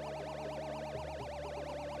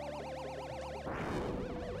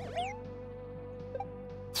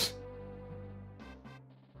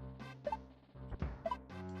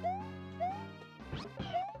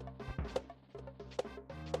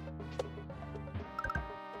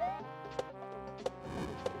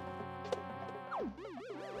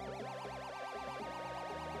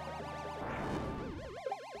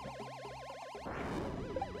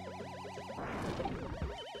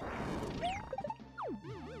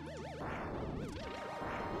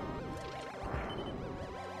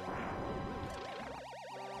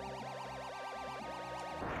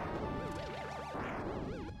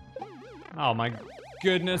 Oh my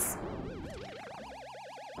goodness.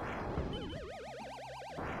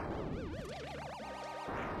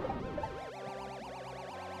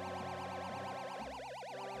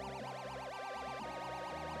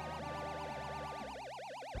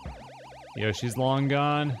 Yoshi's long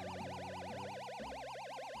gone.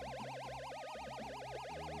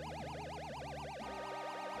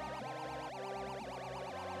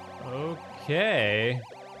 Okay.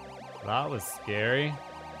 That was scary.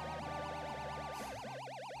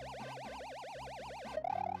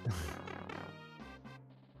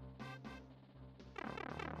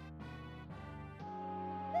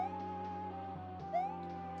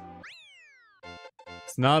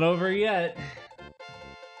 It's not over yet.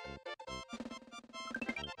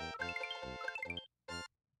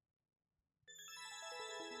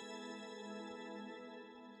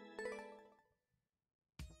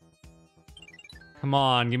 Come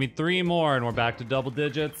on, give me 3 more and we're back to double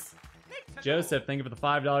digits. Joseph, thank you for the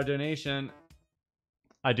 $5 donation.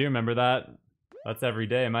 I do remember that. That's every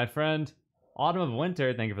day, my friend. Autumn of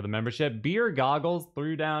Winter, thank you for the membership. Beer Goggles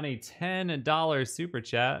threw down a $10 super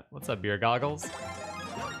chat. What's up, Beer Goggles?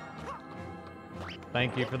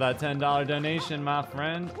 Thank you for that $10 donation, my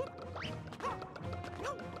friend.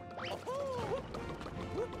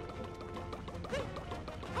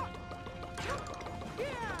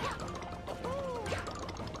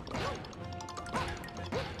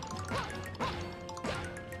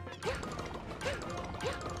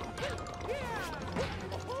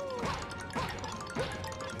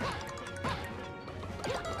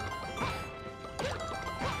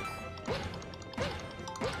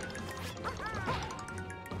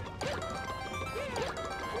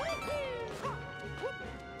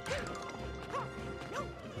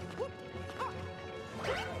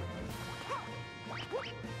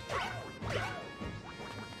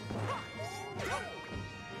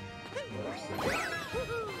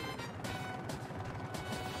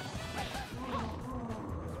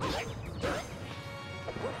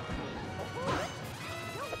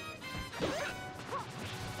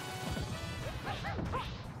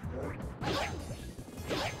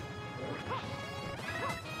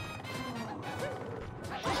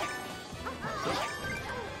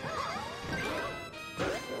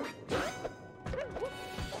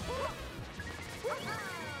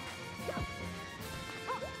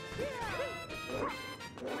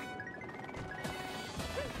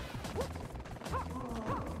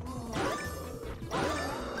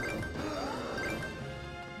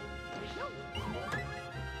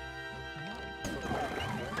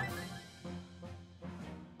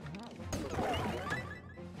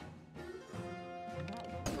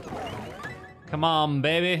 Come on,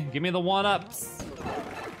 baby. Give me the 1-ups.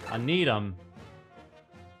 I need them.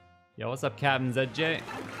 Yo, what's up, Captain ZJ?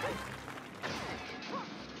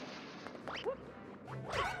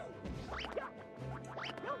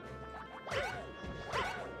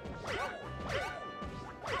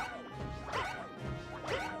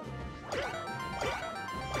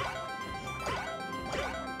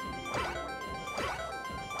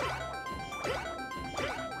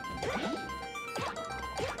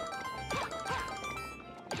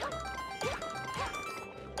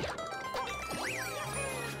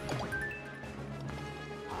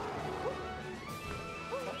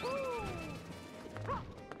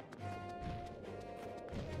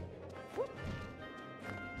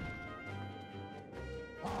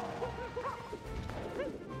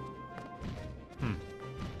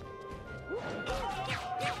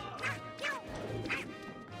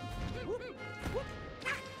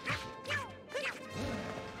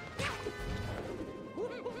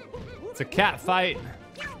 It's a cat fight.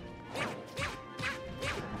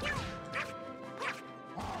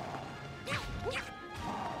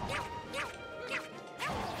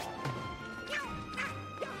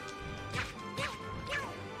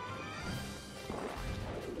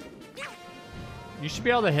 You should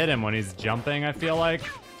be able to hit him when he's jumping, I feel like.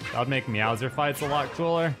 That would make Meowser fights a lot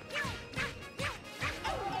cooler.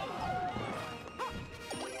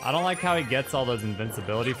 I don't like how he gets all those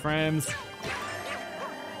invincibility frames.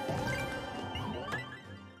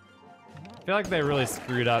 I feel like they really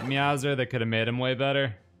screwed up Meowser. They could have made him way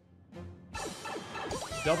better.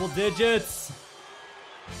 Double digits!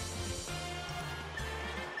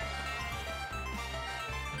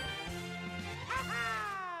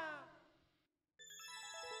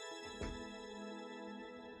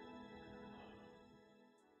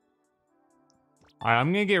 Alright,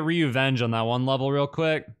 I'm gonna get Revenge on that one level real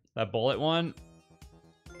quick. That bullet one.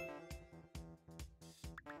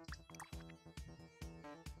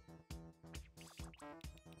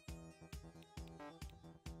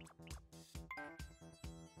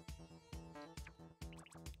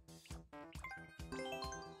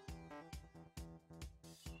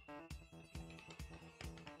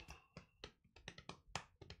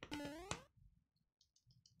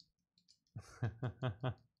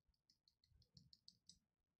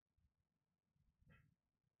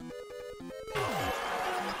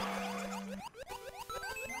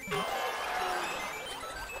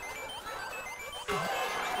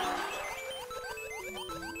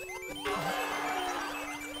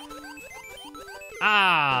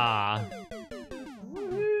 Ah!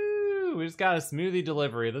 Woo! We just got a smoothie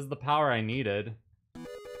delivery. This is the power I needed.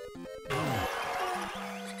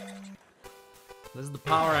 This is the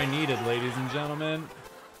power I needed, ladies and gentlemen,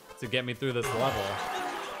 to get me through this level.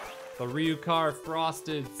 The Ryukahr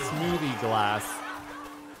frosted smoothie glass.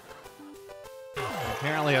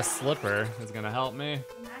 Apparently a slipper is gonna help me.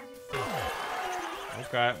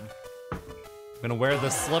 Okay. I'm gonna wear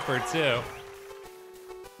the slipper too.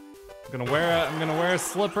 I'm gonna wear a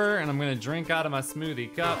slipper and I'm gonna drink out of my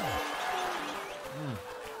smoothie cup.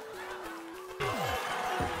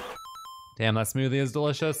 Damn, that smoothie is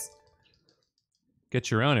delicious.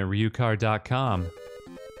 Get your own at ryukahr.com.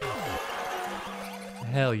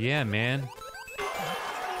 Hell yeah, man.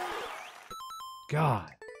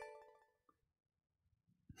 God.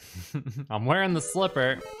 I'm wearing the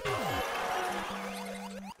slipper.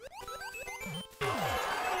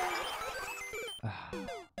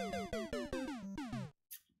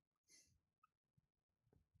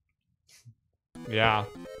 Yeah.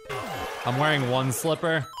 I'm wearing one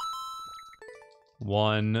slipper.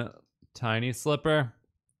 One tiny slipper.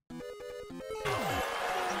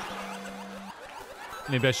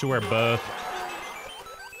 Maybe I should wear both.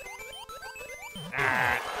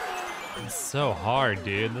 Ah, it's so hard,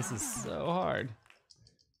 dude. This is so hard.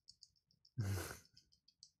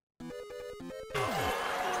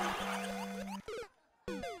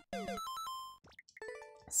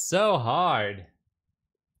 So hard.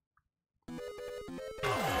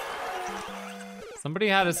 Somebody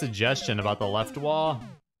had a suggestion about the left wall.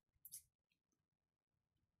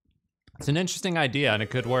 It's an interesting idea and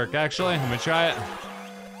it could work, actually. I'm gonna try it.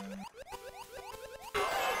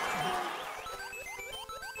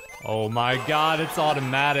 Oh my god, it's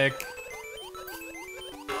automatic.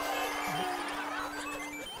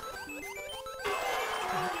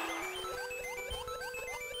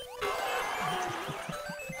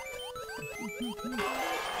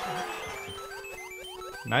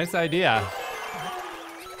 Nice idea.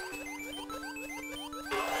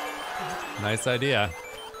 Nice idea.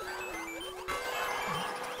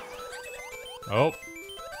 Oh.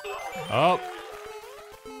 Oh.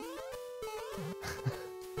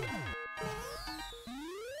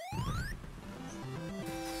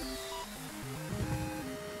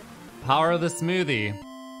 Power of the smoothie.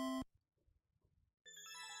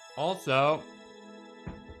 Also,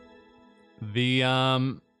 the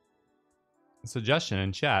suggestion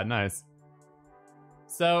in chat, nice.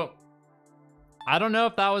 So, I don't know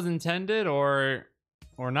if that was intended or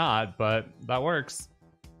not, but that works.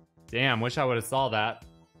 Damn, wish I would have saw that.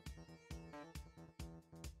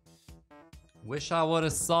 Wish I would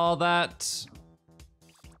have saw that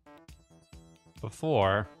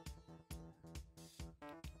before.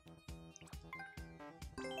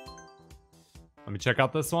 Let me check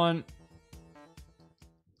out this one.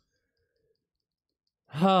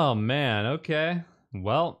 Oh man, okay.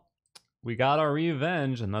 Well, we got our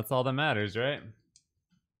revenge and that's all that matters, right?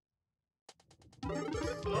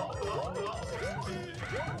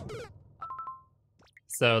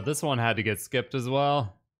 So this one had to get skipped as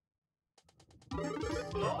well.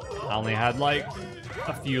 I only had like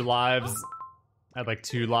a few lives. I had like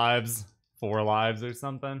 2 lives, 4 lives or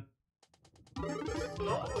something.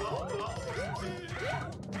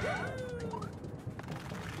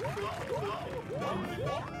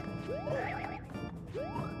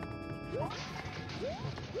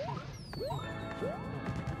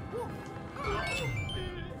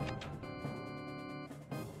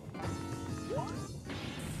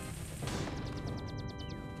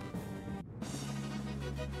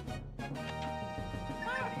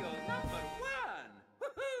 Mario #1.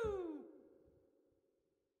 Woohoo!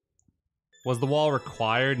 Was the wall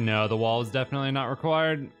required? No, the wall was definitely not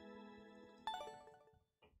required.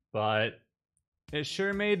 But it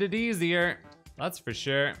sure made it easier. That's for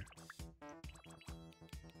sure.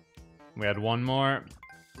 We had one more.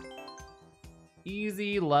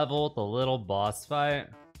 Easy level with the little boss fight.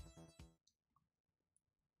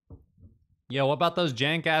 Yo, what about those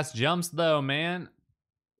jank-ass jumps though, man?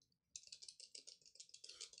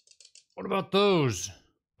 What about those?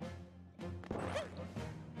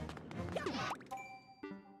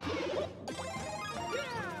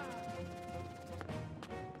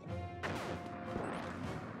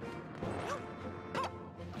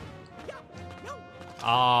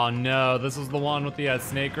 Oh no, this was the one with the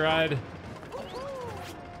snake ride.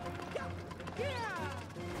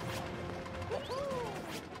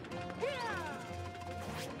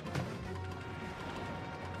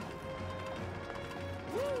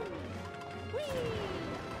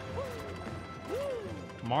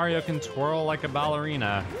 Mario can twirl like a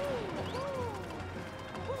ballerina.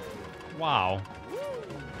 Wow.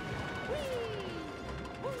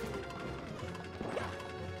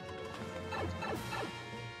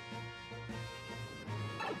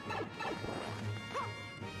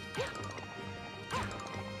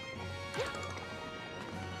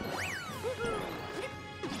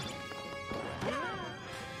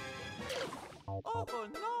 Oh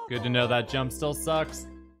no! Good to know that jump still sucks.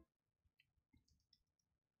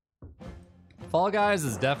 Fall Guys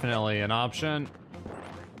is definitely an option.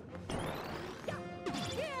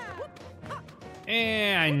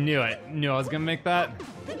 I knew it. Knew I was gonna make that.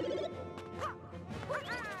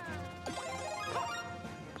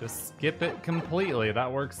 Just skip it completely.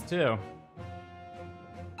 That works too.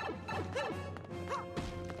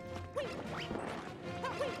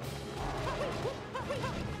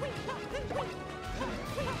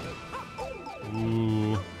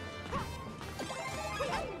 Ooh.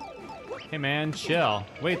 Hey man, chill.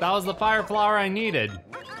 Wait, that was the fire flower I needed.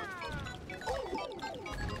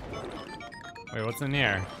 Wait, what's in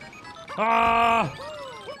here? Ah!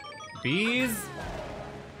 Bees?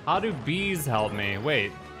 How do bees help me?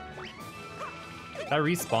 Wait. Did I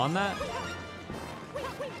respawn that?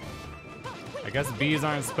 I guess bees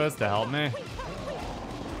aren't supposed to help me.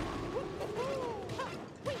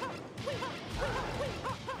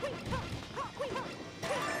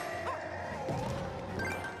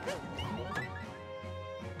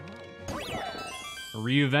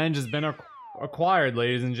 Revenge has been acquired,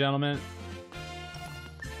 ladies and gentlemen.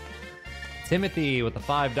 Timothy with the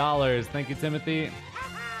 $5. Thank you, Timothy.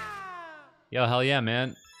 Yo, hell yeah,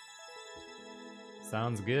 man.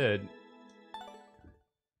 Sounds good.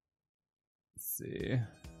 Let's see.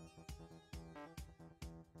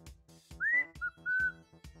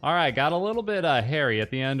 All right, got a little bit hairy at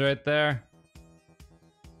the end right there.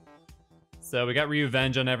 So we got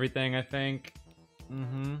revenge on everything, I think.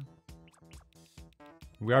 Mm-hmm.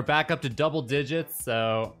 We are back up to double digits,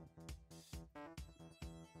 so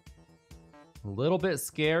a little bit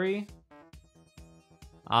scary.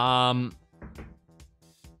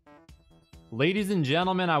 Ladies and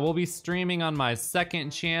gentlemen, I will be streaming on my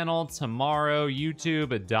second channel tomorrow,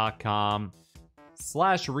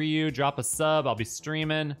 youtube.com/Ryu. Drop a sub. I'll be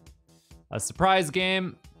streaming a surprise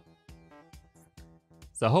game.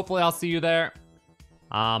 So hopefully I'll see you there.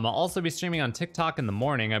 I'll also be streaming on TikTok in the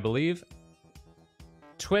morning, I believe.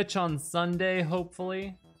 Twitch on Sunday,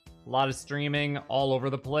 hopefully. A lot of streaming all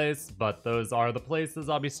over the place, but those are the places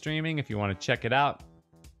I'll be streaming if you want to check it out.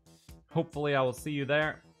 Hopefully I will see you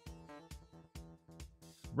there.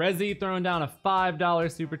 Rezi throwing down a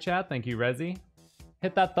 $5 super chat. Thank you, Rezi.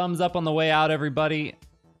 Hit that thumbs up on the way out, everybody.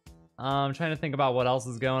 I'm trying to think about what else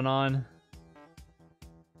is going on.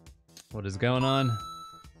 What is going on?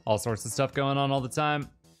 All sorts of stuff going on all the time.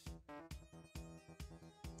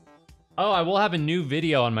 Oh, I will have a new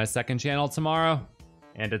video on my second channel tomorrow,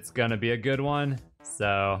 and it's gonna be a good one,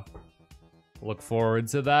 so look forward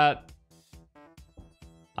to that.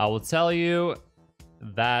 I will tell you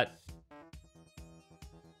that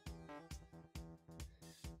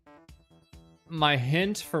my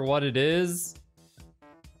hint for what it is,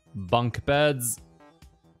 bunk beds.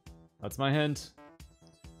 That's my hint.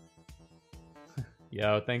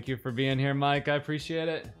 Yo, thank you for being here, Mike. I appreciate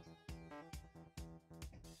it.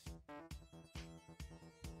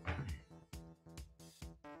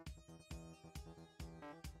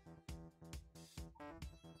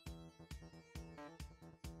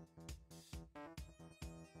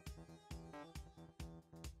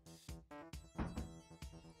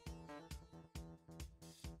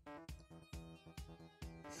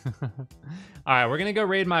 Alright, we're gonna go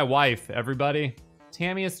raid my wife, everybody.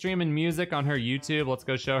 Tammy is streaming music on her YouTube. Let's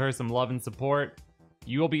go show her some love and support.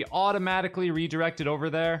 You will be automatically redirected over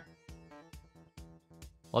there.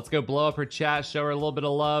 Let's go blow up her chat, show her a little bit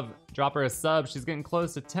of love, drop her a sub. She's getting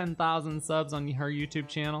close to 10,000 subs on her YouTube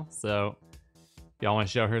channel. So, if y'all want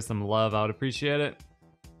to show her some love, I would appreciate it.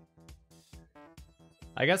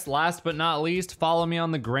 I guess last but not least, follow me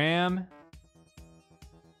on the gram.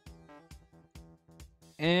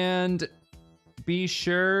 And be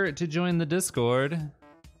sure to join the Discord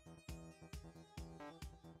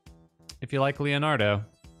if you like Leonardo.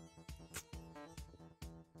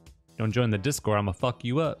 Don't join the Discord, I'ma fuck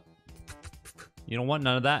you up. You don't want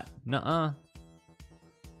none of that. Nuh-uh.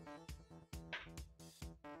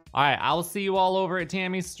 Alright, I will see you all over at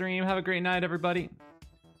Tammy's stream. Have a great night, everybody.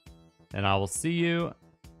 And I will see you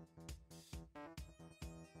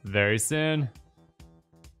very soon.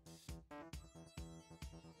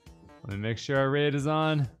 Let me make sure our raid is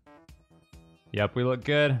on. Yep, we look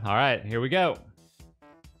good. All right, here we go.